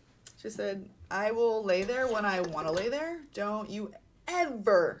 She said, I will lay there when I want to lay there. Don't you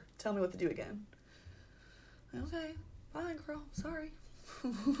ever tell me what to do again. Okay, fine, girl. Sorry.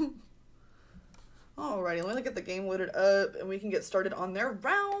 Alrighty, let me get the game loaded up and we can get started on their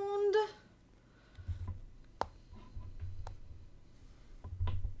round.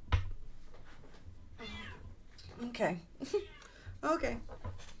 Okay. Okay.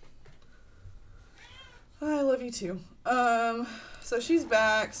 I love you too. So she's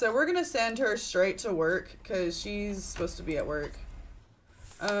back. So we're gonna send her straight to work because she's supposed to be at work.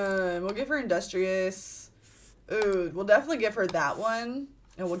 We'll give her Industrious. Ooh, we'll definitely give her that one.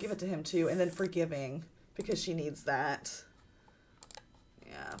 And we'll give it to him too. And then Forgiving because she needs that.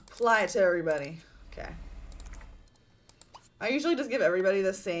 Yeah, apply it to everybody. Okay. I usually just give everybody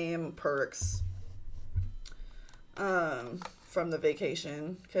the same perks from the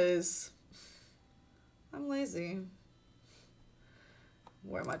vacation because I'm lazy.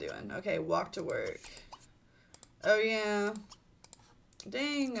 What am I doing? Okay, walk to work. Oh yeah.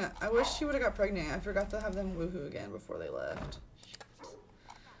 Dang, I wish she would have got pregnant. I forgot to have them woohoo again before they left.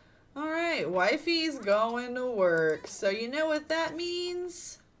 Alright, wifey's going to work. So you know what that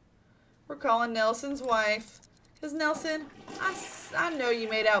means? We're calling Nelson's wife. Because Nelson, I know you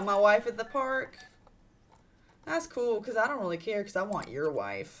made out my wife at the park. That's cool, because I don't really care, because I want your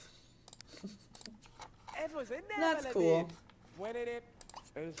wife. That's cool.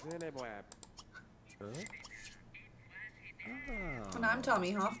 And I'm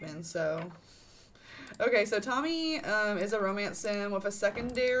Tommy Hoffman, so... Okay, so Tommy is a romance sim with a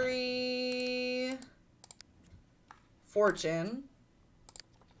secondary fortune.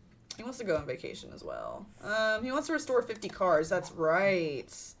 He wants to go on vacation as well. He wants to restore 50 cars. That's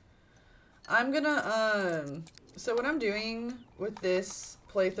right. I'm gonna, so what I'm doing with this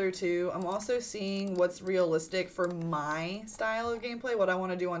playthrough too, I'm also seeing what's realistic for my style of gameplay, what I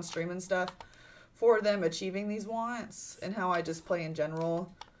want to do on stream and stuff for them achieving these wants and how I just play in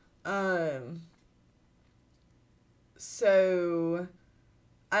general. So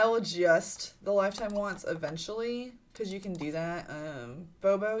I'll adjust the lifetime wants eventually because you can do that.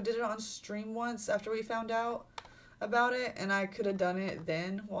 Bobo did it on stream once after we found out about it, and I could have done it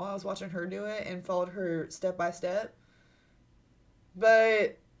then while I was watching her do it and followed her step by step,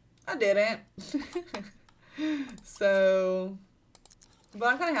 but I didn't. So, but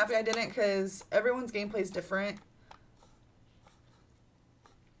I'm kind of happy I didn't because everyone's gameplay is different.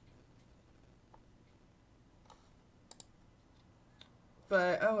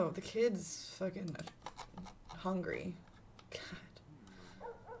 But oh, the kid's fucking hungry. God.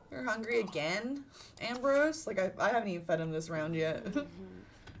 You're hungry again, Ambrose? Like, I haven't even fed him this round yet.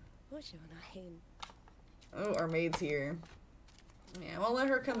 Oh, our maid's here. Yeah, we'll let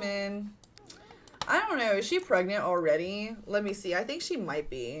her come in. I don't know. Is she pregnant already? Let me see. I think she might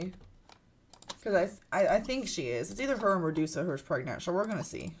be. Because I think she is. It's either her or Medusa who's pregnant, so we're going to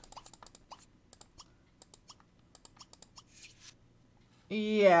see.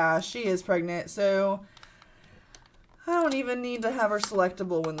 Yeah, she is pregnant, so... I don't even need to have her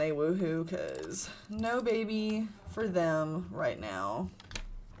selectable when they woohoo, because no baby for them right now.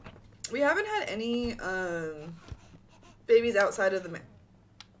 We haven't had any babies outside of the...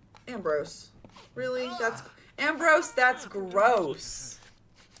 Ambrose. Really? That's... Ambrose, that's gross.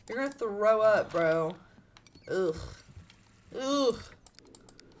 You're gonna throw up, bro. Ugh. Ugh.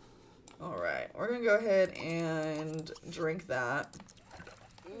 Alright, we're gonna go ahead and drink that.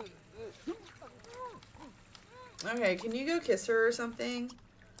 Okay, can you go kiss her or something?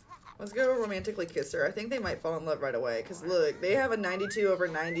 Let's go romantically kiss her. I think they might fall in love right away. Because look, they have a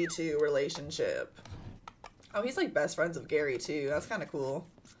 92/92 relationship. Oh, he's like best friends with Gary too. That's kind of cool.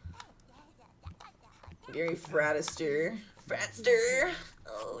 Gary Fratister. Fratster.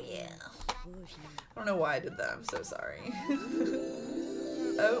 Oh, yeah. I don't know why I did that. I'm so sorry.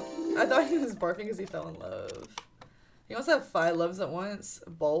 Oh, I thought he was barfing because he fell in love. He wants to have 5 loves at once.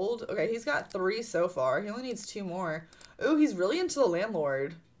 Bold. Okay, he's got 3 so far. He only needs 2 more. Ooh, he's really into the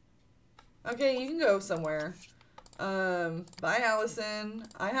landlord. Okay, you can go somewhere. Bye, Allison.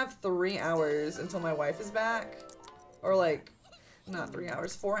 I have 3 hours until my wife is back. Or like, not 3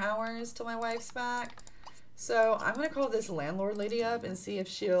 hours, 4 hours till my wife's back. So I'm gonna call this landlord lady up and see if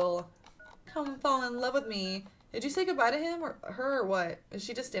she'll come fall in love with me. Did you say goodbye to him or her or what? Is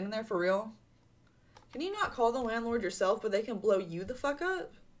she just standing there for real? Can you not call the landlord yourself, but they can blow you the fuck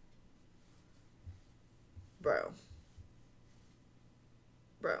up? Bro.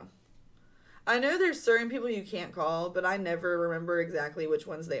 I know there's certain people you can't call, but I never remember exactly which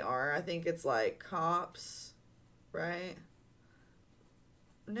ones they are. I think it's like cops, right?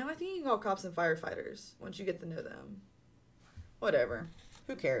 No, I think you can call cops and firefighters once you get to know them. Whatever.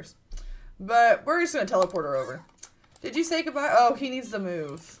 Who cares? But we're just going to teleport her over. Did you say goodbye? Oh, he needs to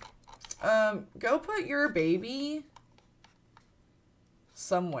move. Go put your baby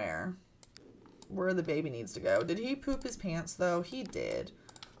somewhere where the baby needs to go. Did he poop his pants, though? He did.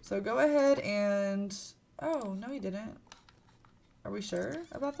 So go ahead and... Oh, no he didn't. Are we sure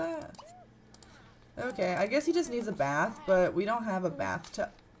about that? Okay, I guess he just needs a bath, but we don't have a bathtub.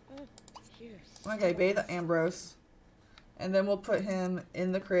 Okay, bathe Ambrose. And then we'll put him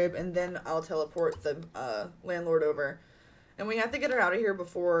in the crib, and then I'll teleport the landlord over. And we have to get her out of here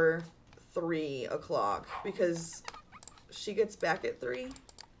before 3 o'clock, because she gets back at 3.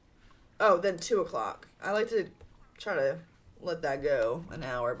 Oh, then 2 o'clock. I like to try to let that go an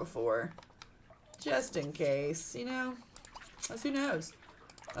hour before. Just in case, you know? Because who knows?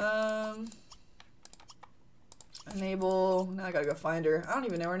 Enable. Now I gotta go find her. I don't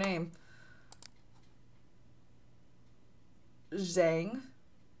even know her name. Zhang.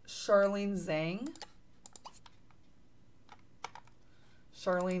 Charlene Zhang.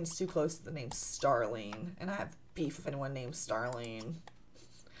 Charlene's too close to the name Starlene. And I have beef with anyone named Starlene.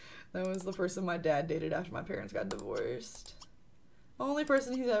 That was the person my dad dated after my parents got divorced. Only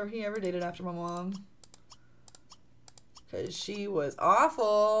person he ever dated after my mom. Because she was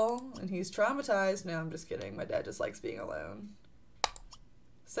awful. And he's traumatized. No, I'm just kidding. My dad just likes being alone.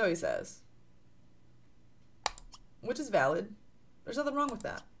 So he says. Which is valid. There's nothing wrong with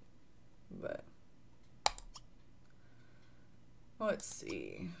that. But. Let's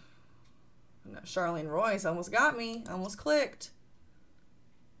see. No, Charlene Royce almost got me. Almost clicked.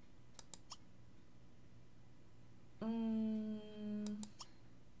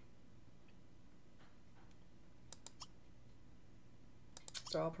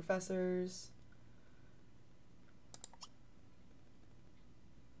 They're all professors.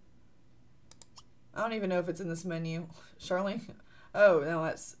 I don't even know if it's in this menu. Charlene? Oh, no,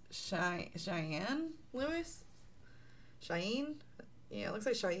 that's Cheyenne Lewis? Cheyenne? Yeah, it looks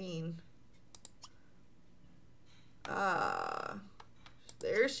like Cheyenne. Ah.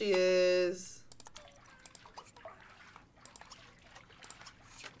 There she is.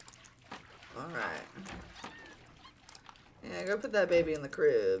 Alright. Yeah, go put that baby in the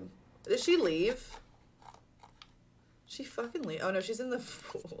crib. Did she leave? She fucking leave? Oh no, she's in the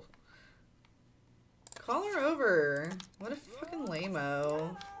pool. Call her over. What a fucking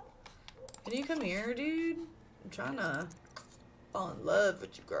lame-o. Can you come here, dude? I'm trying to fall in love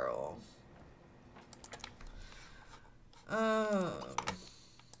with you, girl.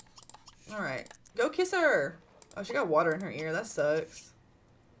 Alright. Go kiss her! Oh, she got water in her ear. That sucks.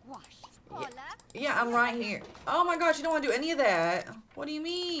 Yeah, I'm right here. Oh my gosh, you don't want to do any of that. What do you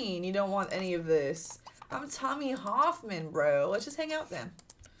mean you don't want any of this? I'm Tommy Hoffman, bro. Let's just hang out then.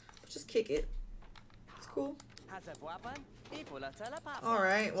 Let's just kick it. It's cool.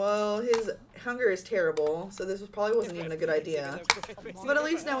 Alright, well, his hunger is terrible, so this probably wasn't even a good idea. But at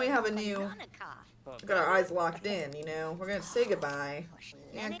least now we have a new... Got our eyes locked in, you know? We're gonna say goodbye.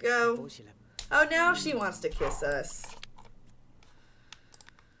 Yeah, go. Oh, now she wants to kiss us.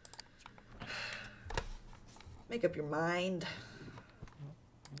 Make up your mind.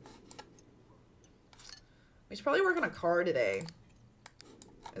 We should probably work on a car today.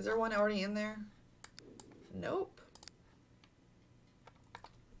 Is there one already in there? Nope.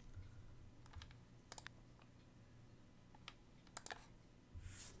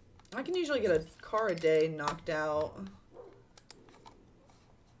 I can usually get a car a day knocked out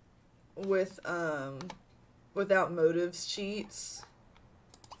with without motives cheats.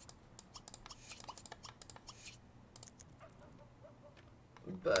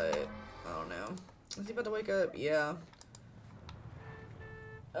 But I don't know. Is he about to wake up? Yeah.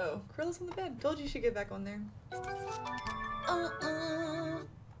 Oh, Krilla's on the bed. Told you she'd get back on there.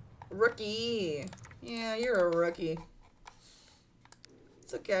 Rookie. Yeah, you're a rookie.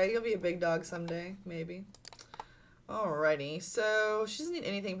 It's okay. You'll be a big dog someday, maybe. Alrighty. So she doesn't need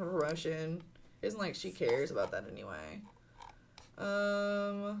anything for promotion. It isn't like she cares about that anyway.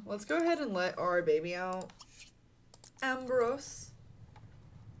 Let's go ahead and let our baby out. Ambrose.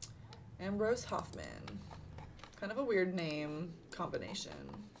 Ambrose Hoffman. Kind of a weird name combination,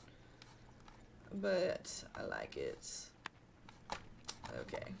 but I like it.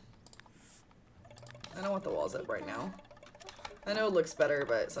 Okay. I don't want the walls up right now. I know it looks better,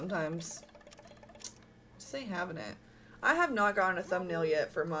 but sometimes just ain't having it. I have not gotten a thumbnail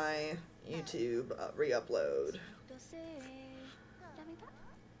yet for my YouTube re-upload.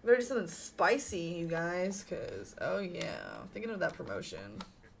 Better do something spicy, you guys, because, oh yeah, I'm thinking of that promotion.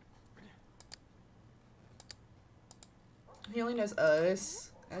 He only knows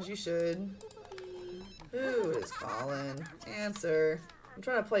us, as you should. Who is calling? Answer. I'm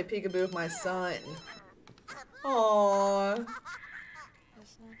trying to play peekaboo with my son. Aww.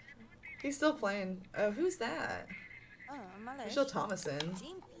 He's still playing. Oh, who's that? Michelle Thomason.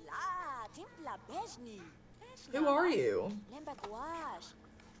 Who are you?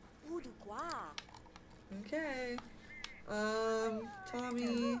 Okay.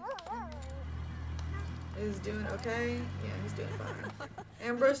 Tommy is doing okay. Yeah, he's doing fine.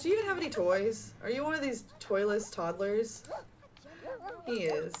 Ambrose, do you even have any toys? Are you one of these toyless toddlers? He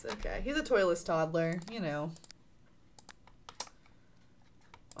is. Okay, he's a toyless toddler, you know.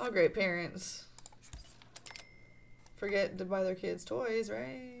 All great parents forget to buy their kids toys,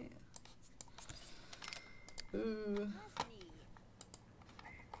 right? Ooh.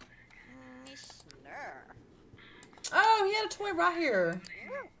 Oh, he had a toy right here.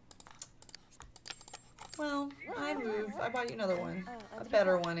 Well, I moved. I bought you another one. A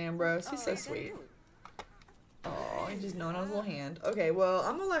better one, Ambrose. He's so sweet. Oh, he's just gnawing on his little hand. Okay, well,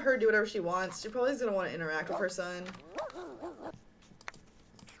 I'm gonna let her do whatever she wants. She probably is gonna want to interact with her son.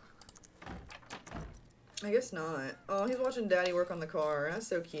 I guess not. Oh, he's watching Daddy work on the car. That's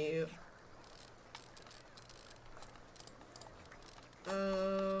so cute.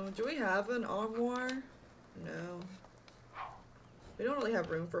 Do we have an armoire? No. We don't really have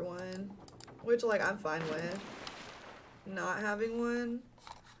room for one. Which, like, I'm fine with not having one.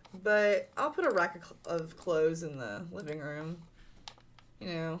 But I'll put a rack of clothes in the living room.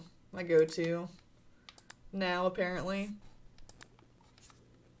 You know, my go-to. Now, apparently.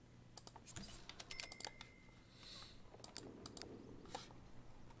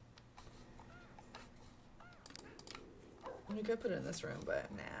 You could put it in this room, but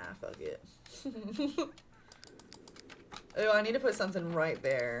nah, fuck it. Oh, I need to put something right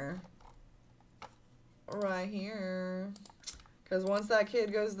there. Right here. Because once that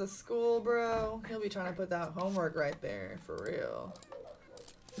kid goes to school, bro, he'll be trying to put that homework right there, for real.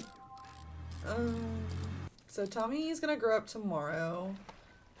 So Tommy's gonna grow up tomorrow.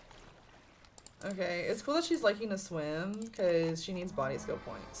 Okay, it's cool that she's liking to swim, because she needs body skill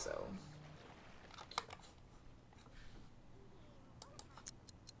points, so.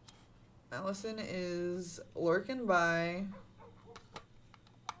 Allison is lurking by.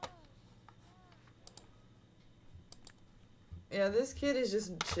 Yeah, this kid is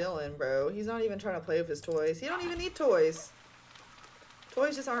just chilling, bro. He's not even trying to play with his toys. He don't even need toys.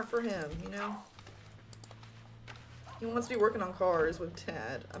 Toys just aren't for him, you know? He wants to be working on cars with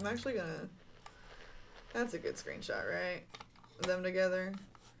Dad. I'm actually gonna... That's a good screenshot, right? Them together.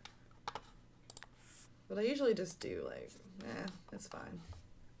 But I usually just do, like, it's fine.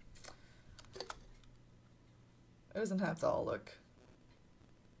 It doesn't have to all look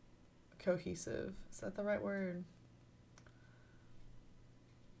cohesive. Is that the right word?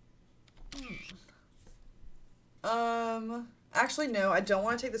 Actually, no, I don't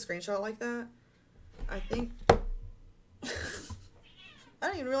want to take the screenshot like that. I think... I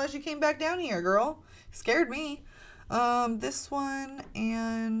didn't even realize you came back down here, girl. Scared me. This one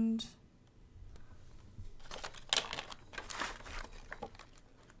and...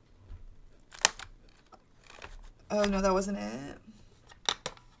 Oh, no, that wasn't it.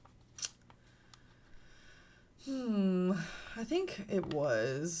 I think it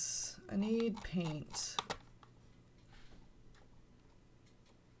was. I need paint.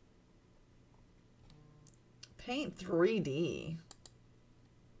 Paint 3D.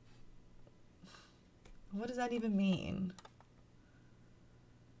 What does that even mean?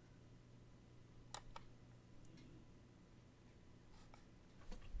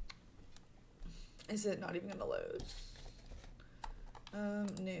 Is it not even gonna load?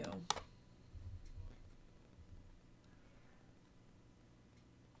 New.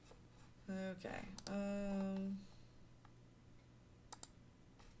 Okay.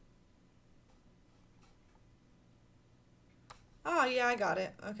 Oh, yeah, I got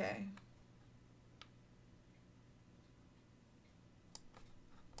it. Okay.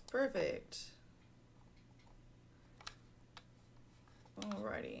 Perfect.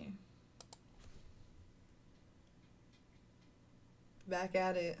 Alrighty. Back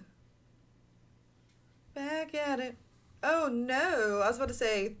at it. Back at it. Oh no! I was about to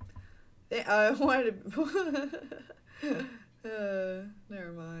say. I wanted to.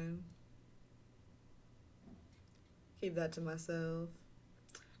 Never mind. Keep that to myself.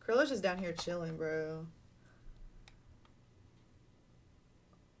 Krilla's just down here chilling, bro.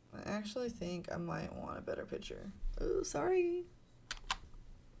 I actually think I might want a better picture. Oh, sorry.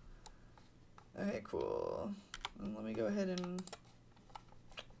 Okay, cool. And let me go ahead and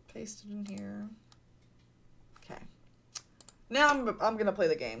paste it in here. Okay. Now I'm gonna play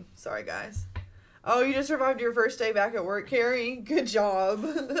the game. Sorry, guys. Oh, you just survived your first day back at work, Carrie. Good job.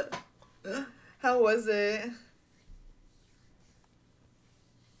 How was it?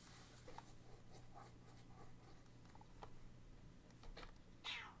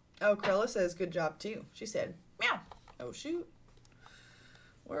 Oh, Krella says good job too. She said, meow. Oh, shoot.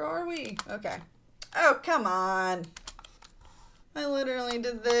 Where are we? Okay. Oh, come on. I literally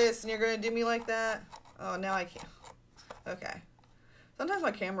did this and you're going to do me like that? Oh, now I can't. Okay. Sometimes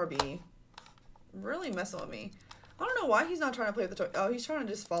my camera be really messing with me. I don't know why he's not trying to play with the toy. Oh, he's trying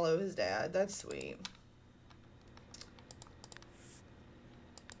to just follow his dad. That's sweet.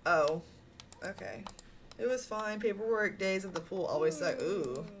 Oh. Okay. It was fine. Paperwork days at the pool always suck.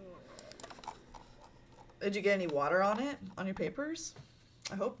 Ooh. Did you get any water on it? On your papers?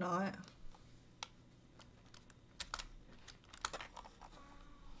 I hope not.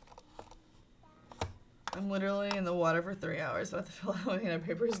 I'm literally in the water for 3 hours, so I have to fill out my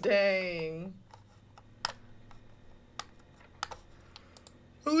papers. Dang.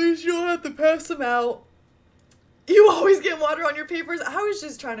 At least you don't have to pass them out. You always get water on your papers? I was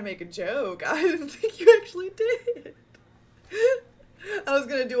just trying to make a joke. I didn't think you actually did. I was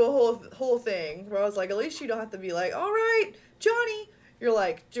gonna do a whole thing where I was like, at least you don't have to be like, all right, Johnny. You're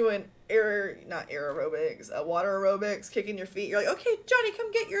like doing not air aerobics, water aerobics, kicking your feet. You're like, okay, Johnny,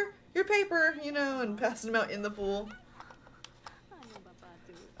 come get your paper, you know, and passing them out in the pool.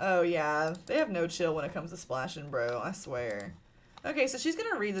 Oh yeah, they have no chill when it comes to splashing, bro. I swear. Okay, so she's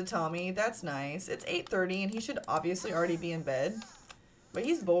gonna read to Tommy. That's nice. It's 8:30 and he should obviously already be in bed, but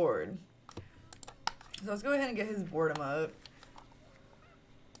he's bored. So let's go ahead and get his boredom up.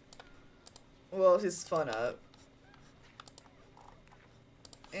 Well, his fun up.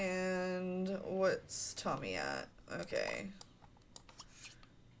 And what's Tommy at? Okay.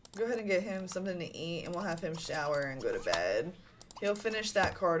 Go ahead and get him something to eat and we'll have him shower and go to bed. He'll finish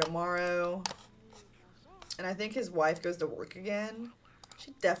that car tomorrow. And I think his wife goes to work again.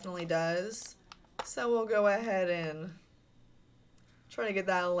 She definitely does. So we'll go ahead and try to get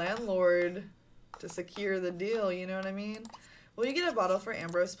that landlord to secure the deal, you know what I mean? Will you get a bottle for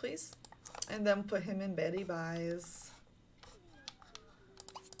Ambrose, please? And then put him in bed, he buys.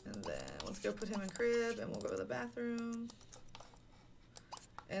 And then let's go put him in crib and we'll go to the bathroom.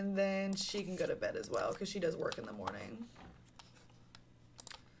 And then she can go to bed as well because she does work in the morning.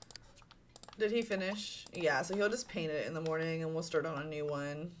 Did he finish? Yeah, so he'll just paint it in the morning and we'll start on a new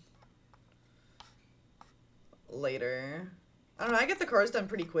one later. I don't know, I get the cars done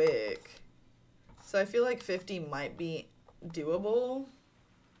pretty quick. So I feel like 50 might be doable.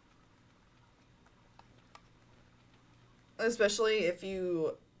 Especially if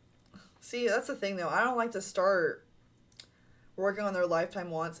you... See, that's the thing though. I don't like to start working on their lifetime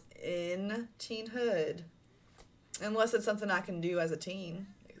wants in teenhood. Unless it's something I can do as a teen.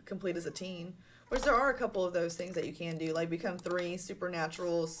 Complete as a teen. Which there are a couple of those things that you can do. Like become 3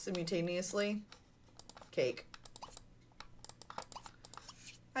 supernatural simultaneously. Cake.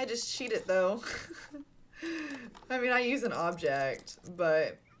 I just cheat it though. I mean, I use an object.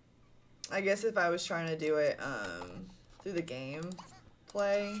 But I guess if I was trying to do it through the game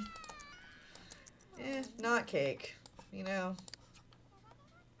play. Not cake. You know.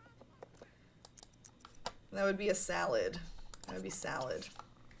 That would be a salad. That would be salad.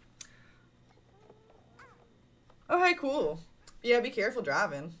 Oh, hey, cool. Yeah, be careful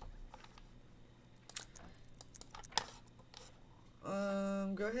driving.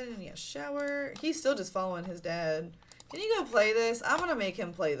 Go ahead and, yeah, shower. He's still just following his dad. Can you go play this? I'm gonna make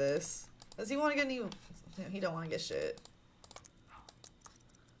him play this. Does he want to get any... No, he don't want to get shit.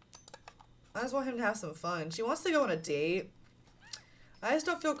 I just want him to have some fun. She wants to go on a date. I just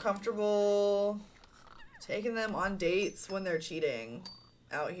don't feel comfortable taking them on dates when they're cheating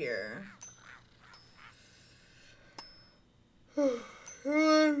out here.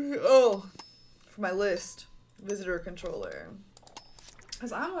 Oh, for my list, visitor controller.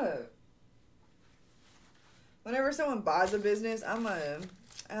 Cause whenever someone buys a business, I'm gonna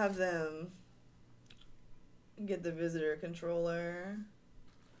have them get the visitor controller.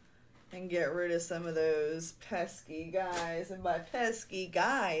 and get rid of some of those pesky guys. And by pesky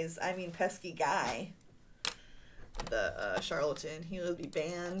guys, I mean pesky guy. The charlatan. He will be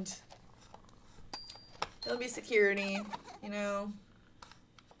banned. He'll be security, you know.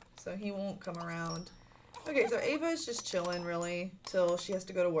 So he won't come around. Okay, so Ava's just chilling, really, till she has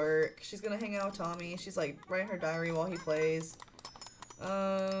to go to work. She's gonna hang out with Tommy. She's, like, writing her diary while he plays.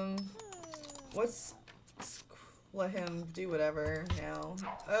 Let him do whatever now.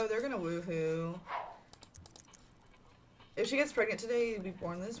 Oh, they're gonna woohoo. If she gets pregnant today, you'll be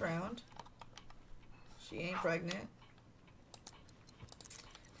born this round. She ain't pregnant.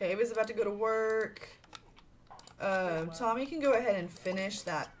 Okay, Ava's about to go to work. Tommy can go ahead and finish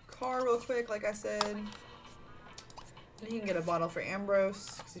that car real quick, like I said. And he can get a bottle for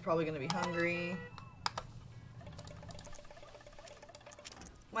Ambrose, because he's probably going to be hungry.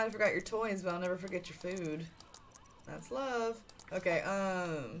 Might have forgot your toys, but I'll never forget your food. That's love. Okay,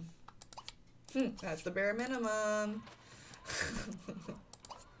 that's the bare minimum.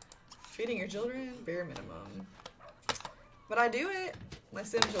 Feeding your children, bare minimum. But I do it. My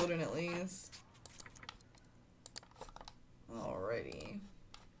sim children, at least. Alrighty.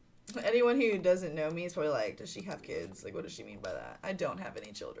 Anyone who doesn't know me is probably like, does she have kids? Like, what does she mean by that? I don't have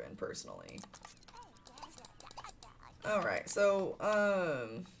any children, personally. Alright, so,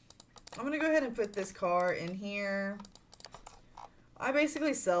 I'm gonna go ahead and put this car in here. I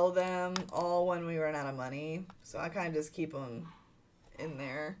basically sell them all when we run out of money. So I kind of just keep them in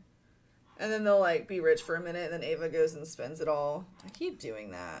there. And then they'll, like, be rich for a minute, and then Ava goes and spends it all. I keep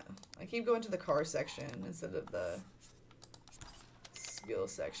doing that. I keep going to the car section instead of the skill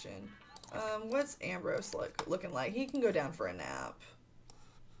section. What's Ambrose looking like? He can go down for a nap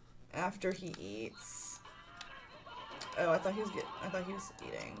after he eats. Oh, I thought he was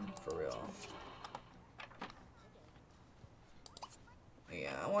eating for real.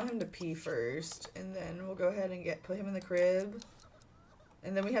 Yeah, I want him to pee first, and then we'll go ahead and put him in the crib.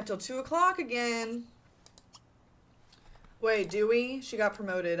 And then we have till 2 o'clock again. Wait, do we? She got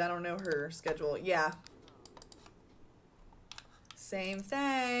promoted. I don't know her schedule. Yeah. Same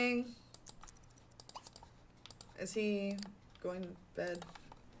thing. Is he going to bed?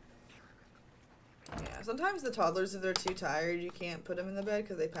 Yeah, sometimes the toddlers, if they're too tired, you can't put them in the bed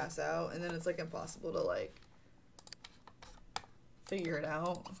because they pass out. And then it's, like, impossible to, like, figure it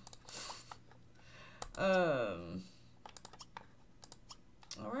out.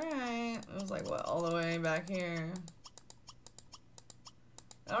 Alright. It was like, what, all the way back here?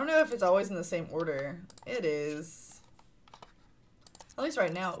 I don't know if it's always in the same order. It is. At least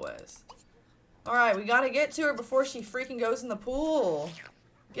right now it was. Alright, we gotta get to her before she freaking goes in the pool.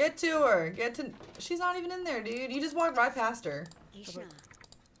 Get to her. She's not even in there, dude. You just walked right past her.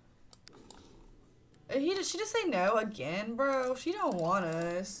 Did she just say no again, bro? She don't want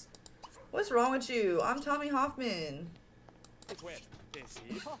us. What's wrong with you? I'm Tommy Hoffman.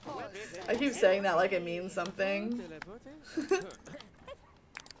 I keep saying that like it means something. You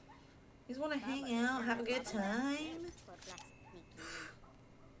just want to hang out, have a good time?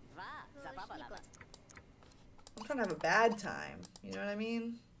 I'm trying to have a bad time. You know what I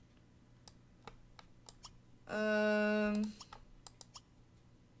mean?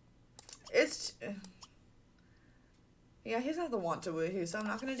 Yeah, he doesn't have the want to woohoo, so I'm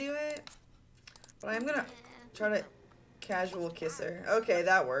not gonna do it. But I am gonna try to casual kiss her. Okay,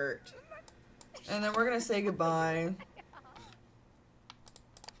 that worked. And then we're gonna say goodbye.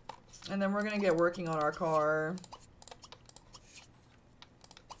 And then we're gonna get working on our car.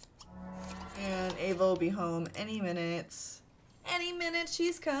 And Ava will be home any minute. Any minute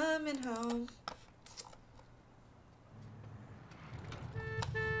she's coming home.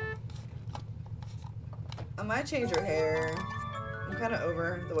 I might change her hair. I'm kind of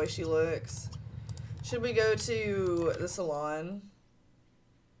over the way she looks. Should we go to the salon?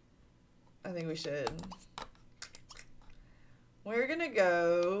 I think we should. We're gonna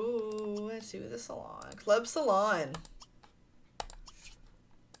go to the salon. Club Salon.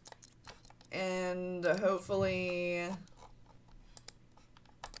 And hopefully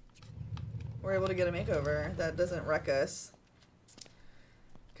we're able to get a makeover that doesn't wreck us.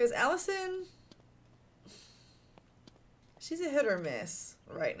 Because Allison, she's a hit or miss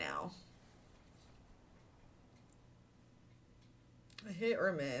right now. A hit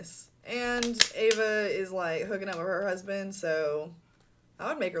or miss. And Ava is like hooking up with her husband, so I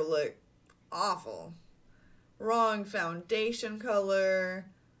would make her look awful. Wrong foundation color.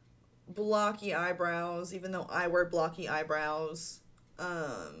 Blocky eyebrows, even though I wear blocky eyebrows.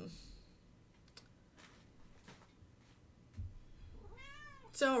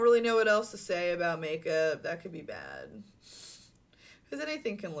 Don't really know what else to say about makeup. That could be bad. Because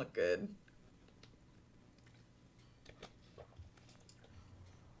anything can look good.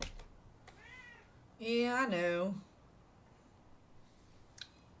 Yeah, I know.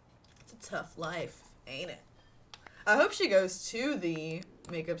 It's a tough life, ain't it? I hope she goes to the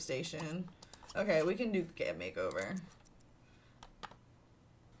makeup station. Okay, we can do get makeover.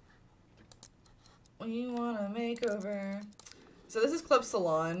 We want a makeover. So this is Club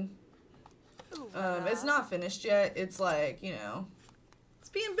Salon. It's not finished yet. It's like, you know, it's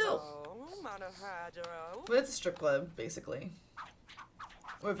being built. But it's a strip club, basically.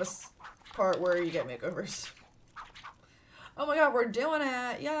 With a part where you get makeovers. Oh my god, we're doing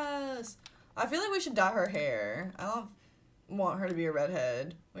it! Yes! I feel like we should dye her hair. I don't want her to be a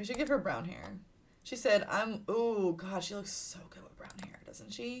redhead. We should give her brown hair. She said, ooh, god, she looks so good with brown hair,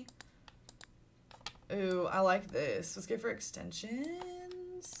 doesn't she? Ooh, I like this. Let's give her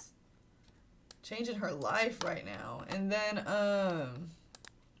extensions. Changing her life right now. And then,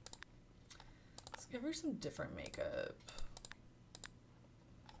 let's give her some different makeup.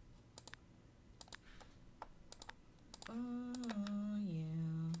 Yeah.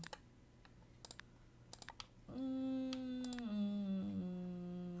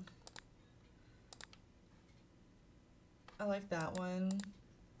 I like that one.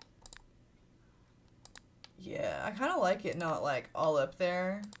 Yeah, I kind of like it not like all up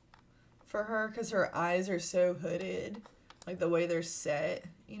there for her because her eyes are so hooded. Like the way they're set.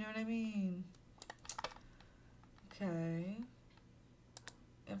 You know what I mean? Okay.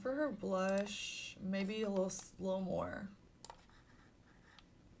 And for her blush, maybe a little more.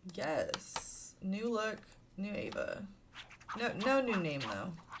 Yes. New look, new Ava. No new name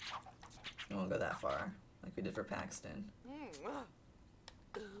though. We won't go that far, like we did for Paxton.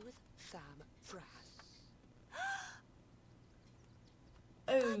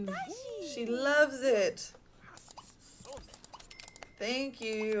 Oh, she loves it. Thank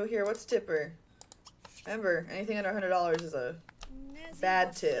you. Here, what's tipper? Remember, anything under $100 is a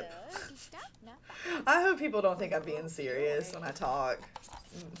bad tip. I hope people don't think I'm being serious when I talk.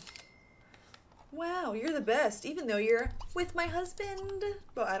 Wow, you're the best, even though you're with my husband.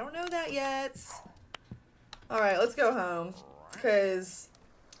 But I don't know that yet. Alright, let's go home. Because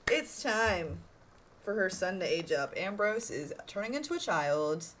it's time for her son to age up. Ambrose is turning into a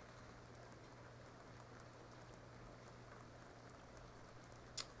child.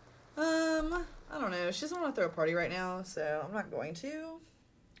 I don't know. She doesn't want to throw a party right now, so I'm not going to.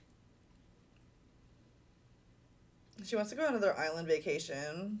 She wants to go on another island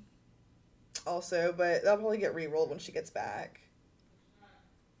vacation also, but that'll probably get re-rolled when she gets back.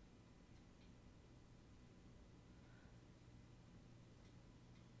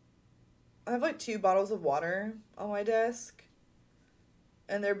 I have like 2 bottles of water on my desk,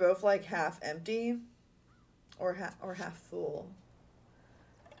 and they're both like half empty or half full.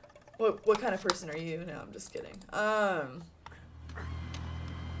 What kind of person are you? No, I'm just kidding.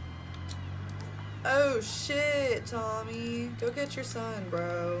 Oh shit, Tommy. Go get your son,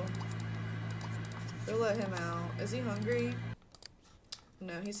 bro. Go let him out. Is he hungry?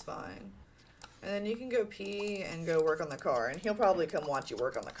 No, he's fine. And then you can go pee and go work on the car, and he'll probably come watch you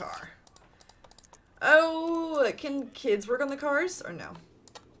work on the car. Oh, can kids work on the cars or no?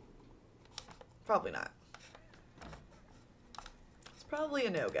 Probably not. It's probably a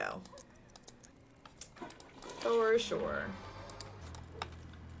no-go. For sure.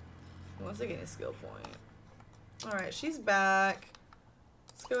 Wants to gain a skill point. Alright, she's back.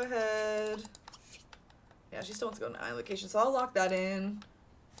 Let's go ahead. Yeah, she still wants to go to an island location, so I'll lock that in.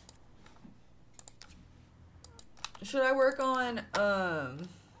 Should I work on,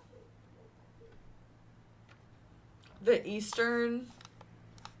 the Eastern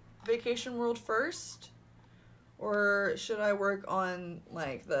vacation world first? Or should I work on,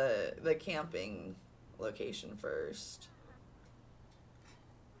 like, the camping location first?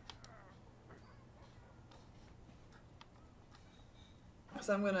 Because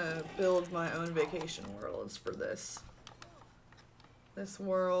I'm gonna build my own vacation worlds for this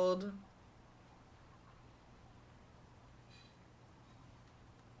world.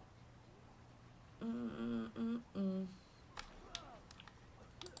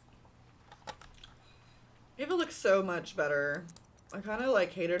 Ava looks so much better. I kind of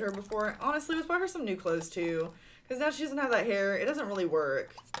like hated her before. Honestly, let's buy her some new clothes too. Because now she doesn't have that hair. It doesn't really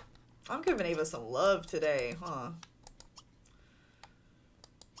work. I'm giving Ava some love today, huh?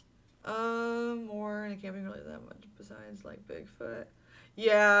 More in a camping really that much besides like Bigfoot.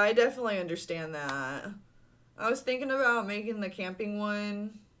 Yeah, I definitely understand that. I was thinking about making the camping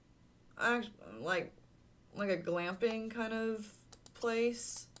one like a glamping kind of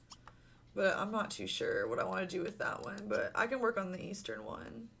place But I'm not too sure what I want to do with that one. But I can work on the Eastern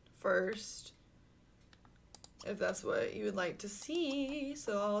one first, if that's what you would like to see.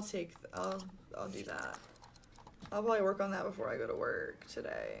 So I'll do that. I'll probably work on that before I go to work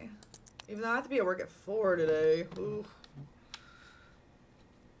today. Even though I have to be at work at 4 today. Ooh.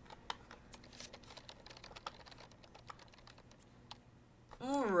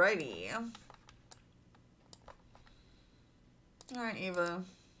 Alrighty. Alright, Eva.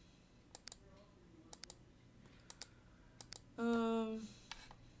 I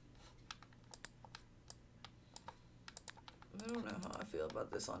don't know how I feel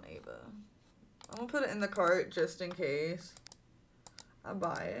about this on Ava. I'm gonna put it in the cart just in case I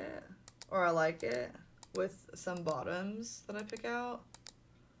buy it or I like it with some bottoms that I pick out.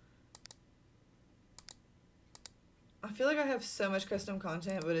 I feel like I have so much custom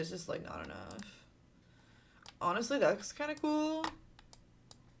content, but it's just like not enough. Honestly, that's kind of cool.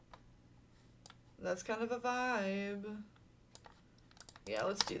 That's kind of a vibe. Yeah,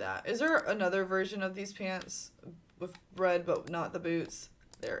 let's do that. Is there another version of these pants with red but not the boots?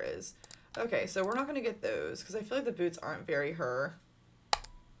 There is. Okay, so we're not going to get those because I feel like the boots aren't very her.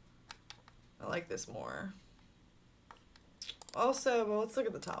 I like this more. Also, well, let's look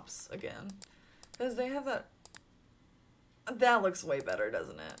at the tops again. Because they have that... That looks way better,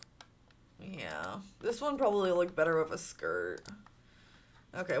 doesn't it? Yeah. This one probably looked better with a skirt.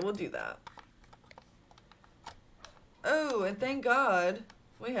 Okay, we'll do that. Oh, and thank God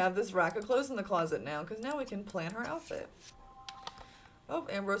we have this rack of clothes in the closet now, because now we can plan her outfit. Oh,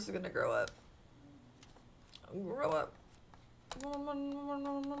 Ambrose is going to grow up. Grow up.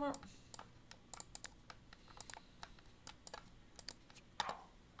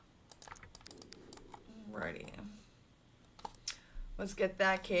 Alrighty. Let's get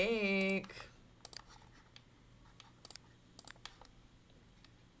that cake.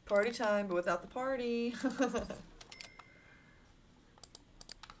 Party time, but without the party.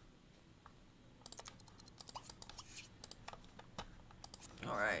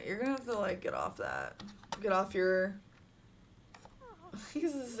 Alright, you're gonna have to, like, get off that. Get off your...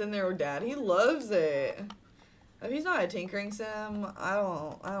 He's just in there with Dad. He loves it. If he's not a tinkering sim, I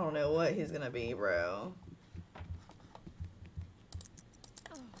don't know what he's gonna be, bro.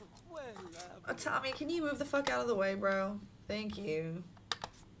 Tommy, can you move the fuck out of the way, bro? Thank you.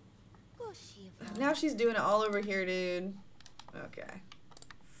 Now she's doing it all over here, dude. Okay.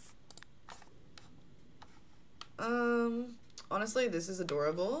 Honestly, this is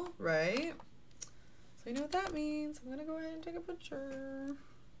adorable, right? So you know what that means. I'm gonna go ahead and take a picture.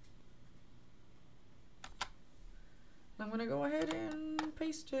 I'm gonna go ahead and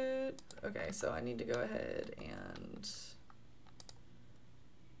paste it. Okay, so I need to go ahead and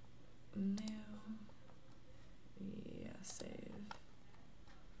new. Yeah, save.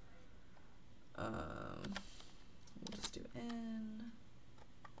 We'll just do N.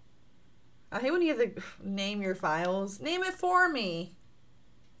 I hate when you have to name your files. Name it for me.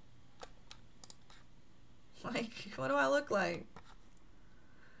 Like, what do I look like?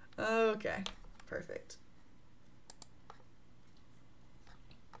 Okay, perfect.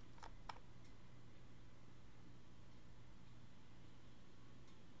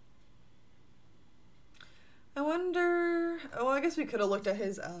 I wonder... Oh, I guess we could have looked at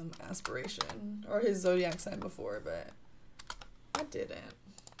his aspiration or his zodiac sign before, but I didn't.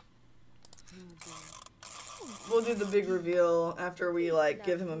 We'll do the big reveal after we, like,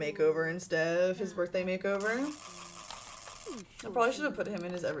 give him a makeover instead of his birthday makeover. I probably should have put him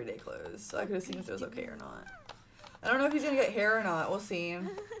in his everyday clothes so I could have seen if it was okay or not. I don't know if he's gonna get hair or not. We'll see.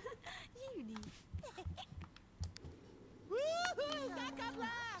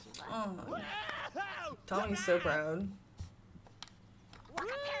 Oh. Tommy's so proud.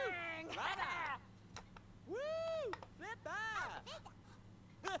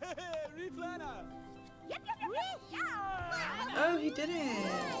 Oh, he didn't.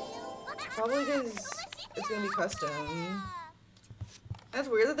 Probably because it's gonna be custom. That's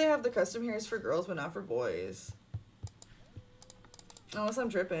weird that they have the custom hairs for girls but not for boys. Unless I'm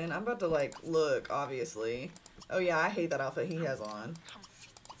tripping. I'm about to, like, look, obviously. Oh yeah, I hate that outfit he has on.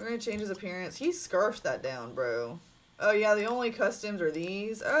 We're gonna change his appearance. He scarfed that down, bro. Oh yeah, the only customs are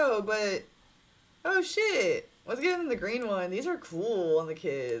these. Oh, but... Oh shit! Let's get him the green one. These are cool on the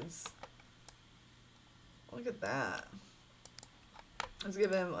kids. Look at that. Let's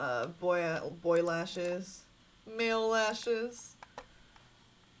give him boy lashes. Male lashes.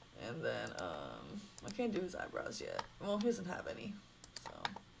 And then, I can't do his eyebrows yet. Well, he doesn't have any. So.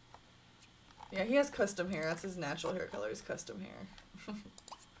 Yeah, he has custom hair. That's his natural hair color is custom hair.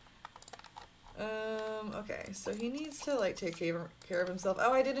 Okay, so he needs to, like, take care of himself.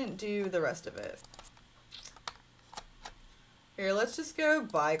 Oh, I didn't do the rest of it. Here, let's just go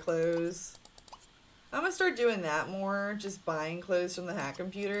buy clothes. I'm gonna start doing that more, just buying clothes from the hack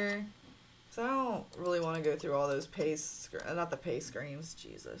computer. Because I don't really want to go through all those not the pay screens,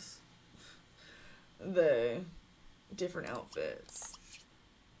 Jesus. The different outfits.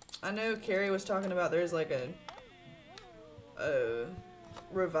 I know Carrie was talking about there's like a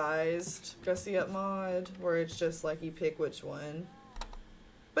revised Gussy Up mod where it's just like you pick which one.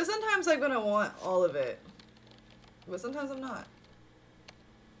 But sometimes I'm gonna want all of it. But sometimes I'm not.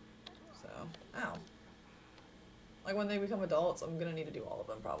 So, ow. Like when they become adults, I'm gonna need to do all of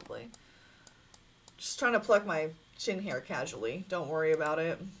them probably. Just trying to pluck my chin hair casually. Don't worry about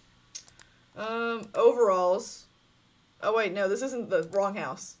it. Overalls. Oh wait, no, this isn't the wrong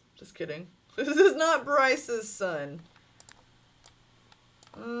house. Just kidding. This is not Bryce's son.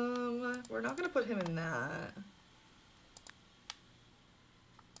 We're not gonna put him in that.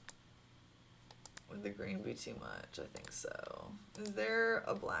 Would the green be too much? I think so. Is there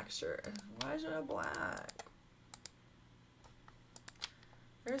a black shirt? Why is it a black?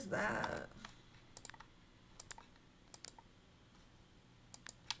 Where's that?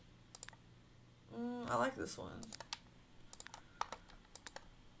 I like this one.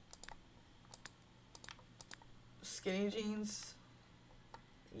 Skinny jeans?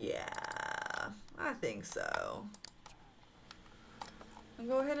 Yeah, I think so. And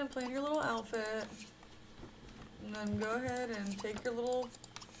go ahead and plan your little outfit. And then go ahead and take your little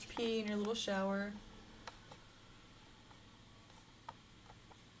pee in your little shower.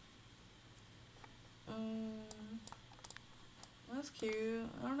 That's cute.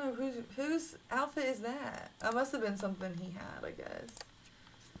 I don't know whose outfit is that. That must have been something he had, I guess.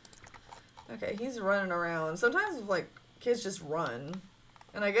 Okay, he's running around. Sometimes like kids just run.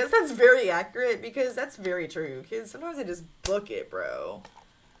 And I guess that's very accurate because that's very true. Kids, sometimes they just book it, bro.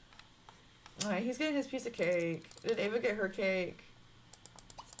 Alright, he's getting his piece of cake. Did Ava get her cake?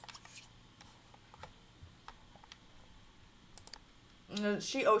 No,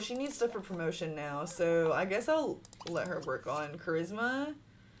 she needs stuff for promotion now, so I guess I'll let her work on charisma.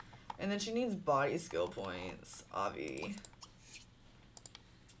 And then she needs body skill points, Avi.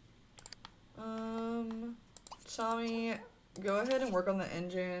 Tommy, go ahead and work on the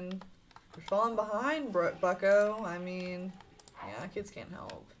engine. You're falling behind, bucko. I mean, yeah, kids can't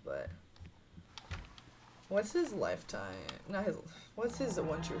help, but... What's his lifetime? Not his... What's his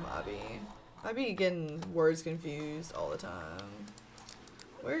one true hobby? I be getting words confused all the time.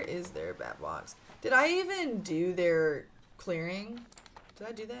 Where is their bat box? Did I even do their clearing? Did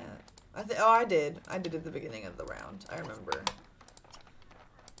I do that? Oh, I did. I did at the beginning of the round. I remember.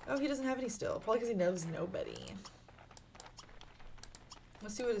 Oh, he doesn't have any still. Probably because he knows nobody.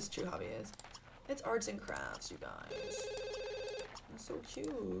 Let's see what his true hobby is. It's arts and crafts, you guys. That's so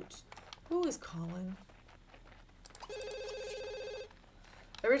cute. Who is Colin?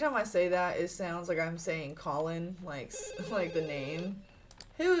 Every time I say that, it sounds like I'm saying Colin, like the name.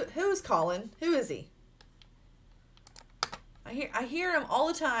 Who's Colin? Who is he? I hear him all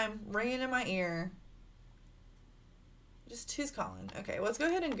the time, ringing in my ear. Just who's Colin? Okay, let's go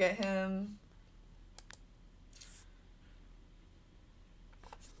ahead and get him.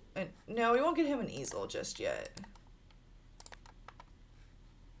 And no, we won't get him an easel just yet.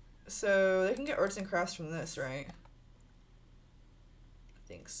 So they can get arts and crafts from this, right? I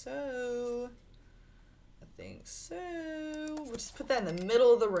think so. I think so. We'll just put that in the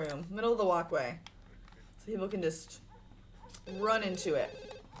middle of the room, middle of the walkway, so people can just run into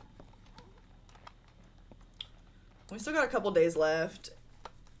it. We still got a couple days left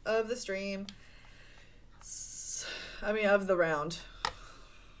of the stream. I mean, of the round.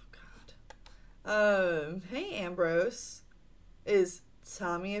 God. Hey, Ambrose. Is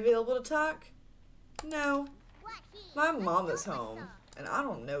Tommy available to talk? No. My mama's home, and I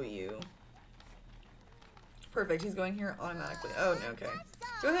don't know you. Perfect, he's going here automatically. Oh, no, okay.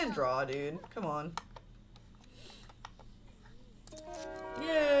 Go ahead and draw, dude. Come on.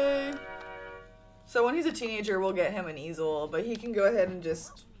 Yay! So when he's a teenager, we'll get him an easel, but he can go ahead and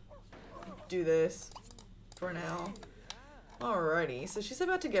just do this for now. Alrighty, so she's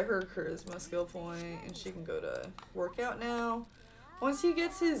about to get her charisma skill point, and she can go to workout now. Once he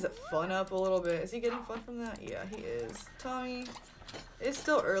gets his fun up a little bit, is he getting fun from that? Yeah, he is. Tommy, it's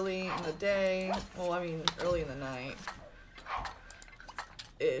still early in the day. Well, I mean, early in the night.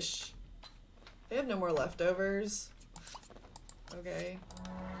 Ish. They have no more leftovers. Okay.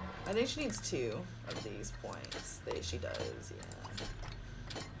 I think she needs 2 of these points. She does, yeah.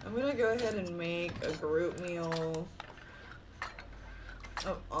 I'm gonna go ahead and make a group meal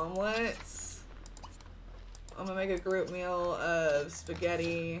of omelets. I'm gonna make a group meal of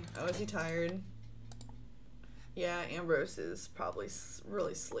spaghetti. Oh, is he tired? Yeah, Ambrose is probably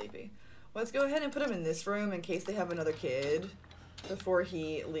really sleepy. Let's go ahead and put him in this room in case they have another kid before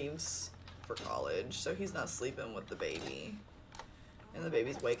he leaves for college, so he's not sleeping with the baby. And the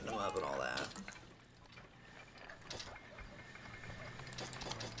baby's waking him up and all that.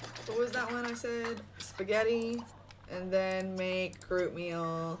 What was that one I said? Spaghetti, and then make group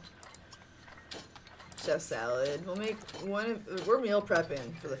meal, chef salad. We'll make one. We're meal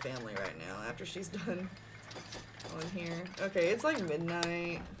prepping for the family right now after she's done on here. Okay, it's like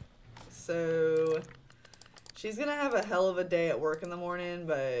midnight, so she's gonna have a hell of a day at work in the morning,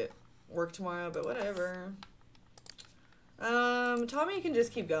 but work tomorrow, but whatever. Tommy can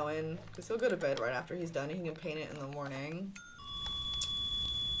just keep going because he'll go to bed right after he's done. He can paint it in the morning.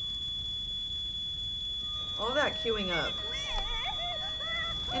 All that queuing up.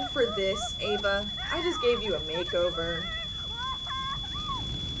 And for this, Ava, I just gave you a makeover.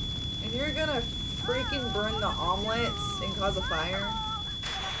 And you're gonna freaking burn the omelets and cause a fire?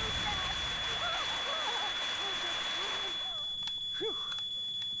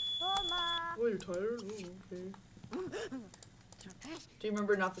 Oh, you're tired? Oh, okay. Do you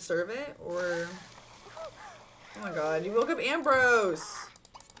remember not to serve it? Or... Oh my god, you woke up Ambrose!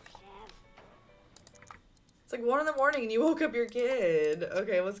 It's like 1 in the morning and you woke up your kid.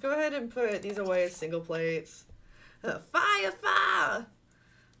 Okay, let's go ahead and put these away as single plates. Fire, fire!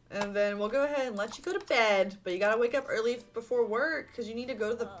 And then we'll go ahead and let you go to bed. But you gotta wake up early before work because you need to go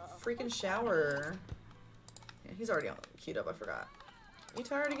to the freaking shower. Yeah, he's already queued up, I forgot. You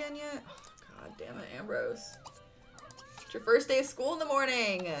tired again yet? Oh, god damn it, Ambrose. It's your first day of school in the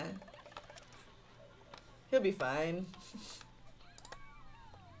morning. He'll be fine.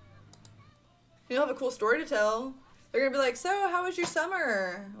 He'll have a cool story to tell. They're gonna be like, so how was your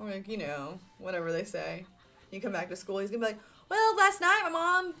summer? Or like, you know, whatever they say. You come back to school, he's gonna be like, well, last night my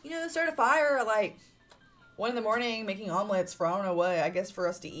mom, you know, started a fire at like 1 in the morning making omelets for I don't know what, I guess for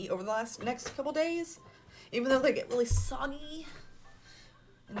us to eat over the next couple days. Even though they get really soggy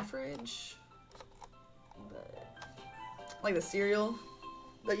in the fridge. But, like the cereal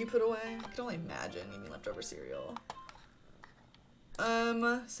that you put away. I can only imagine eating leftover cereal.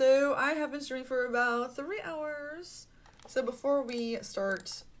 So I have been streaming for about 3 hours. So before we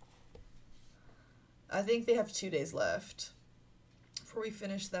start, I think they have 2 days left. Before we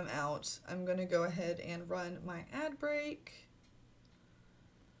finish them out, I'm gonna go ahead and run my ad break.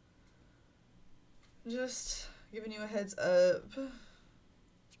 Just giving you a heads up.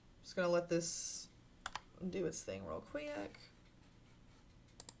 Just gonna let this do its thing real quick.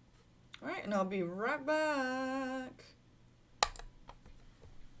 Alright, and I'll be right back.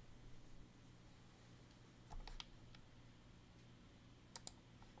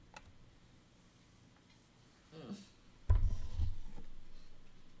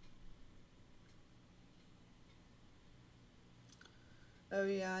 Oh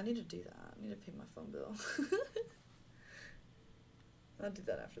yeah, I need to do that. I need to pay my phone bill. I'll do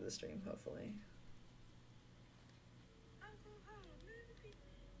that after the stream, hopefully.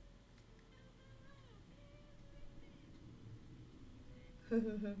 I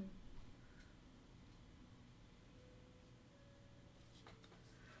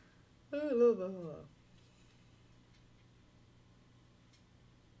love that.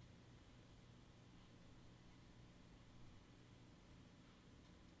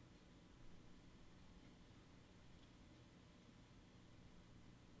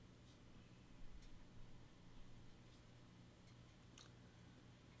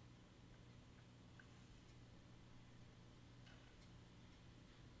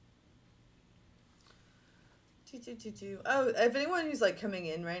 Oh, if anyone who's like coming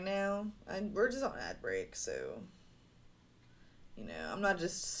in right now, we're just on ad break, so you know, I'm not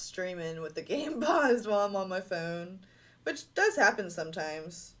just streaming with the game paused while I'm on my phone, which does happen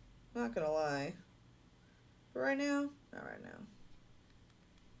sometimes. Not gonna lie. But right now, not right now.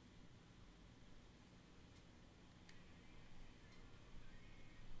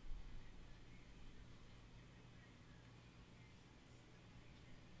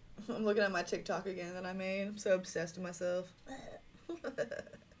 I'm looking at my TikTok again that I made. I'm so obsessed with myself.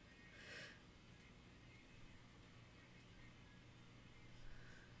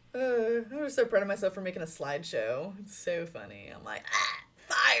 I was so proud of myself for making a slideshow. It's so funny. I'm like, ah,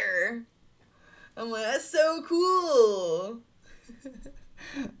 fire! I'm like, that's so cool!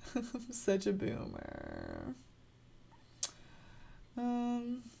 I'm such a boomer.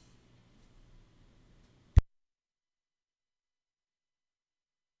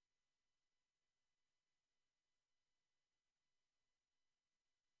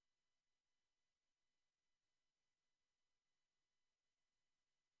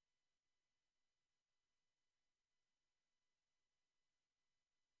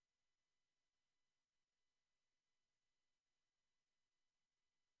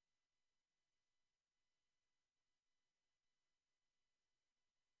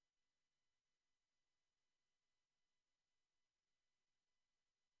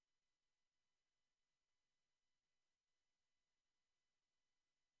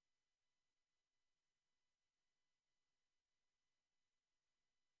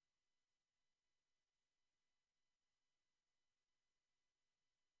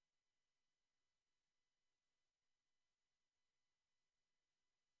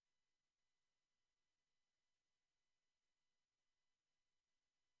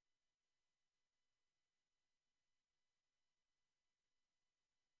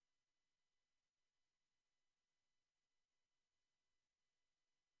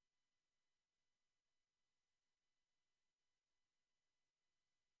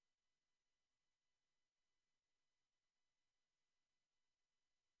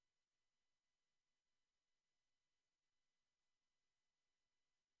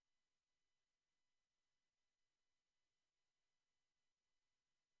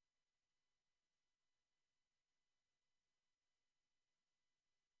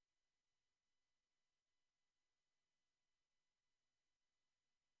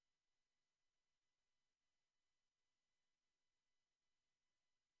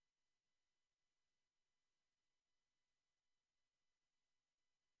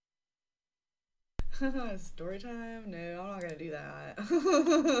 Story time? No, I'm not gonna do that.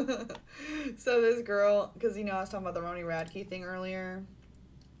 So this girl, because you know I was talking about the Roni Radke thing earlier.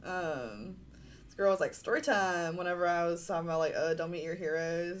 This girl was like, story time, whenever I was talking about like, don't meet your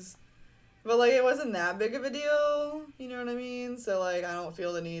heroes. But like it wasn't that big of a deal, you know what I mean? So like I don't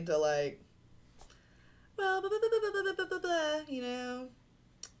feel the need to like, well, blah, blah, blah, blah, blah, blah, blah, blah, you know?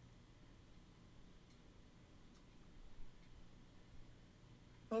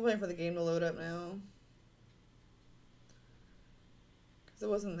 I'm waiting for the game to load up now. Because it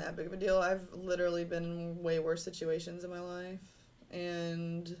wasn't that big of a deal. I've literally been in way worse situations in my life.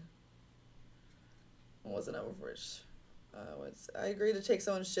 And it wasn't over for it. I agreed to take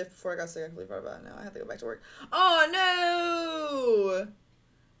someone's shift before I got sick. I completely forgot about it now. I have to go back to work. Oh, no!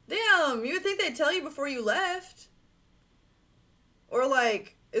 Damn, you would think they'd tell you before you left. Or,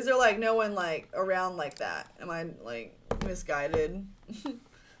 like, is there, like, no one, like, around like that? Am I, like, misguided?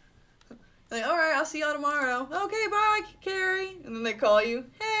 Like, alright, I'll see y'all tomorrow. Okay, bye, Carrie. And then they call you.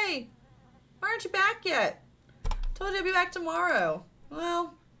 Hey, why aren't you back yet? Told you I'd be back tomorrow.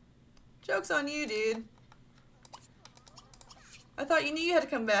 Well, joke's on you, dude. I thought you knew you had to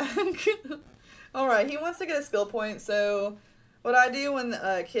come back. Alright, he wants to get a skill point, so what I do when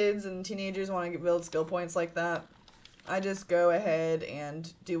kids and teenagers want to build skill points like that, I just go ahead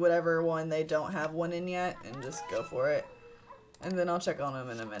and do whatever one they don't have one in yet and just go for it. And then I'll check on him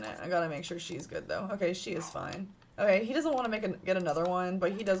in a minute. I gotta make sure she's good, though. Okay, she is fine. Okay, he doesn't want to get another one,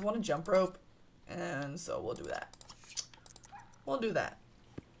 but he does want a jump rope. And so we'll do that. We'll do that.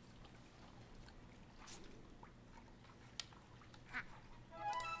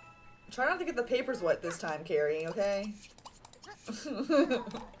 Try not to get the papers wet this time, Carrie, okay?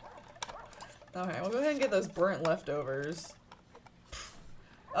 Alright, we'll go ahead and get those burnt leftovers.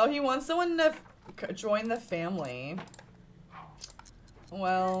 Oh, he wants someone to join the family.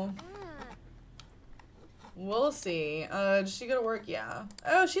 Well, we'll see. Does she go to work? Yeah.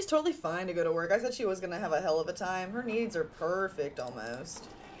 Oh, she's totally fine to go to work. I said she was gonna have a hell of a time. Her needs are perfect, almost.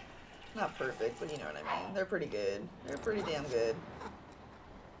 Not perfect, but you know what I mean. They're pretty good. They're pretty damn good.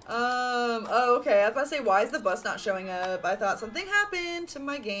 Oh, okay. I was about to say, why is the bus not showing up? I thought something happened to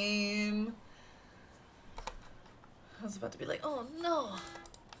my game. I was about to be like, oh no,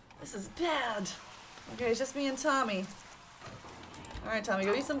 this is bad. Okay, it's just me and Tommy. Alright, Tommy,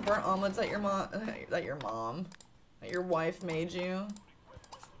 go eat some burnt omelets that your wife made you.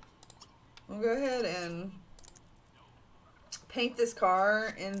 We'll go ahead and paint this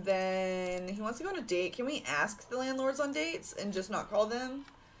car, and then he wants to go on a date. Can we ask the landlords on dates and just not call them?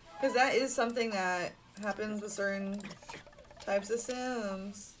 Because that is something that happens with certain types of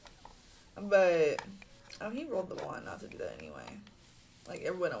Sims. But, oh, he rolled the one not to do that anyway. Like,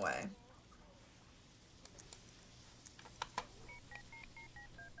 it went away.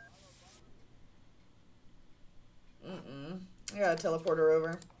 I gotta teleport her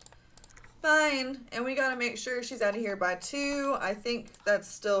over. Fine. And we gotta make sure she's out of here by 2. I think that's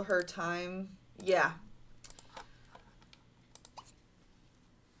still her time. Yeah.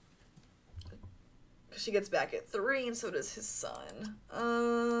 Because she gets back at 3 and so does his son.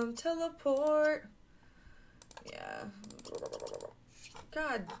 Teleport. Yeah.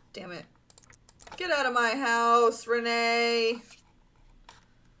 God damn it. Get out of my house, Renee.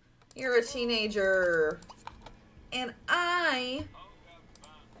 You're a teenager. And I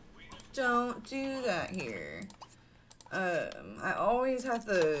don't do that here. I always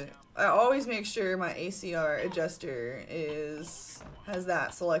make sure my ACR adjuster has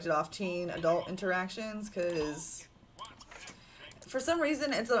that selected off teen adult interactions, because for some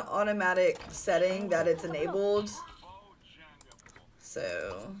reason it's an automatic setting that it's enabled.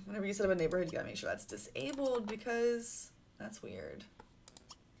 So whenever you set up a neighborhood, you gotta make sure that's disabled, because that's weird.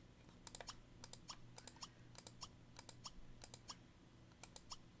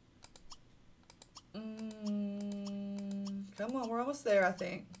 Come on, we're almost there, I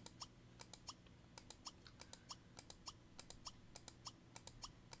think.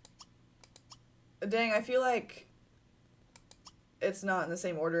 Dang, I feel like it's not in the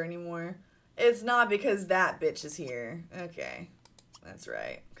same order anymore. It's not because that bitch is here. Okay, that's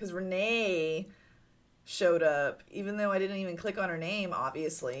right. Because Renee showed up, even though I didn't even click on her name,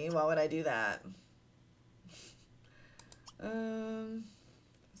 obviously. Why would I do that? Let's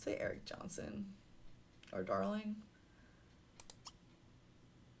say Eric Johnson. Or Darling.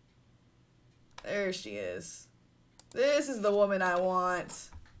 There she is. This is the woman I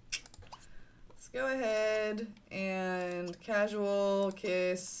want. Let's go ahead and casual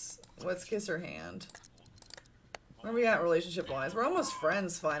kiss. Let's kiss her hand. Where are we at relationship-wise? We're almost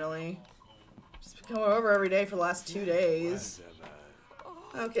friends, finally. Just been coming over every day for the last 2 days.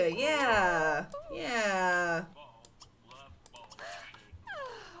 Okay, yeah. Yeah.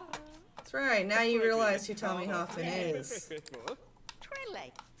 That's right. Now you realize who Tommy Hoffman is.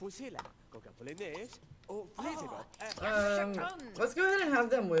 Let's go ahead and have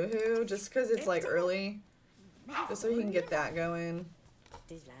them woohoo, just because it's like early. Just so he can get that going.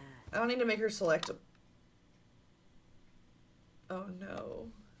 I don't need to make her select a... Oh no.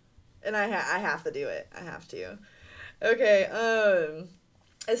 And I have to do it. I have to. Okay,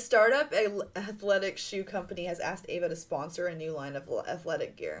 a startup athletic shoe company has asked Ava to sponsor a new line of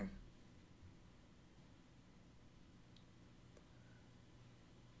athletic gear.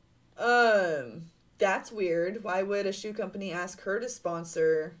 That's weird. Why would a shoe company ask her to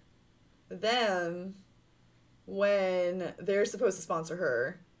sponsor them when they're supposed to sponsor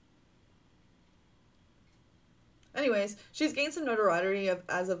her? Anyways, she's gained some notoriety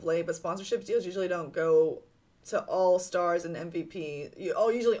as of late, but sponsorship deals usually don't go to all stars and MVP. You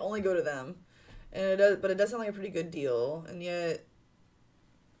all usually only go to them, and but it does sound like a pretty good deal. And yet,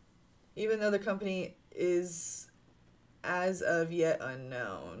 even though the company is as of yet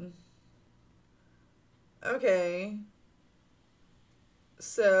unknown. Okay.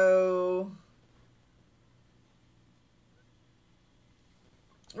 So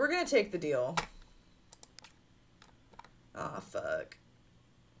we're gonna take the deal. Aw, fuck.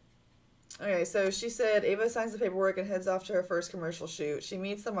 Okay, so she said Ava signs the paperwork and heads off to her first commercial shoot. She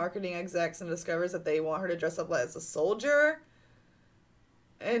meets the marketing execs and discovers that they want her to dress up as a soldier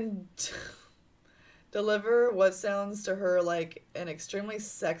and deliver what sounds to her like an extremely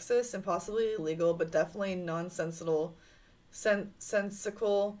sexist and possibly illegal, but definitely nonsensical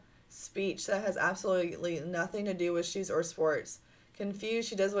speech that has absolutely nothing to do with shoes or sports. Confused,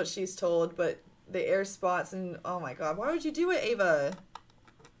 she does what she's told, but the air spots and oh my god, why would you do it, Ava?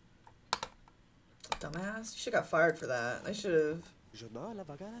 Dumbass. You should have got fired for that. They should have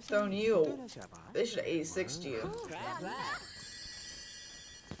thrown you. They should have t0xic you.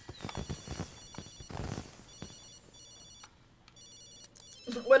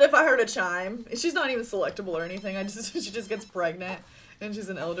 What if I heard a chime? She's not even selectable or anything. She just gets pregnant and she's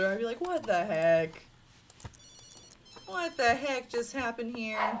an elder. I'd be like, what the heck? What the heck just happened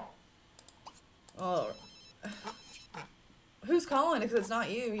here? Oh. Who's calling? Because it's not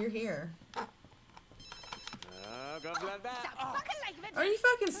you. You're here. Are you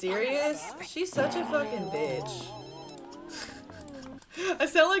fucking serious? She's such a fucking bitch. I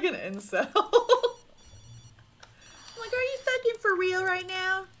sound like an incel. I'm like, are you fucking for real right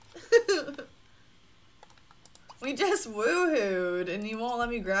now? We just woohooed and you won't let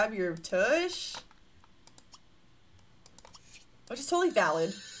me grab your tush? Which is totally valid.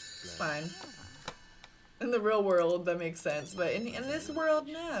 It's fine. In the real world, that makes sense. But in this world,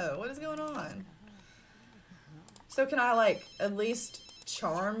 no. What is going on? So can I, like, at least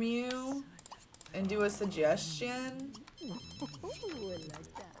charm you and do a suggestion?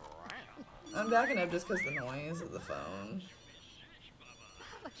 I'm backing up just because the noise of the phone.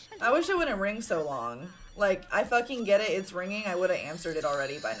 I wish it wouldn't ring so long. Like, I fucking get it, it's ringing. I would have answered it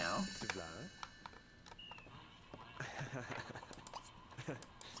already by now.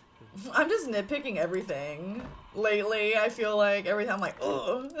 I'm just nitpicking everything. Lately, I feel like every time I'm like,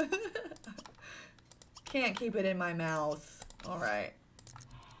 ugh. Can't keep it in my mouth. Alright.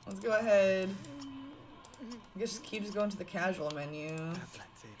 Let's go ahead. I guess just keep going to the casual menu.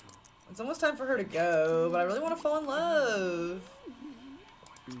 It's almost time for her to go, but I really want to fall in love.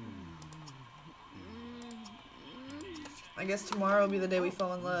 I guess tomorrow will be the day we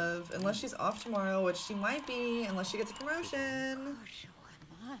fall in love. Unless she's off tomorrow, which she might be, unless she gets a promotion.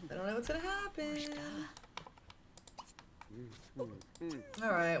 I don't know what's gonna happen.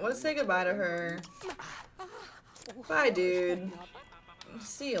 Alright, let's say goodbye to her. Bye, dude.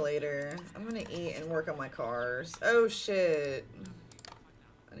 See you later. I'm gonna eat and work on my cars. Oh, shit.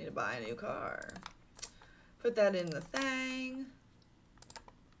 I need to buy a new car. Put that in the thing.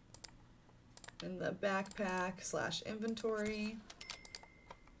 In the backpack / inventory.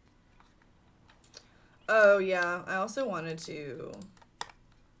 Oh, yeah. I also wanted to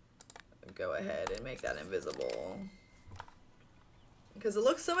go ahead and make that invisible. Because it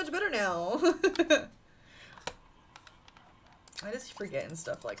looks so much better now. I just forgetting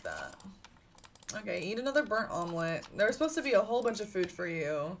stuff like that. Okay, eat another burnt omelet. There was supposed to be a whole bunch of food for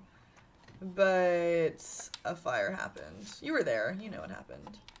you. But a fire happened. You were there. You know what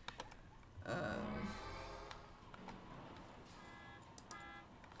happened.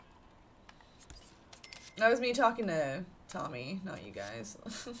 That was me talking to Tommy, not you guys.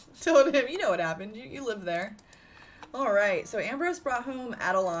 Told him, you know what happened. You live there. Alright, so Ambrose brought home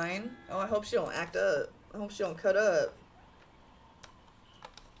Adeline. Oh, I hope she don't act up. I hope she don't cut up.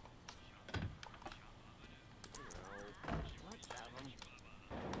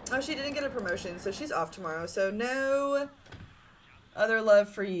 Oh, she didn't get a promotion, so she's off tomorrow. So no other love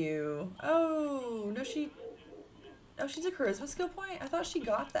for you. Oh, no, she... Oh, she's a charisma skill point? I thought she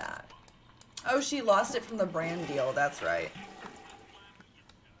got that. Oh, she lost it from the brand deal. That's right.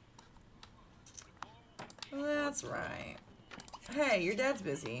 That's right. Hey, your dad's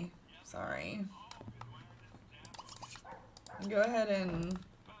busy. Sorry. Go ahead and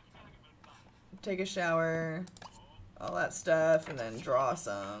take a shower, all that stuff, and then draw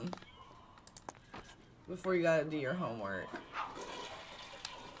some before you gotta do your homework.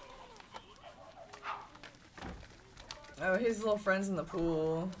 Oh, his little friend's in the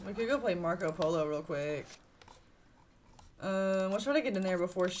pool. We could go play Marco Polo real quick. We'll try to get in there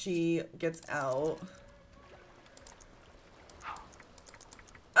before she gets out.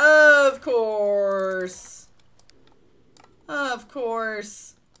 Of course. Of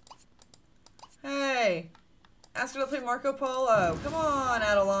course. Hey. Ask her to play Marco Polo. Come on,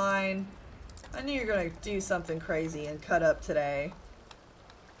 Adeline. I knew you were going to do something crazy and cut up today.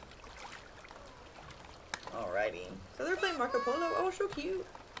 Alrighty. So they're playing Marco Polo. Oh, so cute.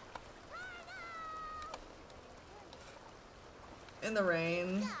 In the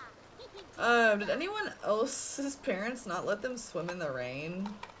rain. Did anyone else's parents not let them swim in the rain?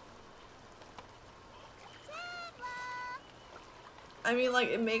 I mean, like,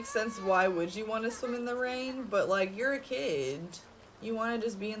 it makes sense. Why would you want to swim in the rain? But, like, you're a kid. You want to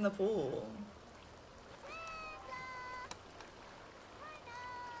just be in the pool.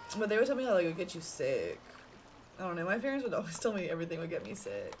 But they would tell me how, like, it would get you sick. I don't know. My parents would always tell me everything would get me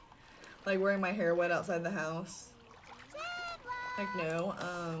sick. Like, wearing my hair wet outside the house. Like, no.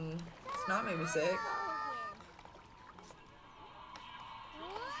 It's not made me sick.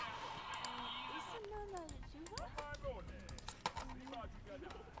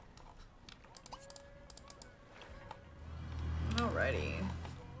 Alrighty.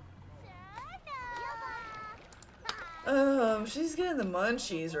 She's getting the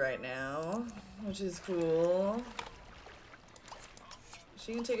munchies right now, which is cool.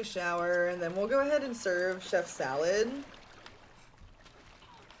 She can take a shower, and then we'll go ahead and serve Chef Salad.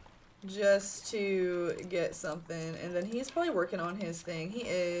 Just to get something, and then he's probably working on his thing. He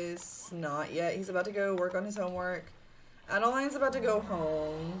is not yet. He's about to go work on his homework. Adeline's about to go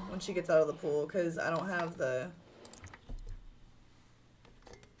home when she gets out of the pool, because I don't have the...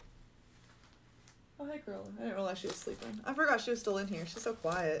 Oh, hey, girl. I didn't realize she was sleeping. I forgot she was still in here. She's so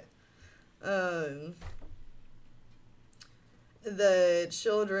quiet. The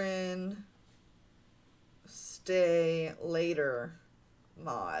children stay later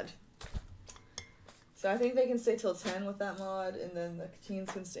mod. So I think they can stay till 10 with that mod, and then the teens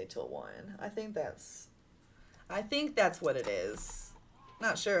can stay till 1. I think that's what it is.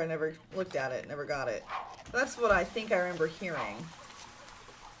 Not sure. I never looked at it. Never got it. That's what I think I remember hearing.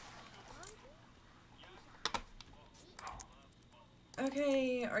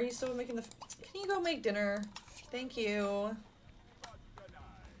 Okay, are you still making the... Can you go make dinner? Thank you.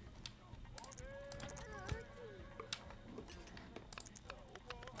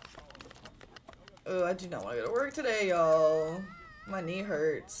 Oh, I do not want to go to work today, y'all. My knee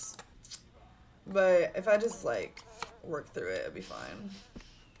hurts. But if I just, like, work through it, it'll be fine.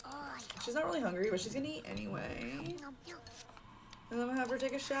 She's not really hungry, but she's gonna eat anyway. And then I'm gonna have her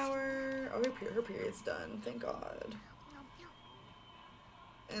take a shower. Oh, her period's done. Thank God.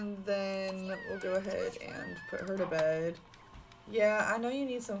 And then we'll go ahead and put her to bed. Yeah, I know you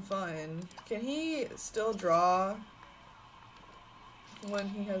need some fun. Can he still draw when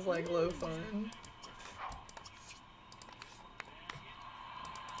he has, like, low fun?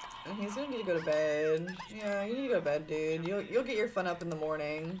 And he's gonna need to go to bed. Yeah, you need to go to bed, dude. You'll get your fun up in the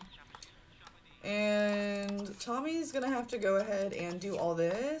morning. And Tommy's gonna have to go ahead and do all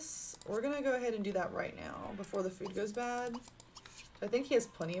this. We're gonna go ahead and do that right now before the food goes bad. I think he has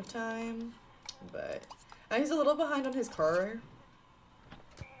plenty of time, but he's a little behind on his car.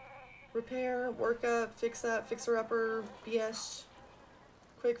 Repair, workup, fix up, fixer-upper, BS,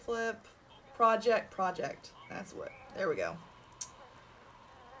 quick flip, project. That's what. There we go.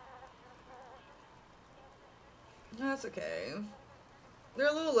 That's okay. They're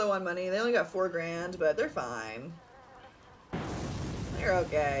a little low on money. They only got 4 grand, but they're fine. They're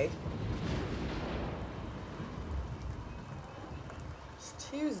okay. It's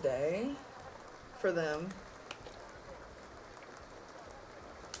Tuesday for them.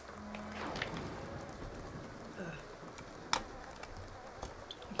 Ugh. I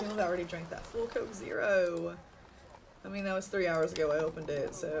can't believe I already drank that full Coke Zero. I mean, that was 3 hours ago I opened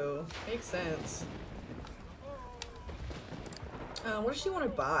it, so makes sense. What does she want to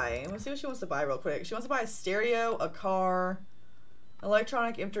buy? Let's see what she wants to buy real quick. She wants to buy a stereo, a car,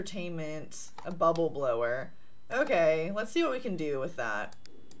 Electronic entertainment, a bubble blower. Okay, let's see what we can do with that.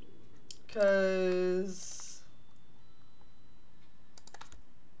 Cause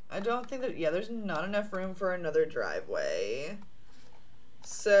I don't think that, yeah, there's not enough room for another driveway.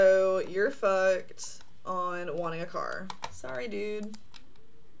 So you're fucked on wanting a car. Sorry, dude.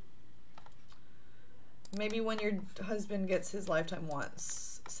 Maybe when your husband gets his lifetime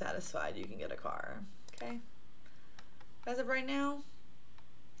wants satisfied, you can get a car. Okay? As of right now,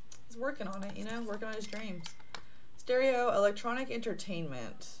 he's working on it, you know? Working on his dreams. Stereo, electronic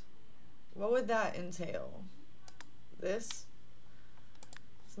entertainment. What would that entail? This?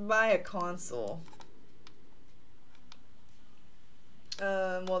 Let's buy a console.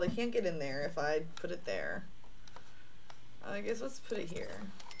 Well, they can't get in there if I put it there. I guess let's put it here.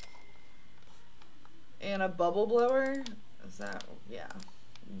 And a bubble blower? Is that, yeah.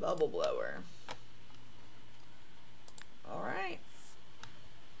 Bubble blower. Alright.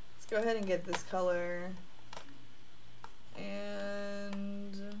 Let's go ahead and get this color.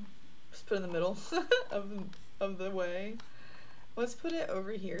 And just put it in the middle of the way. Let's put it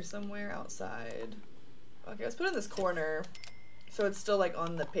over here somewhere outside. Okay, let's put it in this corner. So it's still like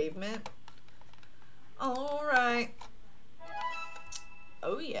on the pavement. Alright.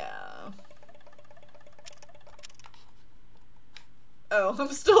 Oh yeah. Oh,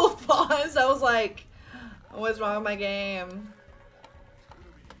 I'm still paused. I was like, what's wrong with my game?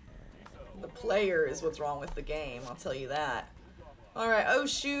 The player is what's wrong with the game, I'll tell you that. Alright, oh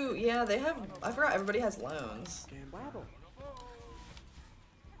shoot, yeah, they have, I forgot everybody has loans.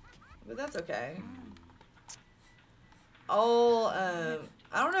 But that's okay. I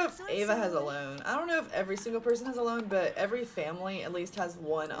don't know if Ava has a loan. I don't know if every single person has a loan, but every family at least has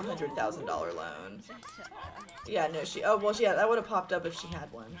one $100,000 loan. Yeah, no, oh, well, yeah, that would have popped up if she had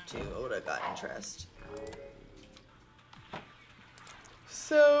one, too. It would have got interest.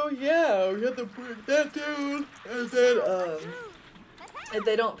 So, yeah, we have to break that down, and then, if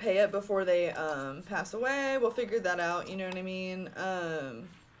they don't pay it before they, pass away, we'll figure that out, you know what I mean?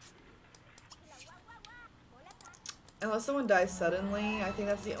 Unless someone dies suddenly, I think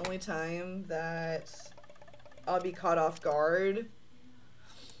that's the only time that I'll be caught off guard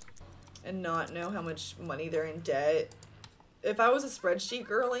and not know how much money they're in debt. If I was a spreadsheet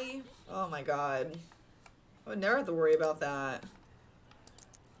girly, oh my god, I would never have to worry about that.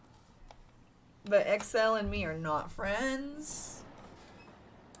 But Excel and me are not friends.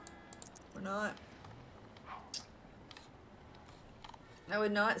 We're not. I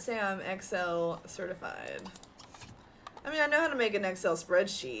would not say I'm Excel certified. I mean, I know how to make an Excel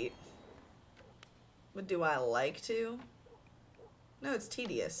spreadsheet. But do I like to? No, it's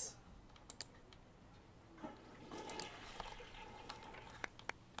tedious.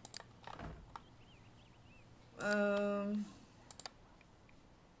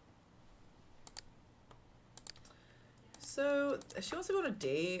 So, she wants to go on a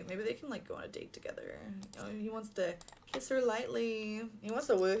date. Maybe they can, like, go on a date together. You know, he wants to kiss her lightly. He wants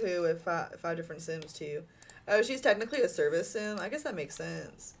to woohoo with five different Sims, too. Oh, she's technically a service sim? I guess that makes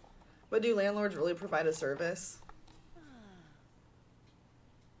sense. But do landlords really provide a service?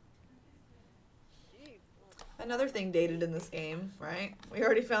 Another thing dated in this game, right? We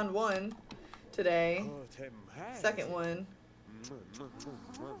already found one today. Second one.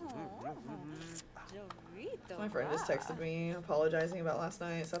 My friend just texted me apologizing about last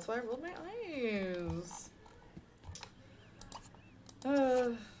night, so that's why I rolled my eyes.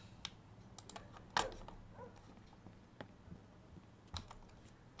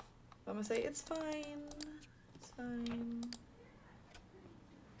 I'm gonna say it's fine. It's fine.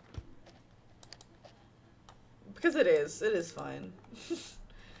 Because it is fine.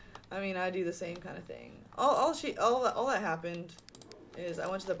 I mean, I do the same kind of thing. All that happened is I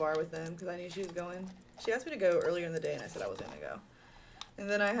went to the bar with them because I knew she was going. She asked me to go earlier in the day, and I said I was gonna go. And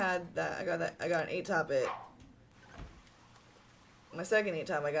then I had that. I got an 8-top at. My second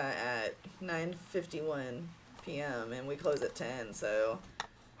 8-top I got at 9:51 p.m. and we closed at 10. So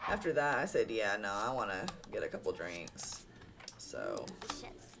after that, I said, yeah, no, I want to get a couple drinks. So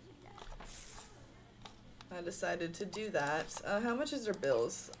I decided to do that. How much is their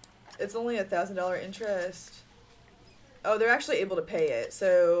bills? It's only $1,000 interest. Oh, they're actually able to pay it,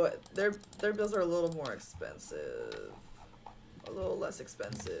 so their bills are a little more expensive, a little less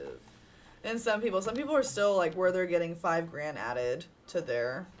expensive. And some people are still like where they're getting $5 grand added to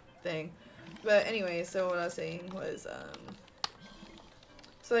their thing. But anyway, so what I was saying was,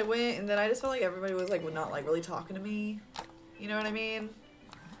 so I went, and then I just felt like everybody was like not like really talking to me, you know what I mean?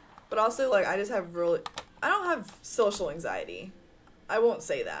 But also like I don't have social anxiety. I won't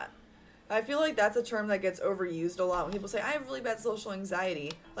say that. I feel like that's a term that gets overused a lot when people say, I have really bad social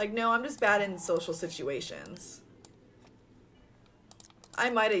anxiety. Like, no, I'm just bad in social situations. I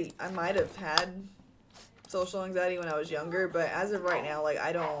might have had social anxiety when I was younger, but as of right now, like,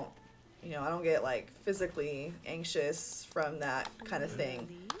 I don't, you know, I don't get, like, physically anxious from that kind of thing.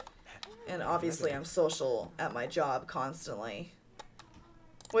 And obviously I'm social at my job constantly.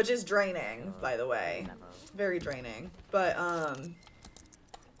 Which is draining, by the way. Very draining. But,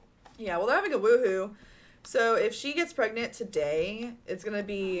 yeah, well, they're having a woohoo. So if she gets pregnant today, it's gonna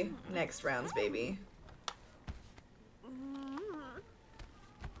be next round's baby.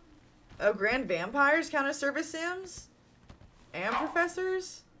 Oh, Grand Vampires count as service sims? And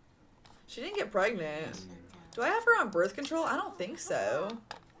professors? She didn't get pregnant. Do I have her on birth control? I don't think so.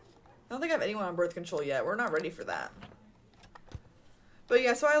 I don't think I have anyone on birth control yet. We're not ready for that. But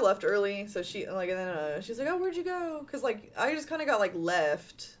yeah, so I left early. So she, like, and then she's like, oh, where'd you go? Because, like, I just kind of got, like,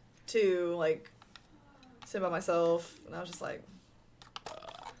 left to, like, sit by myself. And I was just like,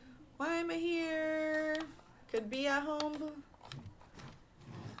 why am I here? Could be at home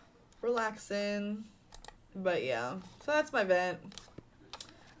relaxing. But yeah, so that's my vent.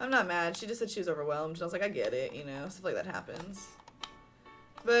 I'm not mad. She just said she was overwhelmed. And I was like, I get it, you know, stuff like that happens.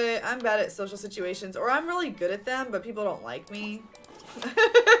 But I'm bad at social situations, or I'm really good at them, but people don't like me.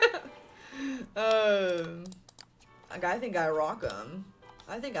 I think I rock them.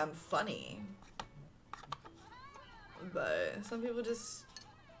 I think I'm funny. But some people just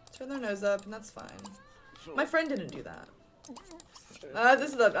turn their nose up, and that's fine. My friend didn't do that.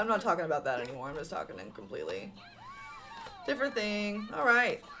 I'm not talking about that anymore. I'm just talking in completely different thing.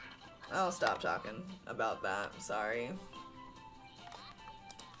 Alright. I'll stop talking about that. Sorry.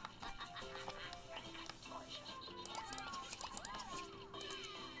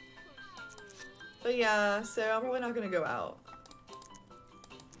 But yeah, so I'm probably not gonna go out.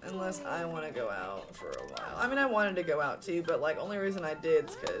 Unless I want to go out for a while. I mean, I wanted to go out too, but like, only reason I did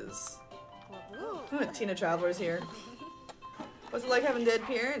is because Tina Traveler's here. What's it like having dead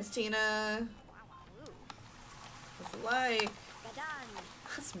parents, Tina? What's it like?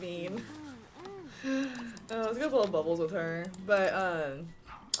 That's mean. Let's go blow bubbles with her. But,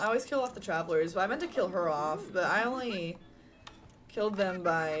 I always kill off the Travelers, but I meant to kill her off, but I only killed them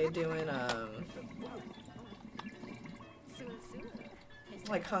by doing,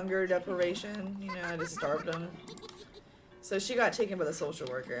 like hunger deprivation, you know, I just starved them. So she got taken by the social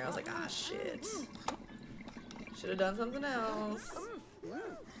worker. I was like, ah, shit. Should have done something else.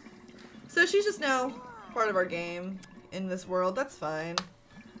 So she's just now part of our game in this world. That's fine.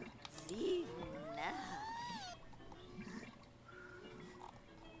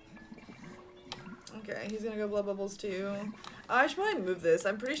 Okay, he's gonna go blow bubbles too. Oh, I should probably move this.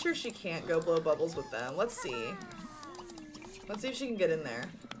 I'm pretty sure she can't go blow bubbles with them. Let's see. Let's see if she can get in there.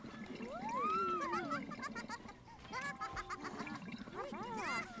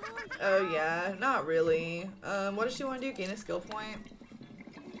 Oh yeah, not really. What does she want to do? Gain a skill point?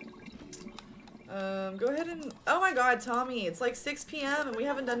 Go ahead and... Oh my god, Tommy, it's like 6 p.m. and we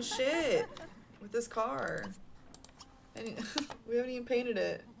haven't done shit with this car. And we haven't even painted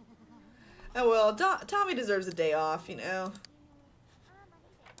it. Oh well, Tommy deserves a day off, you know.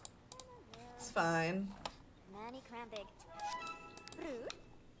 It's fine.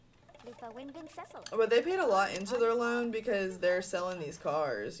 But they paid a lot into their loan because they're selling these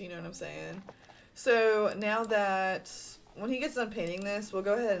cars, you know what I'm saying? So now that, when he gets done painting this, we'll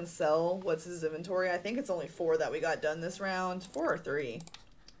go ahead and sell what's his inventory. I think it's only 4 that we got done this round. 4 or 3?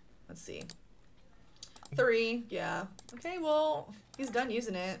 Let's see. 3, yeah. Okay, well, he's done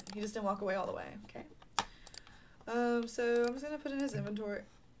using it. He just didn't walk away all the way, okay. So I'm just gonna put in his inventory.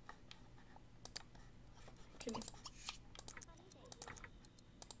 Can you...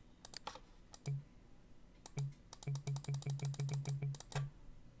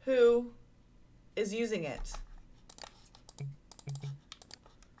 Who is using it?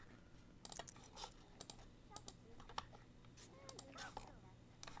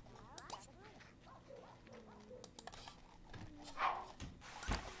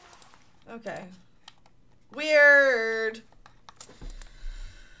 Okay. Weird.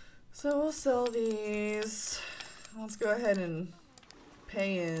 So we'll sell these. Let's go ahead and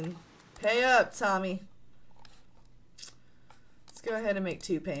pay in. Pay up, Tommy. Let's go ahead and make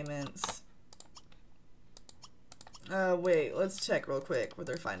 2 payments. Wait, let's check real quick with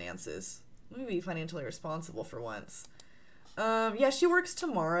her finances. Let me be financially responsible for once. Yeah, she works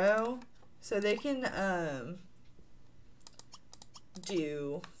tomorrow, so they can,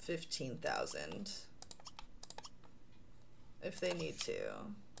 do 15,000 if they need to.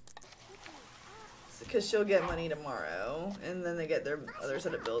 because she'll get money tomorrow, and then they get their other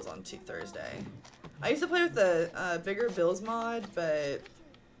set of bills on Thursday. I used to play with the bigger bills mod, but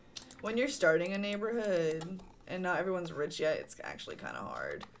when you're starting a neighborhood and not everyone's rich yet, it's actually kind of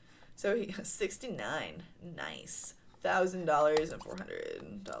hard. So he 69, nice. $1,000 and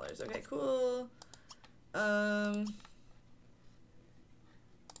 $400. Okay, cool.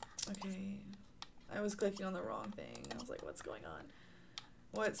 Okay, I was clicking on the wrong thing. I was like, what's going on?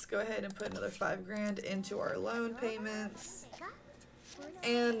 Let's go ahead and put another $5,000 into our loan payments.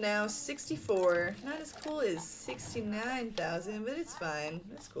 And now 64. Not as cool as 69,000, but it's fine.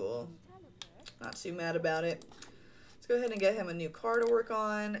 It's cool. Not too mad about it. Let's go ahead and get him a new car to work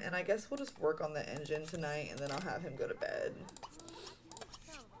on, and I guess we'll just work on the engine tonight, and then I'll have him go to bed.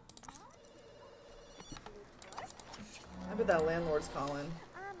 I bet that landlord's calling.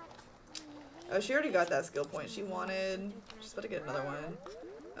 Oh, she already got that skill point she wanted. She's about to get another one.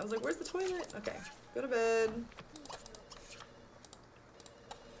 I was like, where's the toilet? Okay, go to bed.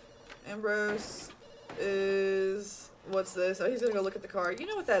 Ambrose is... What's this? Oh, he's gonna go look at the car. You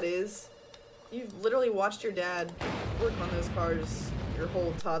know what that is. You've literally watched your dad work on those cars your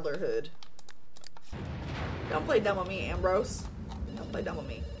whole toddlerhood. Don't play dumb with me, Ambrose. Don't play dumb with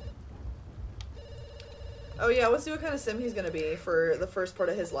me. Oh yeah, let's see what kind of sim he's gonna be for the first part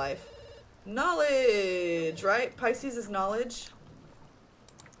of his life. Knowledge, right? Pisces is knowledge.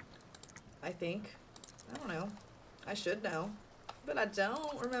 I think. I don't know. I should know. But I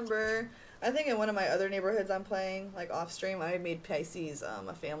don't remember. I think in one of my other neighborhoods I'm playing, like off stream, I made Pisces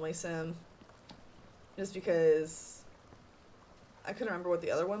a family sim. Just because I couldn't remember what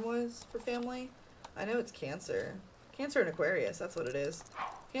the other one was for family. I know it's Cancer. Cancer and Aquarius, that's what it is.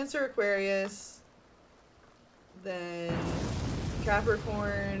 Cancer, Aquarius, then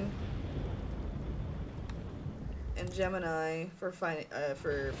Capricorn, and Gemini for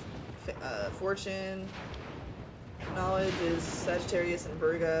fortune. Knowledge is Sagittarius and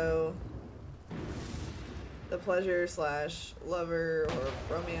Virgo. The pleasure / lover or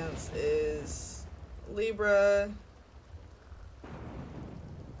romance is Libra,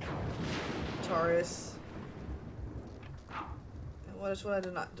 Taurus. And what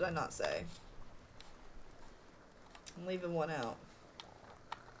did I not say? I'm leaving one out.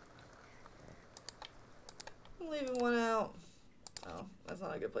 I'm leaving one out. Oh, that's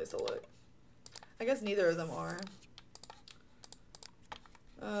not a good place to look. I guess neither of them are.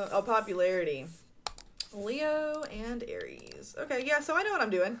 Oh, popularity. Leo and Aries. Okay, yeah, so I know what I'm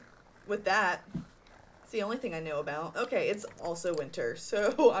doing with that. It's the only thing I know about. Okay, it's also winter,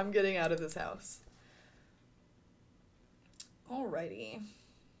 so I'm getting out of this house. Alrighty.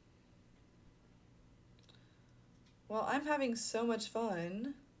 Well, I'm having so much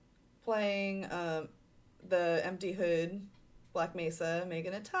fun playing the Empty Hood, Black Mesa,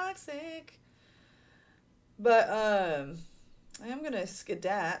 making it toxic. But I am gonna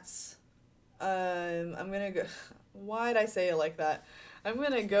skedats. I'm gonna go. Why'd I say it like that? I'm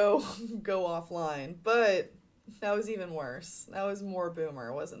gonna go offline. But that was even worse. That was more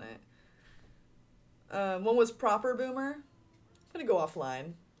boomer, wasn't it? One was proper boomer. I'm gonna go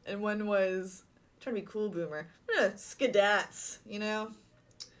offline, and one was trying to be cool boomer. I'm gonna skedats. You know.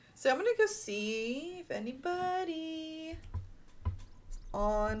 So I'm gonna go see if anybody is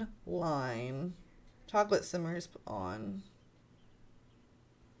online. Chocolate Simmer's on.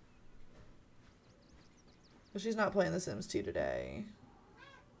 But she's not playing The Sims 2 today.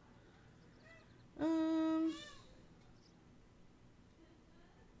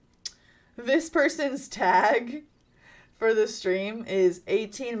 This person's tag for the stream is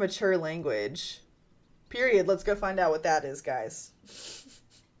 18 mature language. Period. Let's go find out what that is, guys.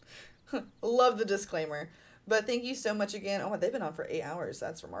 Love the disclaimer. But thank you so much again. Oh, they've been on for 8 hours.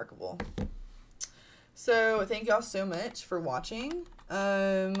 That's remarkable. So thank y'all so much for watching.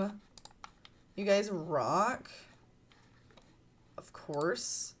 You guys rock. Of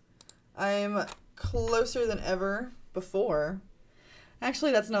course. I'm closer than ever before.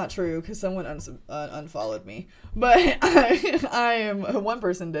 Actually, that's not true because someone unfollowed me. But I am, one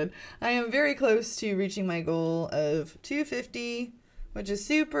person did. I am very close to reaching my goal of 250, which is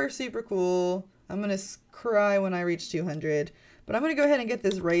super, super cool. I'm going to cry when I reach 200. But I'm going to go ahead and get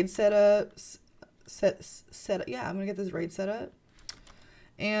this raid set up. Yeah, I'm going to get this raid set up.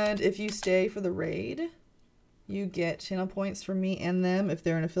 And if you stay for the raid, you get channel points from me and them if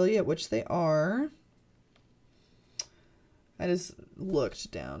they're an affiliate, which they are. I just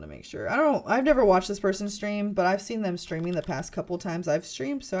looked down to make sure. I've never watched this person stream, but I've seen them streaming the past couple times I've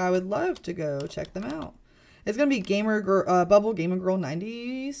streamed, so I would love to go check them out. It's going to be Bubble Gamer Girl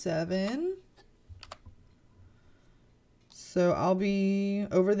 97. So I'll be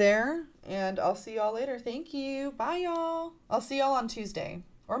over there And I'll see y'all later. Thank you. Bye, y'all. I'll see y'all on Tuesday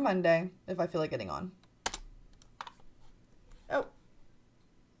or Monday if I feel like getting on.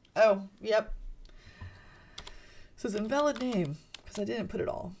 Oh, yep. This is invalid name because I didn't put it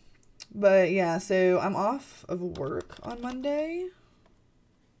all. But yeah, so I'm off of work on Monday.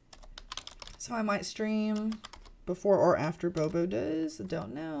 So I might stream before or after Bobo does. I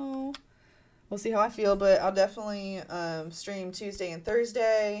don't know. We'll see how I feel, but I'll definitely stream Tuesday and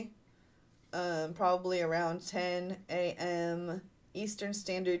Thursday. Probably around 10 a.m. Eastern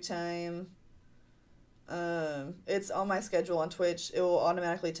Standard Time. It's on my schedule on Twitch. It will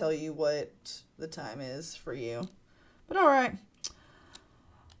automatically tell you what the time is for you. But alright.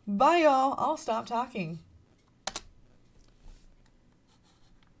 Bye, y'all. I'll stop talking.